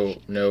it. No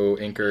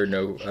inker,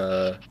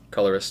 no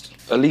colorist.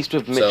 At least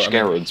with Mitch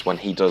Gerrards, when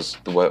he does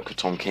the work with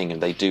Tom King,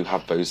 and they do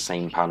have those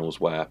same panels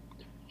where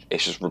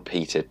it's just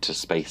repeated to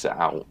space it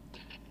out.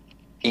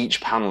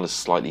 Each panel is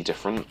slightly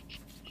different.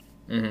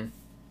 Mm-hmm.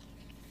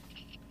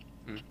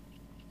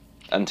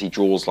 And he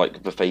draws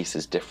like the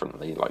faces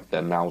differently, like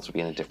their mouths will be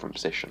in a different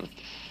position.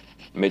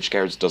 Mitch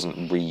Gerrards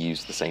doesn't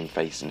reuse the same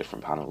face in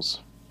different panels.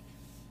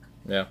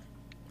 Yeah.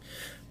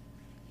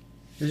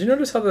 Did you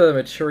notice how the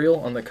material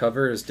on the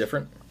cover is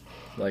different?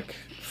 Like,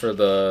 for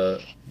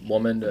the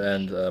woman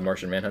and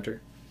Martian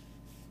Manhunter?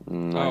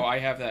 No. Oh, I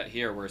have that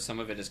here, where some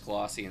of it is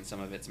glossy and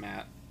some of it's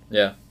matte.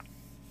 Yeah.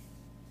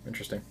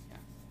 Interesting.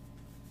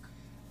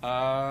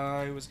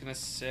 I was going to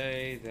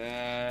say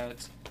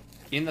that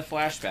in the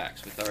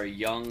flashbacks with our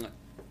young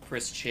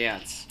Chris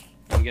Chance,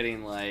 I'm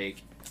getting,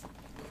 like,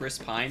 Chris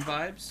Pine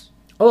vibes.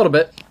 A little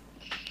bit.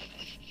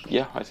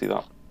 Yeah, I see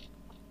that.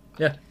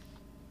 Yeah.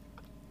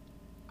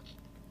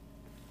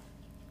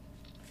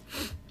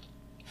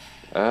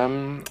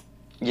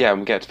 Yeah,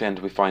 we get to the end,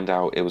 we find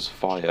out it was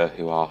Fire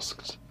who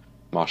asked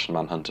Martian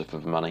Manhunter for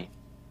the money.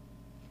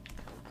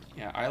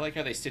 Yeah, I like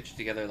how they stitch it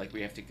together, like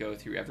we have to go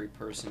through every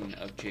person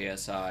of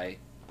JSI.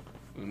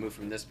 We move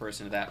from this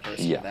person to that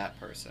person to that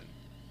person.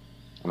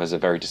 And there's a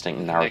very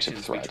distinct narrative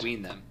Connections thread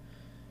between them.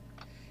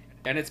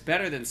 And it's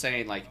better than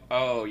saying, like,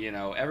 oh,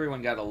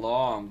 everyone got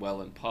along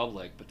well in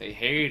public, but they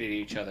hated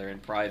each other in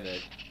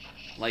private.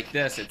 Like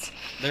this,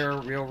 there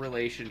are real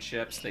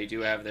relationships. They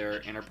do have their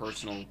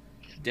interpersonal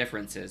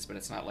differences, but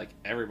it's not like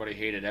everybody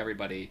hated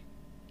everybody.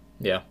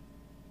 Yeah.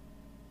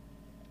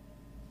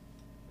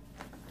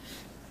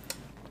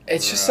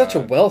 It's just such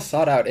a well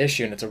thought out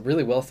issue, and it's a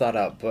really well thought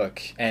out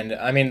book. And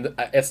I mean,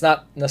 it's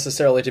not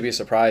necessarily to be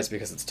surprised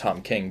because it's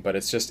Tom King, but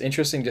it's just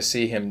interesting to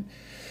see him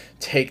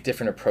take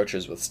different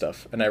approaches with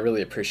stuff, and I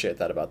really appreciate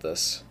that about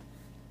this.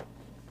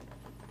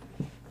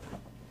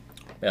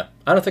 Yeah,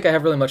 I don't think I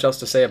have really much else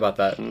to say about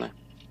that. No.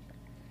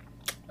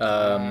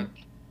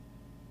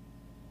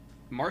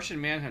 Martian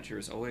Manhunter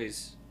is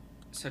always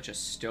such a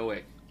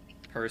stoic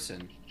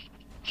person.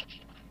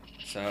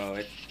 So,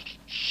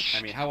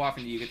 how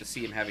often do you get to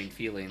see him having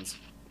feelings?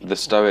 The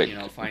stoic,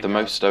 find the out.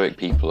 most stoic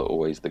people are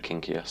always the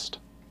kinkiest.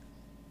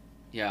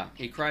 Yeah,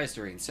 he cries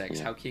during sex.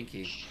 Yeah. How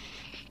kinky.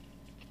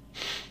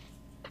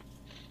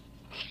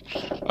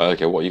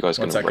 Okay, what are you guys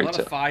going to A rate lot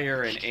it? of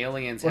fire and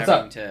aliens What's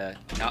having up?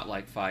 to not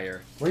like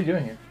fire. What are you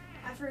doing here?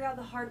 I forgot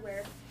the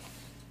hardware.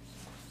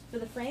 For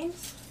the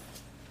frames?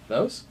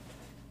 Those?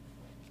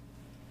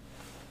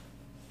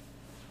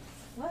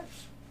 What?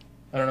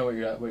 I don't know what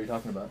you're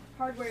talking about.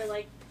 Hardware,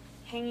 like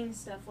hanging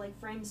stuff, like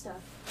frame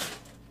stuff.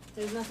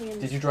 There's nothing in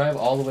Did this. you drive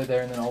all the way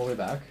there and then all the way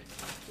back?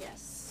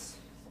 Yes.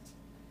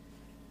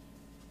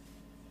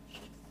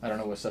 I don't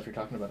know what stuff you're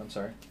talking about. I'm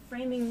sorry.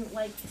 Framing,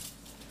 like,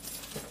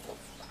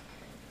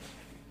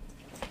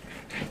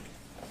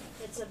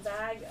 it's a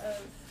bag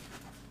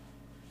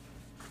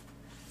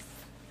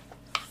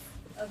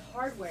of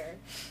hardware,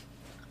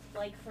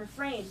 like for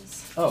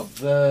frames. Oh,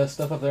 the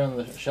stuff up there on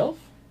the shelf?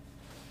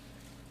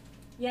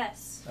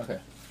 Yes, Okay.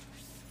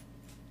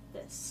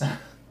 this.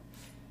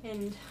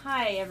 And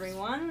hi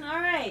everyone. All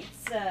right.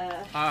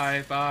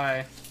 Hi,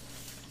 bye.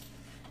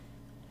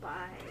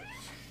 Bye.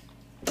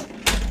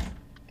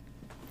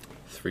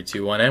 3,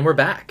 2, 1, and we're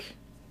back.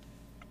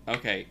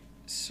 Okay,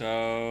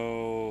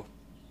 so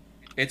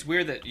it's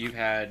weird that you've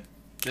had.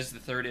 This is the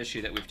third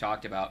issue that we've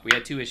talked about. We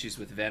had 2 issues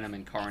with Venom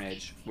and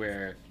Carnage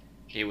where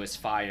it was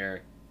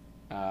fire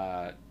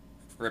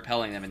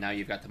repelling them, and now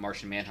you've got the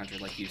Martian Manhunter,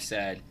 like you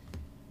said,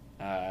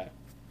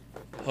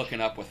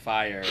 hooking up with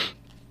fire,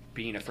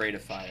 being afraid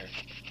of fire.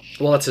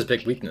 Well, that's his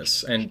big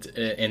weakness, and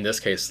in this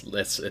case,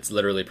 it's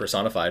literally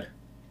personified.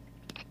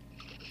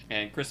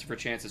 And Christopher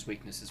Chance's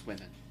weakness is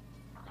women.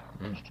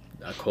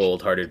 A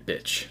cold-hearted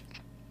bitch.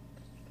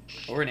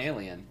 Or an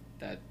alien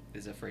that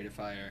is afraid of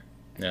fire.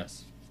 I Yeah.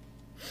 guess.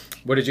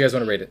 What did you guys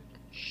want to rate it?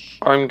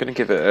 I'm going to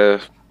give it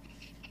a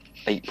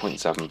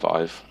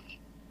 8.75.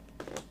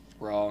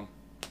 Wrong.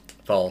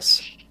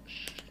 False.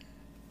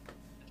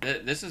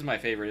 This is my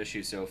favorite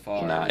issue so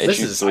far. Nah, This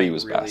issue is- 3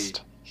 was really-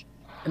 best.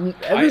 And it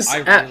I, was I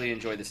at- really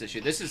enjoyed this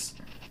issue. This is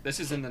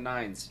in the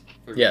 9s.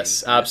 For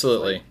Yes, me.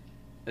 absolutely.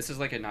 This is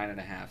like a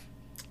 9.5.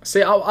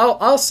 See,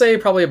 I'll say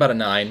probably about a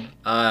 9.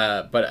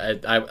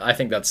 But I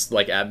think that's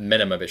like at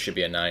minimum it should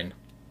be a 9.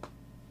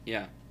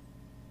 Yeah.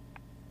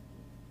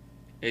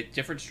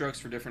 Different strokes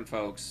for different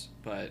folks,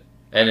 but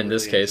And I in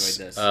this really case,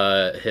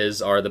 enjoyed this.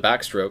 his are the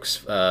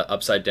backstrokes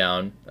upside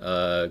down,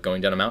 going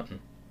down a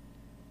mountain.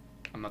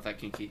 I'm not that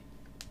kinky.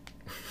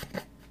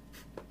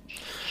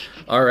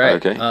 All right.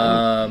 Okay,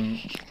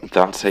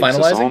 That takes us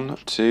Finalizing? on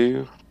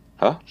to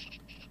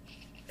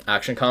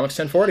Action Comics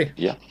 1040.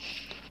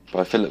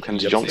 by Philip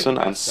Kennedy Yep. Johnson Save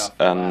that and stuff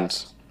for and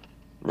last.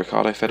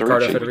 Ricardo Federici.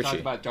 Ricardo We Federici. talked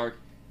about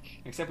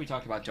except we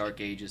talked about Dark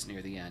Ages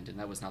near the end, and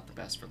that was not the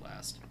best for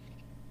last.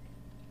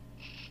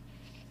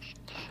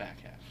 The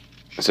back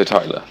half. So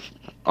Tyler,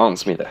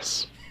 answer me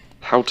this: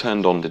 how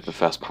turned on did the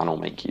first panel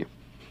make you?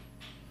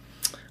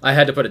 I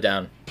had to put it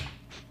down.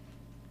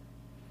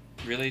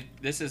 Really,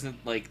 this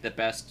isn't like the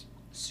best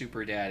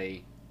Super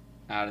Daddy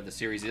out of the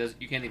series.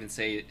 You can't even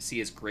see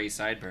his gray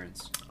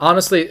sideburns.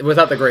 Honestly,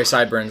 without the gray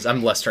sideburns,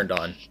 I'm less turned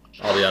on.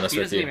 I'll be honest He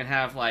with doesn't you. even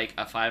have like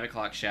a 5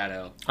 o'clock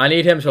shadow. I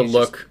need him to He's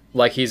look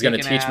like he's going to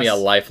kicking teach me a ass.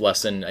 life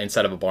lesson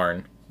inside of a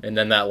barn. And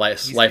then that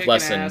He's life kicking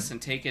lesson, ass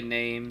and taking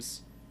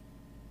names,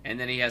 and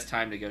then he has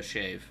time to go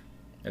shave.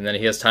 and then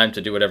he has time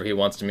to do whatever he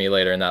wants to me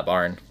later in that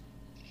barn.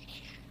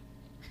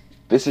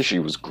 This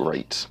issue was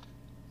great.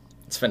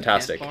 It's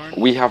fantastic. Ant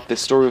Barn? We have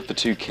this story of the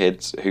 2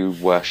 kids who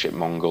worship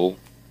Mongol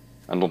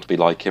and want to be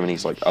like him, and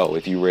he's like, "Oh,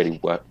 if you really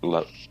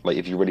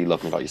if you really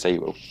love me like you say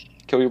you will,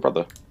 kill your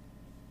brother."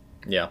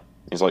 Yeah.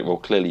 He's like, "Well,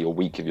 clearly you're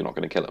weak if you're not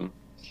going to kill him."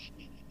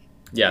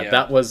 Yeah, Yeah.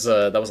 that was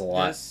a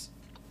lot.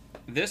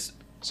 This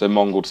So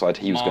Mongol decided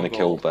he was going to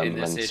kill Mongol them, in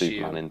and then this issue-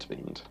 Superman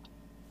intervened.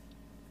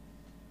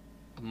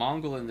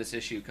 Mongol in this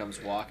issue comes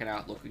walking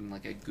out looking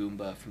like a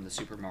Goomba from the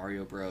Super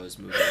Mario Bros.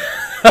 Movie.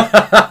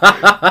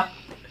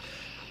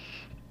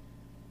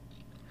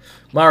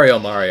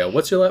 Mario.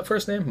 What's your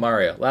first name?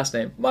 Mario. Last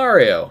name?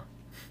 Mario.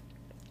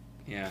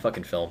 Yeah.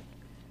 Fucking film.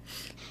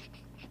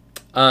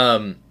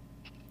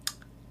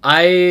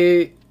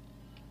 I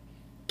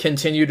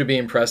continue to be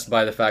impressed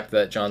by the fact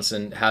that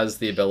Johnson has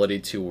the ability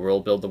to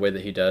world build the way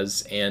that he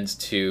does and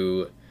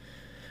to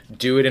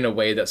do it in a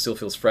way that still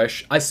feels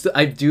fresh.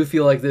 I do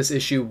feel like this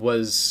issue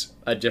was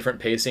a different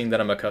pacing than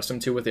I'm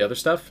accustomed to with the other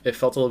stuff. It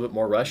felt a little bit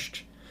more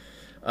rushed.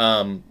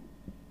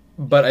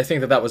 But I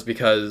think that was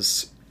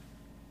because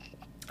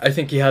I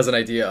think he has an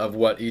idea of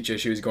what each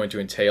issue is going to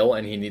entail,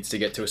 and he needs to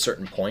get to a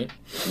certain point.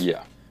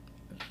 Yeah.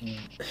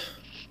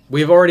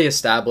 We've already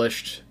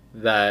established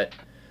that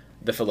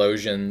the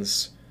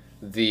Philosians,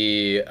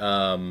 the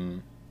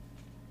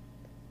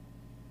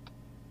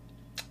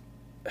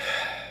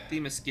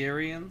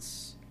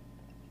Themyscirians,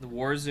 the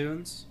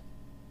Warzoons.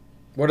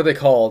 what are they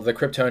called? The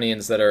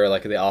Kryptonians that are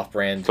like the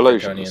off-brand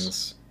Philosians.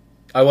 Kryptonians.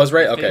 I was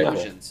right. Okay.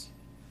 Phalosians.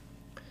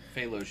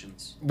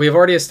 Phalosians. We've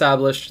already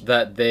established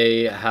that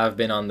they have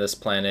been on this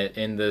planet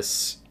in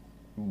this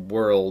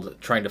world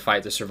trying to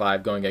fight to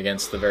survive, going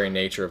against the very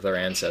nature of their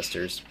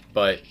ancestors.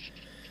 But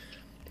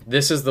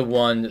this is the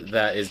one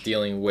that is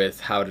dealing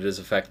with how it has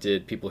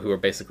affected people who are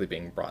basically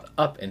being brought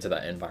up into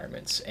that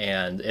environment.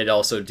 And it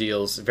also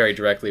deals very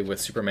directly with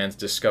Superman's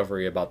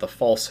discovery about the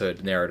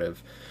falsehood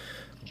narrative.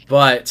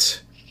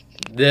 But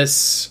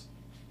this,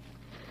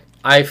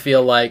 I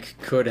feel like,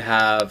 could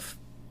have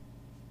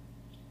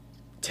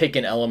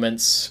taken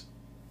elements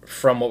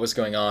from what was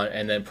going on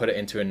and then put it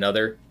into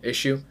another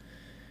issue.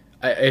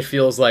 It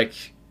feels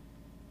like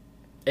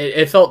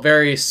it felt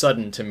very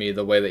sudden to me,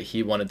 the way that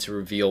he wanted to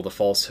reveal the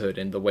falsehood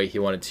and the way he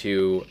wanted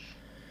to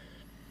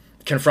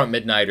confront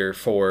Midnighter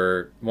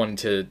for wanting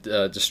to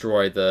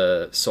destroy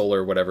the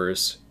solar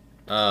whatevers.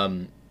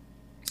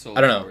 So Soul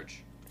I don't know.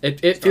 Forge.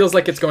 It feels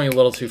like it's going a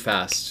little too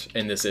fast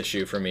in this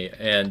issue for me,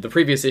 and the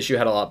previous issue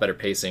had a lot better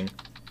pacing.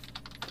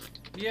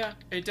 Yeah,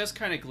 it does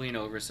kind of glean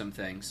over some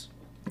things.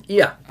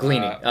 Yeah,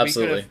 gleaning, We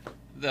absolutely.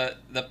 could've-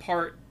 the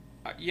part,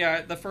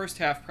 the first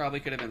half probably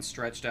could have been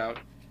stretched out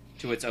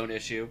to its own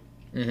issue.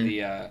 Mhm.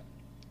 The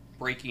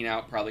breaking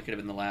out probably could have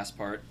been the last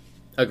part.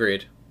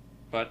 Agreed.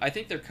 But I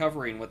think they're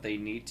covering what they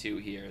need to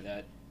here.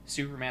 That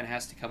Superman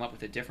has to come up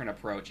with a different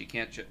approach. He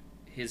can't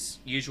his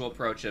usual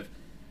approach of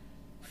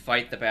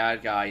fight the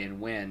bad guy and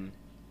win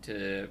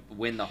to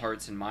win the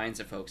hearts and minds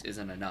of folks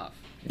isn't enough.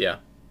 Yeah.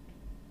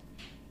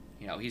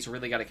 You know, he's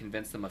really got to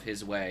convince them of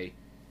his way.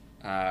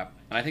 And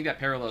I think that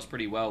parallels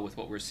pretty well with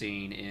what we're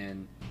seeing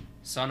in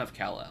Son of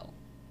Kal-El.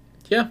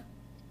 Yeah.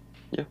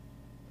 Yeah.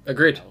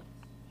 Agreed. You know,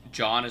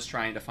 John is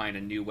trying to find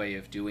a new way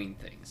of doing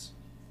things.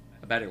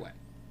 A better way.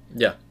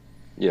 Yeah.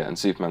 Yeah, and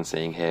Superman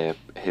seeing here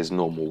his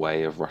normal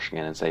way of rushing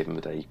in and saving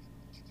the day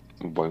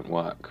won't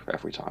work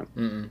every time.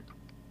 Mm-mm.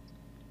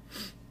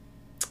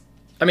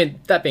 I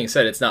mean, that being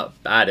said, it's not a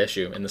bad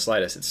issue in the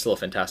slightest. It's still a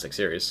fantastic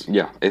series.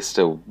 Yeah, it's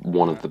still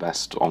one of the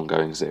best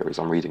ongoing series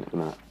I'm reading at the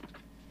minute.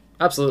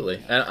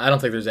 Absolutely. And I don't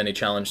think there's any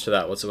challenge to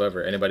that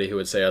whatsoever. Anybody who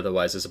would say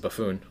otherwise is a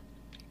buffoon.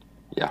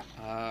 Yeah.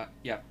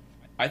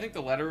 I think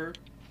the letterer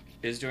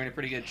is doing a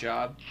pretty good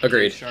job.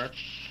 Agreed. Dave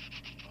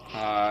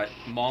Sharp.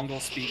 Mongol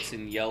speaks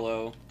in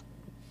yellow.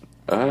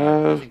 I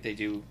Uh, think they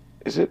do.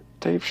 is it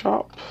Dave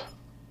Sharp?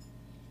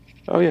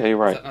 Oh yeah, you're Is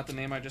right. that not the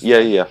name I just Yeah,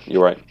 said? yeah,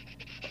 you're right.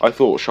 I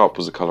thought Sharp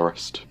was a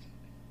colorist.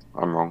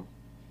 I'm wrong.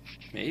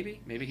 Maybe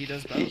he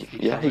does both.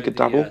 Yeah, he could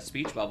covered the, dabble.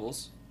 speech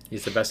bubbles.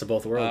 He's the best of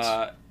both worlds.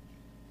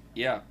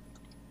 Yeah.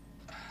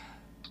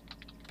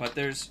 But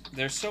there's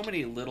so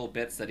many little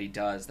bits that he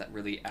does that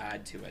really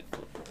add to it.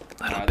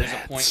 There's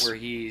a point where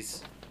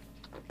he's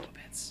little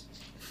bits.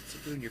 It's a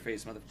blue in your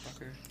face,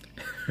 motherfucker.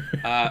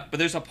 But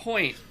there's a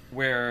point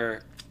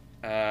where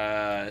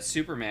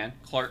Superman,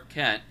 Clark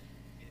Kent,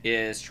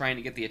 is trying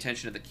to get the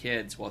attention of the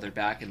kids while they're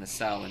back in the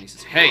cell, and he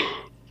says, "Hey!"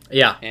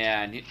 Yeah.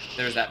 And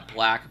there's that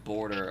black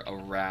border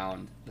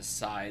around the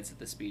sides of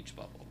the speech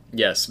bubble.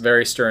 Yes.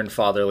 Very stern,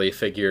 fatherly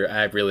figure.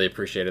 I really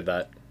appreciated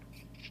that.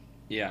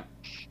 Yeah.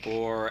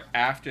 Or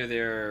after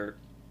they're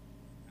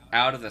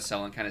out of the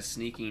cell and kind of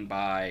sneaking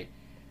by,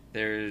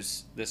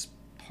 there's this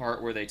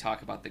part where they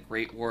talk about the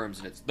great worms,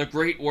 and it's the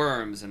great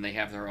worms, and they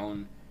have their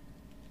own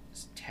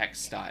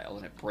text style,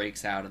 and it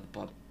breaks out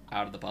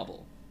of the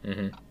bubble.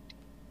 Mm-hmm.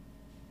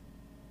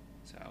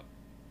 So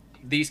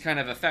these kind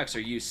of effects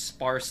are used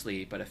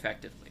sparsely but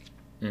effectively.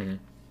 Mm-hmm.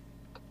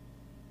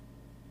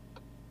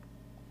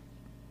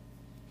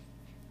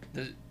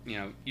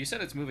 You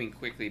said it's moving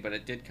quickly, but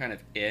it did kind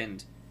of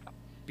end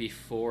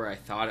before I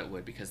thought it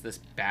would, because this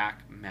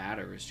back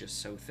matter is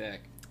just so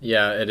thick.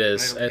 Yeah, it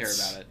is. I don't care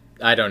about it.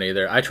 I don't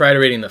either. I tried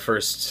reading the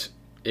first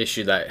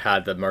issue that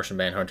had the Martian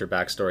Manhunter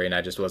backstory, and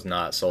I just was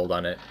not sold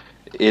on it.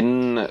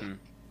 In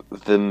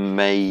the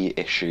May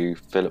issue,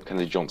 Philip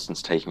Kennedy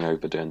Johnson's taking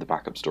over doing the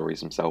backup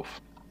stories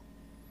himself.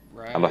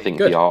 Right. And I think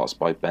Good. the art's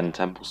by Ben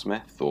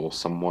Templesmith or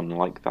someone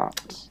like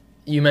that.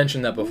 You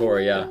mentioned that before,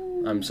 yeah.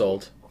 I'm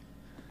sold.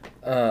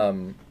 So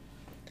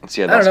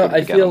yeah, I that's don't know, going to I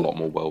be, again, feel- a lot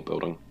more world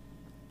building.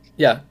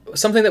 Yeah,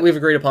 something that we've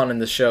agreed upon in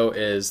this show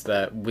is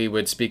that we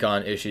would speak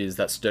on issues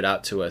that stood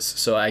out to us.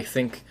 So I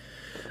think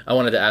I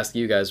wanted to ask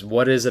you guys,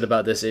 what is it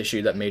about this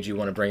issue that made you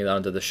want to bring it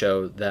onto the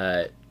show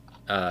that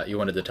you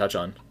wanted to touch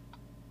on?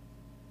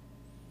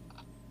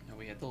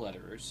 We had the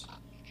letterers.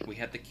 We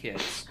had the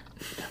kids.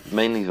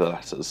 Mainly the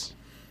letters.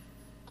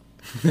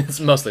 It's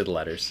mostly the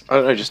letters. I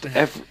don't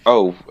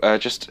know,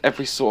 just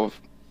every sort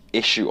of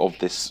issue of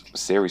this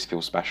series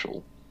feels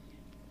special.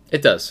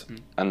 It does.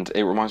 And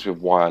it reminds me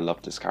of why I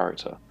love this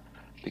character.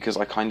 Because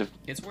I kind of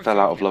It's worth fell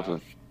out of talking love about.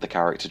 with the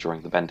character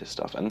during the Bendis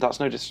stuff. And that's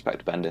no disrespect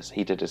to Bendis,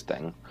 he did his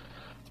thing.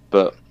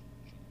 But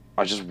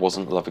I just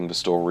wasn't loving the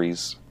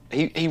stories.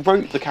 He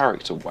wrote the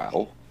character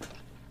well,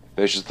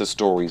 but it's just the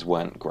stories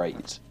weren't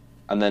great.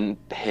 And then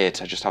here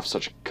to just have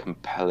such a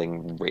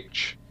compelling,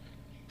 rich,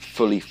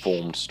 fully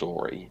formed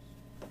story,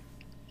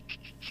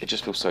 it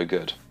just feels so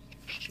good.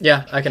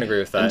 Yeah, I can agree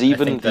with that. And I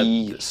even think that-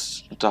 the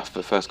stuff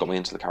that first got me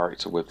into the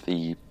character with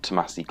the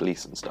Tomasi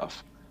Gleason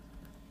stuff,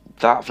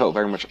 that felt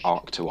very much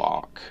arc to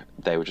arc.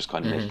 They were just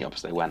kind of making up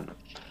as they went.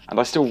 And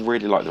I still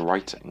really like the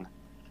writing,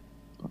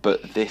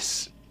 but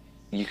this,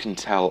 you can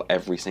tell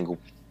every single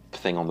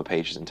thing on the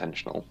page is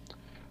intentional.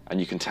 And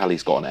you can tell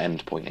he's got an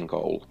end point in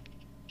goal.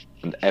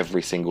 And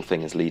every single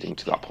thing is leading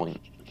to that point.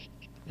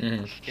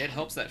 Mhm. It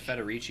helps that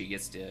Federici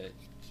gets to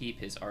keep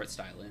his art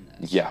style in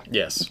this. Yeah.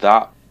 Yes.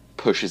 That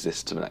pushes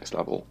this to the next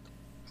level.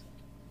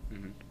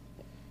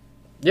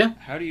 Yeah.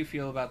 How do you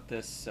feel about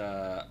this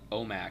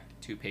OMAC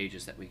 2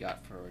 pages that we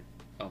got for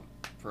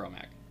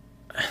OMAC?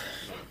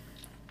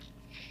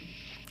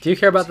 Do you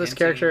care about this Hinting-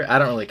 character? I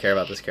don't really care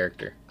about this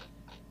character.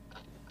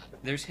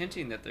 There's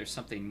hinting that there's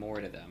something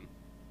more to them.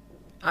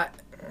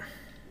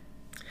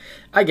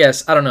 I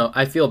guess, I don't know.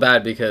 I feel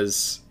bad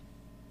because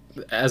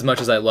as much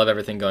as I love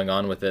everything going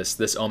on with this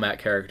OMAC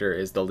character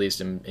is the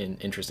least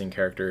interesting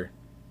character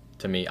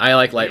to me. I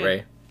like Light Yeah.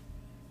 Ray.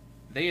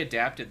 they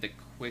adapted the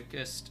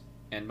quickest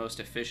and most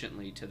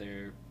efficiently to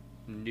their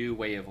new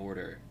way of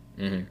order.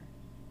 Mhm.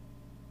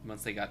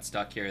 Once they got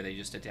stuck here, they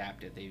just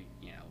adapted. They,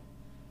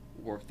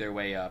 worked their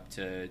way up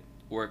to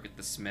work with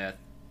the Smith,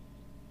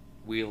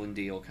 wheel and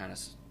deal kind of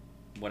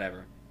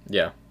whatever.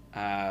 Yeah.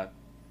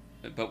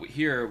 But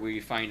here we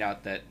find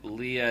out that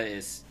Leah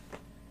is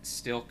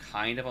still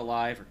kind of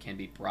alive or can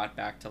be brought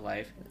back to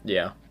life.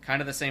 Yeah. Kind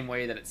of the same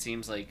way that it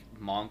seems like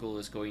Mongol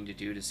is going to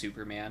do to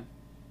Superman.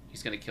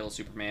 He's going to kill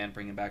Superman,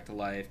 bring him back to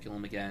life, kill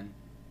him again.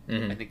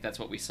 Mhm. I think that's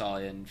what we saw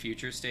in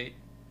Future State.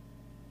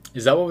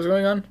 Is that what was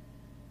going on?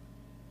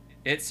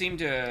 It seemed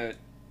to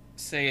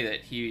say that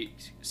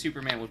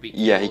Superman would be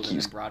killed Yeah, he and then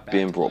keeps brought back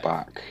being to brought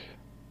life. back.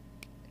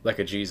 Like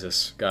a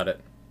Jesus. Got it.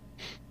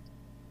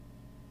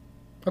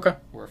 Okay.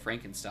 Or a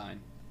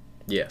Frankenstein.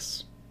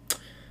 Yes.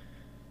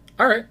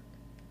 All right.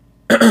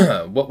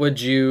 What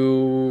would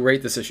you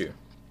rate this issue?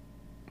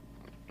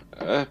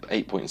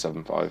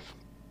 8.75.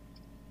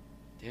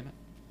 Damn it.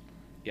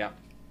 Yeah.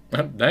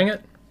 Dang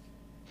it.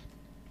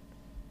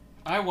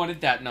 I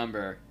wanted that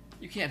number.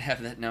 You can't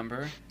have that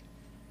number.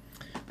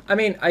 I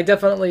mean, I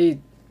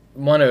definitely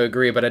want to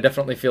agree, but I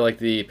definitely feel like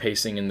the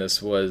pacing in this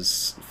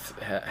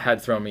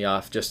had thrown me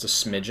off just a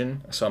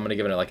smidgen. So I'm going to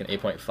give it like an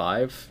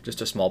 8.5,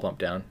 just a small bump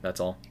down. That's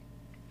all.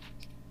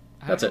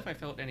 I That's don't know it. if I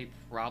felt any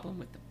problem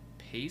with the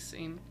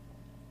pacing,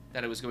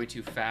 that it was going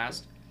too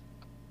fast,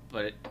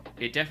 but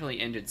it definitely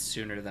ended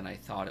sooner than I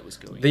thought it was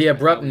going The to.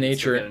 abrupt I thought we'd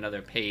still nature- get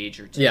another page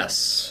or two.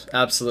 Yes,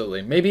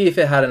 absolutely. Maybe if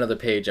it had another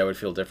page, I would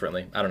feel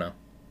differently. I don't know.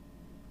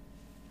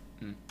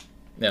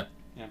 Yeah.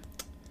 Yeah.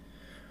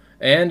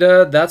 And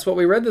that's what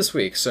we read this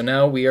week. So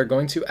now we are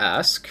going to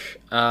ask,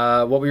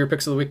 what were your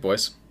picks of the week,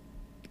 boys?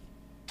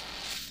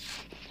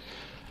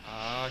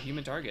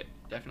 Human Target,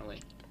 definitely.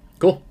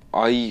 Cool.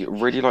 I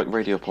really like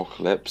Radio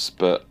Apocalypse,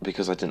 but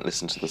because I didn't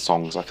listen to the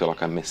songs, I feel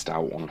like I missed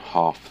out on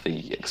half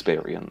the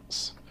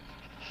experience.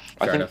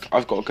 I Fair think enough.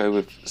 I've got to go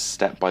with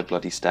Step by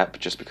Bloody Step,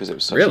 just because it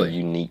was such Really? a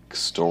unique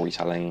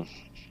storytelling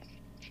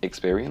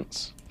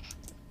experience.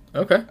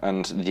 Okay.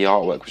 And the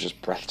artwork was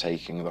just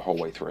breathtaking the whole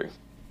way through.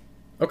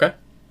 Okay.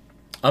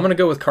 I'm going to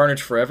go with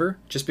Carnage Forever,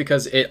 just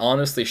because it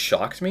honestly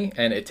shocked me,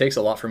 and it takes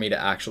a lot for me to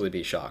actually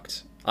be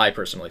shocked. I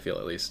personally feel,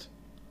 at least.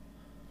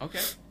 Okay.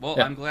 Well,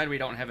 Yeah. I'm glad we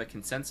don't have a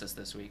consensus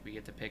this week. We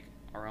get to pick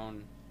our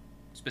own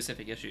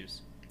specific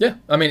issues. Yeah,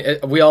 I mean,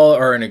 we all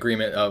are in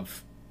agreement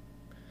of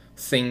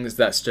things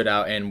that stood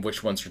out and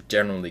which ones are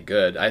generally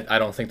good. I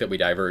don't think that we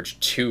diverge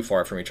too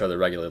far from each other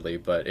regularly,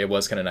 but it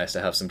was kind of nice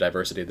to have some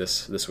diversity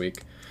this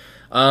week.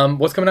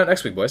 What's coming out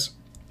next week, boys?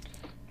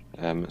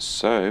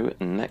 So,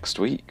 next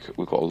week,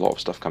 we've got a lot of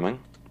stuff coming.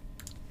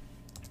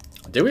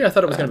 Did we? I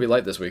thought it was going to be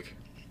light this week.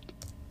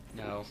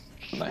 No.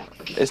 No,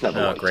 it's never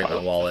Oh, like great, my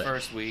Tyler. wallet.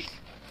 First week.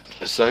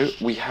 So,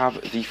 we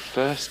have the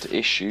first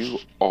issue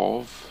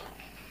of...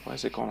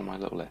 Where's it gone on my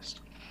little list?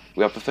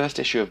 We have the first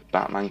issue of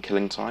Batman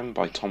Killing Time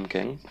by Tom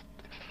King,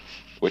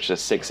 which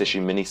is a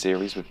 6-issue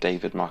miniseries with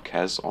David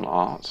Marquez on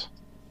art.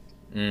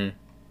 Mm.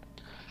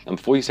 And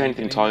before you say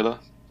anything, Tyler,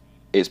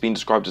 it's been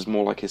described as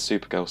more like his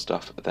Supergirl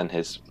stuff than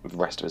the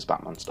rest of his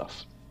Batman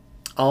stuff.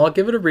 I'll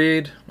give it a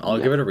read. Yeah.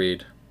 Give it a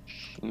read.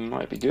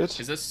 Might be good.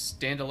 Is this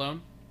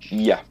standalone?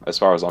 Yeah, as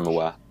far as I'm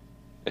aware.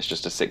 It's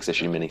just a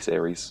 6-issue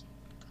miniseries.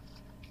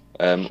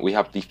 We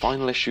have the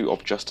final issue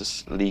of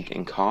Justice League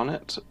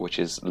Incarnate, which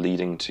is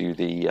leading to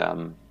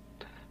the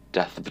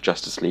death of the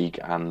Justice League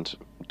and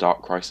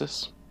Dark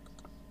Crisis.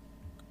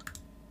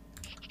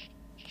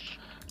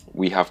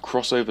 We have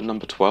crossover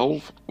number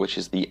 12, which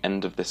is the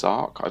end of this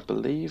arc, I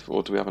believe.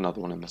 Or do we have another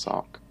one in this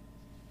arc?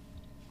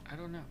 I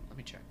don't know. Let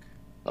me check.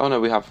 Oh no,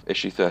 we have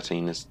issue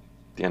 13 is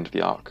the end of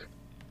the arc.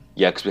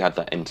 Yeah, because we had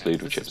that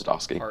interlude with This Chip is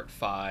Zdarsky. Part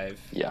 5.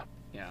 Yeah.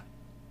 Yeah.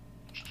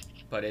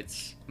 But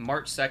it's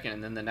March 2nd,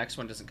 and then the next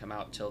one doesn't come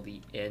out till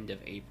the end of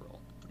April.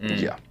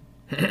 Mm.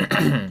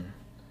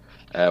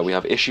 Yeah. We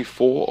have issue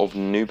 4 of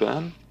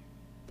Newburn.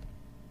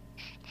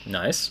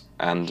 Nice.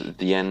 And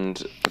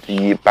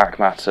the back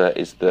matter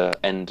is the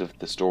end of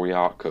the story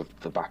arc of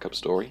the backup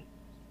story.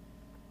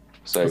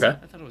 So Okay. I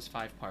thought it was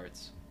 5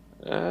 parts.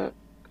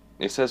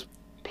 it says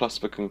plus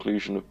the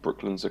conclusion of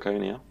Brooklyn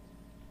Zirconia.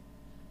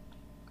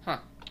 Huh.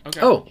 Okay.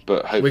 Oh,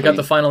 But hopefully, we got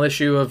the final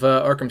issue of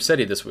Arkham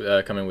City this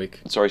coming week.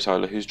 Sorry,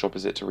 Tyler, whose job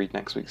is it to read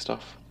next week's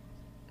stuff?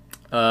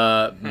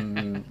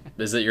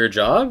 Is it your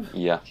job?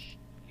 Yeah.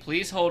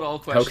 Please hold all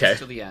questions Okay.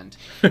 till the end.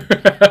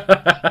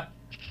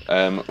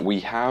 We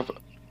have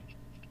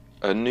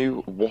a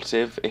new What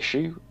If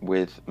issue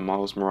with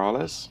Miles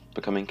Morales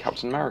becoming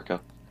Captain America.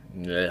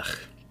 Ugh.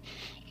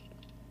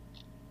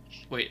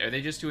 Wait, are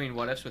they just doing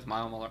what ifs with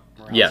Miles Morales?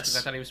 Yes. Because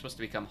I thought he was supposed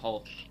to become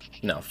Hulk.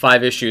 No,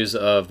 5 issues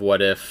of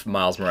what if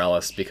Miles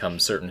Morales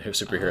becomes certain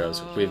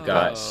superheroes. We've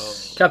got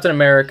Oh. Captain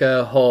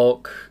America,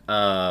 Hulk,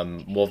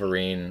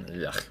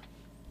 Wolverine. Ugh.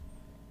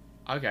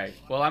 Okay.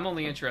 Well, I'm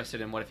only interested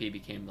in what if he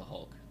became the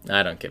Hulk.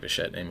 I don't give a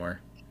shit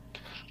anymore.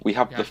 We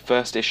have Yeah. the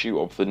first issue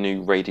of the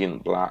new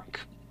Radiant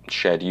Black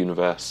Shared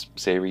Universe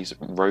series,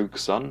 Rogue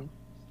Sun.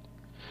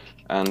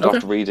 And Okay.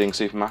 after reading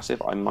Supermassive,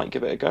 I might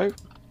give it a go.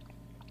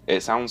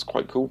 It sounds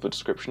quite cool. The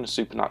description, a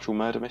supernatural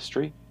murder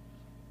mystery.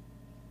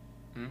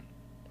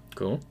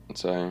 Cool.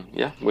 So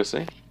yeah, we'll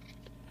see.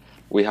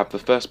 We have the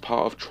first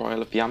part of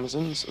Trial of the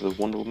Amazons, the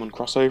Wonder Woman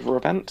crossover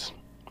event.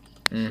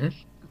 Mm-hmm.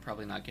 I'm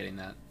probably not getting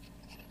that.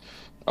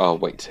 I'll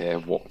wait to hear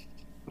what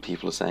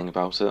people are saying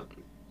about it.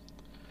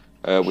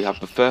 We have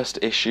the first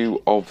issue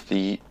of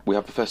the. We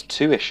have the first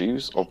 2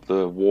 issues of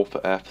the War for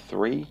Earth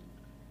 3,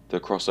 the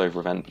crossover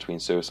event between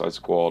Suicide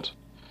Squad,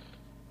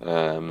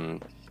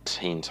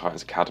 Teen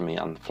Titans Academy,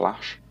 and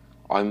Flash.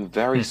 I'm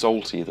very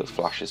salty that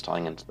Flash is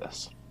tying into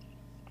this.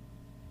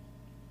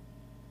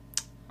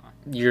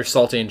 You're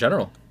salty in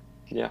general.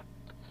 Yeah.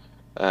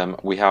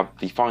 We have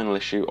the final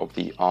issue of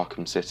the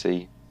Arkham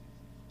City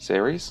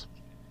series.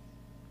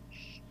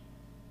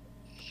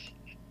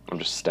 I'm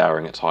just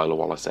staring at Tyler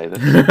while I say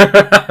this.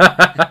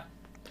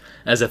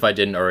 As if I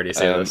didn't already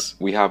say this.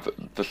 We have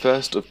the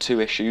first of 2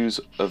 issues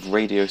of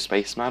Radio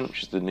Spaceman,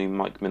 which is the new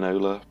Mike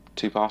Mignola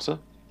 2-parter.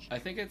 I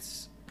think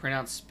it's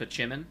pronounced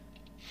Spachimin.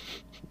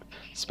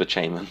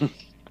 Spachaman.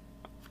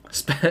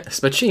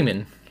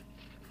 Spachimin.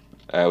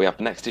 We have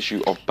the next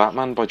issue of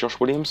Batman by Josh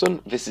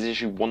Williamson. This is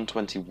issue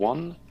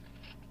 121.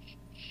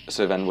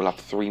 So then we'll have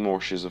 3 more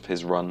issues of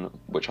his run,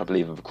 which I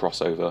believe are the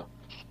crossover,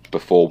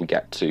 before we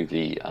get to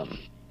the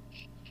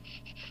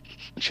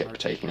Chip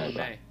taking over.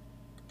 May.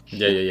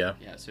 Yeah.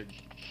 Yeah, so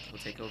we'll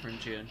take over in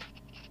June.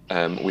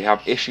 We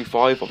have issue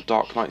 5 of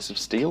Dark Knights of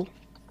Steel,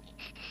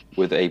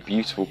 with a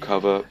beautiful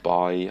cover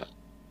by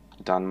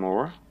Dan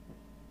Mora.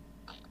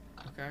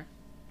 Okay.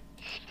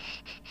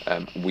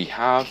 We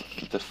have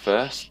the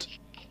first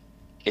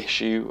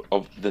issue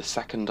of the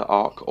second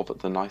arc of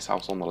The Nice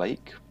House on the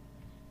Lake.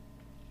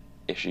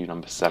 Issue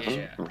number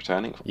 7,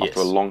 returning after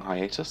a long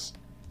hiatus.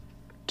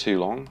 Too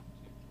long.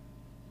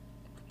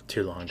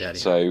 Too long, Daddy.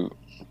 So,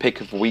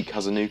 Pick of the Week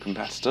has a new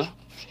competitor.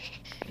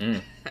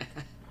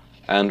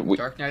 And we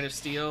Dark Knight of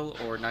Steel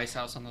or Nice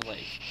House on the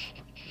Lake.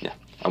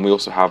 and we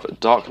also have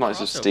Dark Knights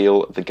of Crossover.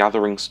 Steel, The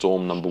Gathering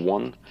Storm number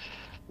 1,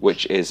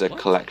 which is a What?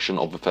 collection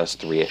of the first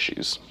 3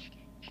 issues.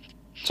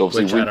 So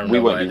obviously Which I don't we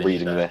know won't why be they need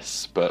reading that.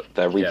 this, but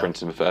they're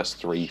reprinting the first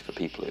 3 for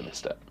people who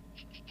missed it.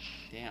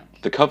 Damn.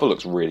 The cover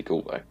looks really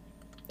cool though.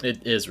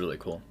 It is really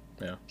cool.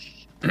 Yeah.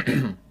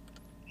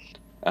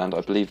 And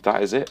I believe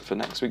that is it for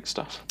next week's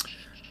stuff.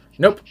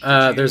 Nope.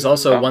 There's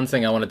also Oh. one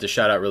thing I wanted to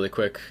shout out really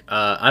quick.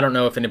 I don't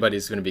know if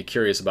anybody's going to be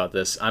curious about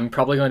this. I'm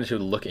probably going to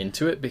look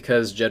into it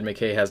because Jed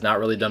McKay has not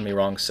really done me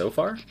wrong so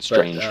far.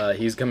 Strange. But,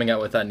 he's coming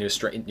out with that new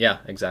Strange. Yeah,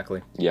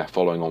 exactly. Yeah,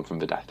 following on from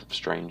the death of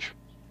Strange.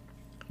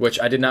 Which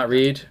I did not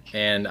read,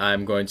 and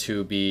I'm going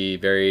to be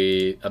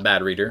a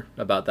bad reader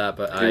about that.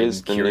 But Who I'm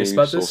is the curious new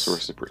about this. Sorcerer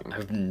Supreme? I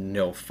have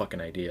no fucking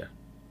idea.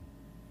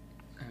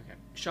 Okay.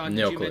 Sean,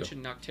 No did you clue.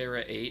 mention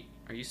Noctera 8?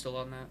 Are you still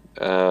on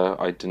that?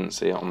 I didn't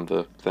see it on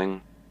the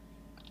thing.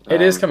 It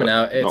is coming but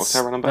out. It's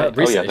Nocterra number that 8?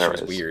 recent Oh yeah, there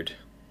issue it is is. weird.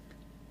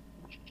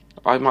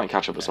 I might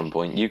catch up at some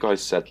point. You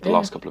guys said the Yeah.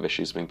 last couple of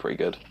issues have been pretty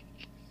good.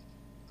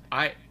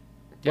 Well,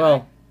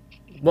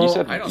 you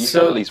said, I don't you think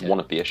said so. at least one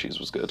of the issues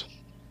was good.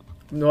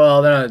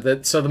 Well,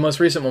 no, so the most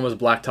recent one was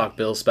Black Talk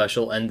Bill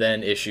special, and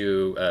then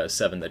issue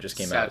 7 that just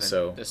came out.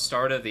 So The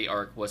start of the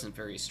arc wasn't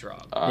very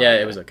strong. yeah,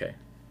 it was okay.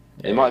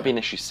 It might have been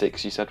issue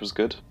 6 you said was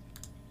good.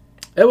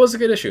 It was a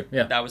good issue.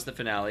 Yeah. That was the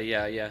finale,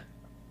 yeah.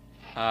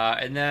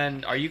 And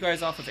then, are you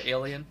guys off of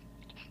Alien?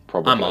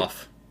 Probably. I'm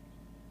off.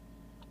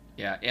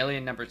 Yeah,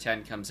 Alien number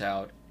 10 comes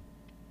out.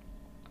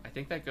 I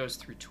think that goes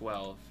through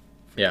 12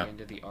 for Yeah. the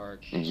end of the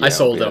arc. Yeah, I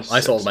sold it'll be them. I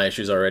a sold 6. my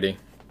issues already.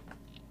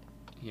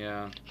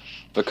 Yeah.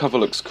 The cover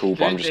looks cool,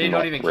 but I'm just They not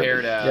don't even really...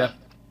 care to... Yeah.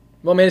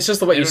 Well, I mean, it's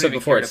just the way they you don't said even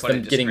before. care It's to put a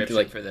them getting description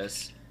like for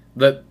this.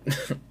 the.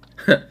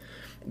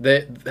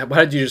 How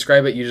did you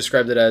describe it? You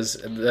described it as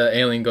the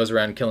alien goes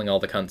around killing all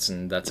the cunts,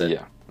 and that's it.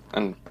 Yeah.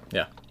 And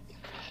Yeah.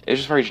 it's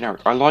just very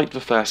generic. I liked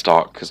the first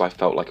arc because I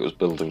felt like it was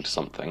building to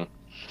something.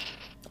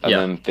 And Yeah.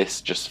 then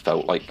this just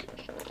felt like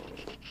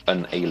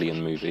an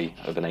alien movie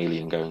of an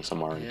alien going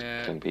somewhere and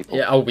Yeah. killing people.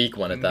 Yeah, a weak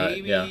one at that.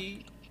 Maybe, Yeah.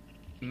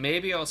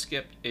 maybe I'll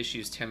skip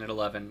issues 10 and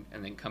 11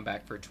 and then come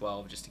back for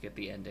 12 just to get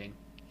the ending.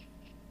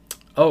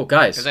 Oh,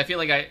 guys, Because I feel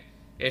like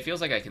it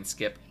feels like I can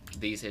skip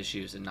these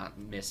issues and not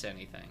miss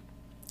anything.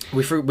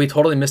 we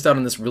totally missed out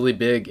on this really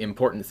big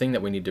important thing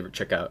that we need to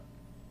check out.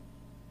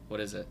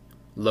 What is it?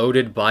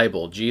 Loaded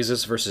Bible: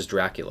 Jesus versus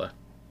Dracula.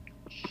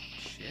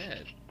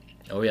 Shit.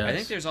 Oh yeah. I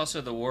think there's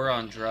also the War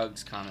on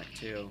Drugs comic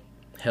too.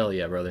 Hell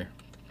yeah, brother.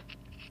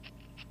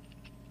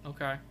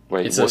 Okay.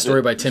 Wait, It's a was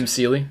story it- by Tim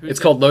Seeley. who's It's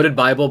it? called Loaded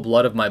Bible: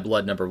 Blood of My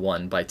Blood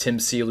 #1 by Tim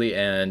Seeley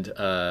and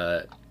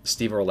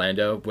Steve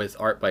Orlando, with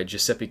art by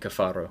Giuseppe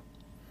Cafaro.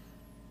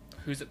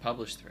 Who's it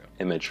published through?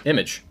 Image.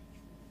 Image.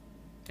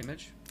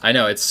 Image? I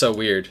know, it's so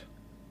weird.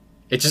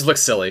 It just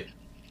looks silly.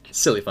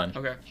 Silly fun.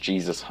 Okay.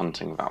 Jesus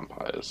hunting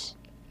vampires.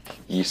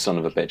 You son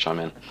of a bitch, I'm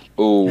in.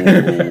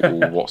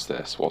 Ooh, what's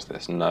this? What's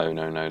this? No.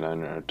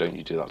 Don't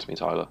you do that to me,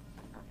 Tyler.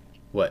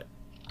 What?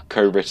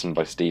 Co-written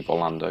by Steve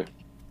Orlando.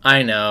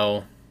 I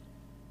know.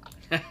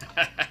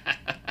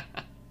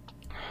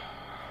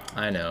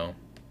 I know.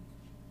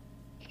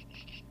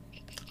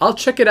 I'll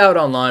check it out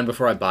online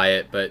before I buy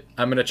it, but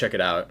I'm going to check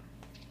it out.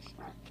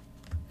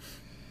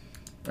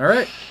 All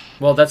right.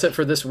 Well, that's it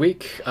for this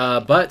week.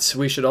 But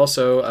we should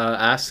also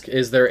ask,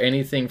 is there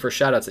anything for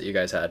shoutouts that you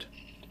guys had?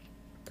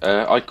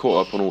 I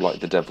caught up on all like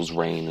the Devil's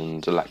Reign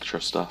and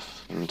Elektra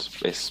stuff, and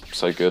it's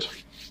so good.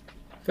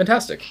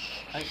 Fantastic.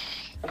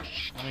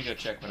 Let me go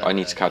check what I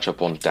need to catch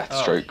up on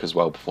Deathstroke as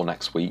well before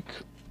next week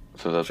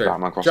for the Sure.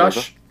 Batman crossover.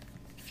 Josh,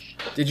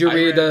 did you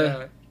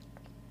read...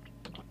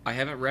 I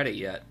haven't read it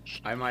yet.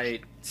 I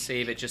might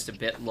save it just a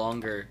bit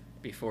longer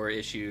before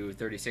issue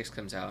 36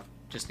 comes out,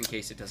 just in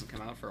case it doesn't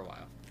come out for a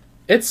while.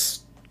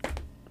 It's...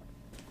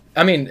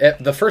 I mean,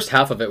 the first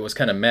half of it was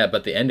kind of meh,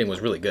 but the ending was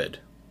really good.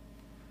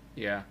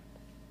 Yeah.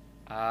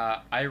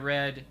 I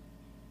read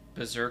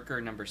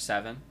Berserker number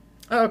 7.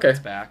 Oh, okay. It's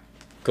back.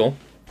 Cool.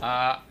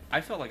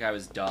 I felt like I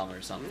was dumb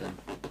or something.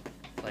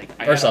 Like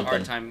I Or had something. a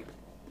hard time.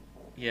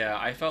 Yeah,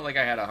 I felt like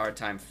I had a hard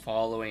time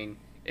following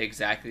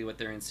exactly what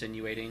they're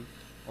insinuating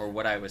or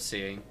what I was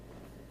seeing.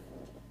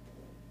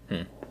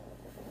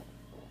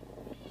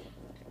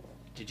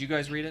 Did you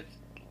guys read it?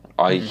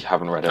 I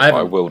haven't read it, I but I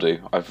haven't- will do.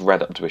 I've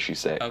read up to issue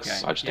 6. Okay. I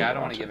just Yeah, I didn't don't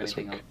want want to give this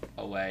anything week.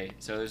 away,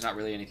 so there's not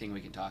really anything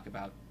we can talk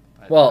about.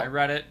 But Well, I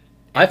read it.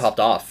 I popped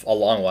off a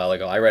long while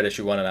ago. I read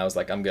issue 1 and I was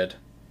like, I'm good.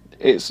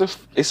 It's a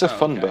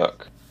fun okay.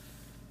 book.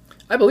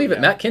 I believe it.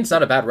 Yeah. Matt Kint's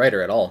not a bad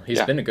writer at all. He's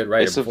Yeah. been a good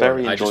writer It's a before.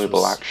 very I just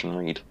enjoyable was- action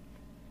read.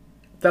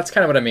 That's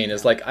kind of what I mean.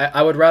 Is like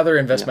I would rather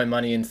invest Yeah. my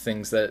money in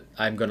things that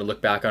I'm going to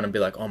look back on and be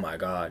like, oh my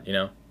god, you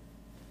know?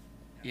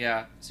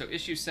 Yeah. So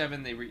issue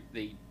 7,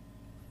 they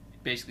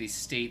basically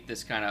state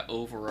this kind of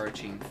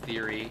overarching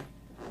theory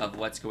of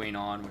what's going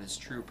on, what his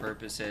true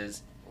purpose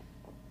is,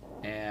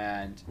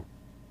 and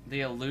they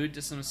allude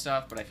to some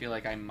stuff, but I feel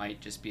like I might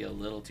just be a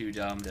little too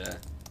dumb to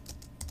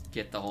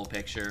get the whole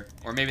picture,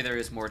 or maybe there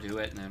is more to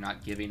it and they're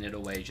not giving it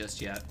away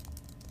just yet.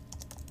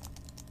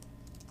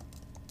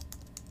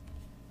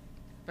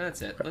 But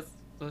that's it.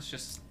 Let's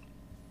just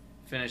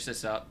finish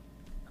this up.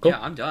 Cool. Yeah,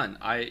 I'm done.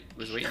 I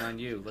was waiting on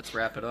you. Let's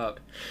wrap it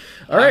up.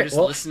 All right. I'm just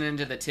Well, listening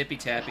to the tippy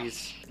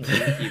tappies.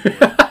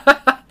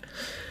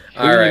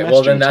 all right.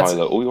 Well, then that's.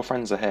 Tyler. All your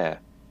friends are here.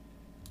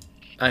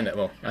 I know.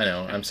 Well, I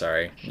know. I'm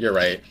sorry. You're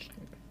right.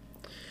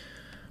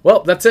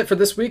 Well, that's it for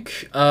this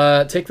week.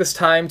 Take this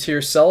time to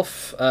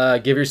yourself.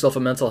 Give yourself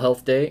a mental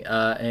health day.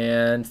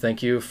 And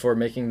thank you for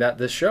making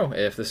this show.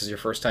 If this is your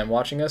first time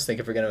watching us, thank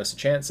you for giving us a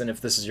chance. And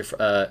if this is your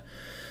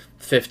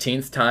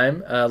 15th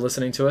time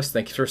listening to us,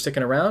 thank you for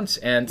sticking around.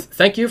 And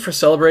thank you for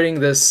celebrating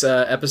this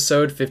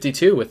episode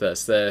 52 with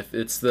us.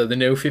 It's the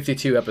new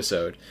 52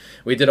 episode.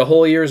 We did a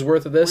whole year's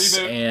worth of this.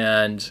 Reboot.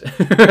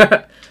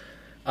 And...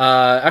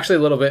 actually, a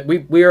little bit.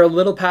 We are a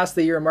little past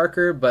the year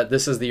marker, but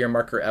this is the year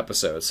marker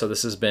episode. So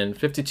this has been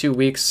 52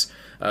 weeks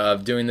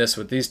of doing this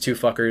with these two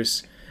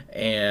fuckers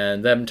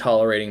and them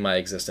tolerating my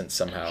existence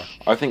somehow.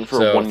 I think for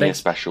So, a 1 year thanks-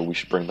 special, we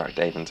should bring back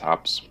Dave and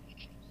Tabs.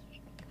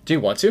 Do you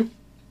want to?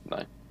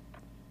 No.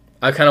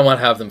 I kind of want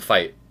to have them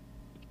fight.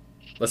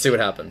 Let's see what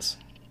happens.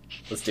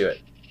 Let's do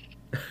it.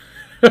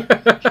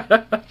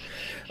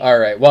 All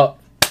right. Well,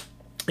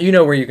 you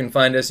know where you can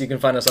find us. You can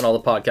find us on all the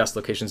podcast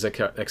locations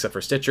except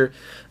for Stitcher.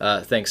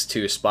 Thanks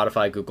to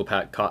Spotify, Google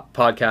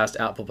Podcast,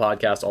 Apple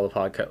Podcast, all the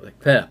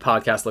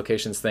podcast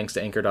locations. Thanks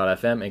to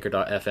Anchor.fm.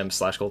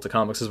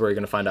 Anchor.fm/Cultacomics is where you're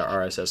going to find our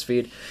RSS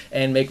feed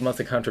and make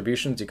monthly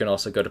contributions. You can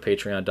also go to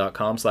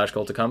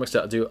Patreon.com/Cultacomics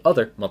to do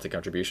other monthly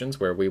contributions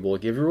where we will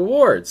give you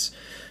rewards,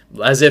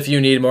 as if you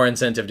need more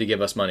incentive to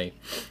give us money.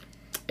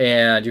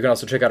 And you can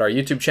also check out our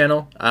YouTube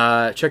channel.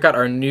 Check out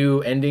our new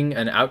ending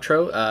and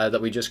outro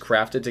that we just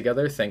crafted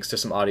together thanks to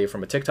some audio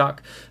from a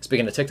TikTok.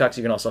 Speaking of TikToks,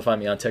 you can also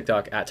find me on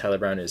TikTok at Tyler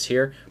Brown is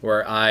here,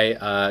 where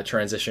I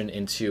transition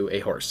into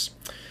a horse.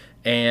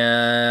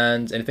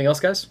 And anything else,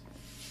 guys?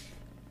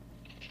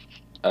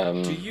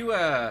 Do you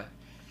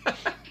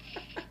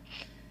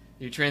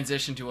you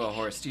transition to a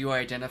horse? Do you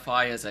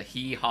identify as a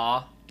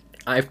hee-haw?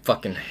 I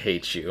fucking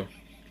hate you.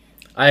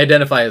 I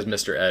identify as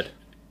Mr. Ed.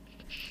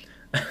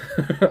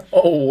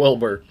 Oh,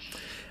 Wilbur.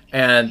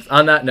 And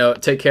on that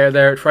note, take care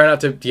there. Try not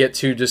to get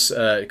too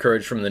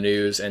discouraged from the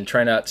news, and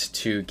try not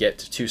to get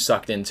too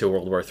sucked into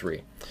World War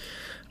III.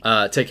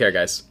 Take care,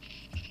 guys.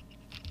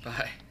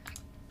 Bye.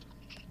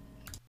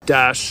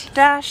 Dash,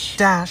 Dash.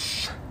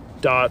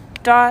 dot,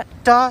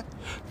 Dot.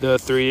 the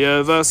three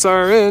of us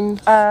are in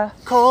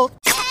Colt.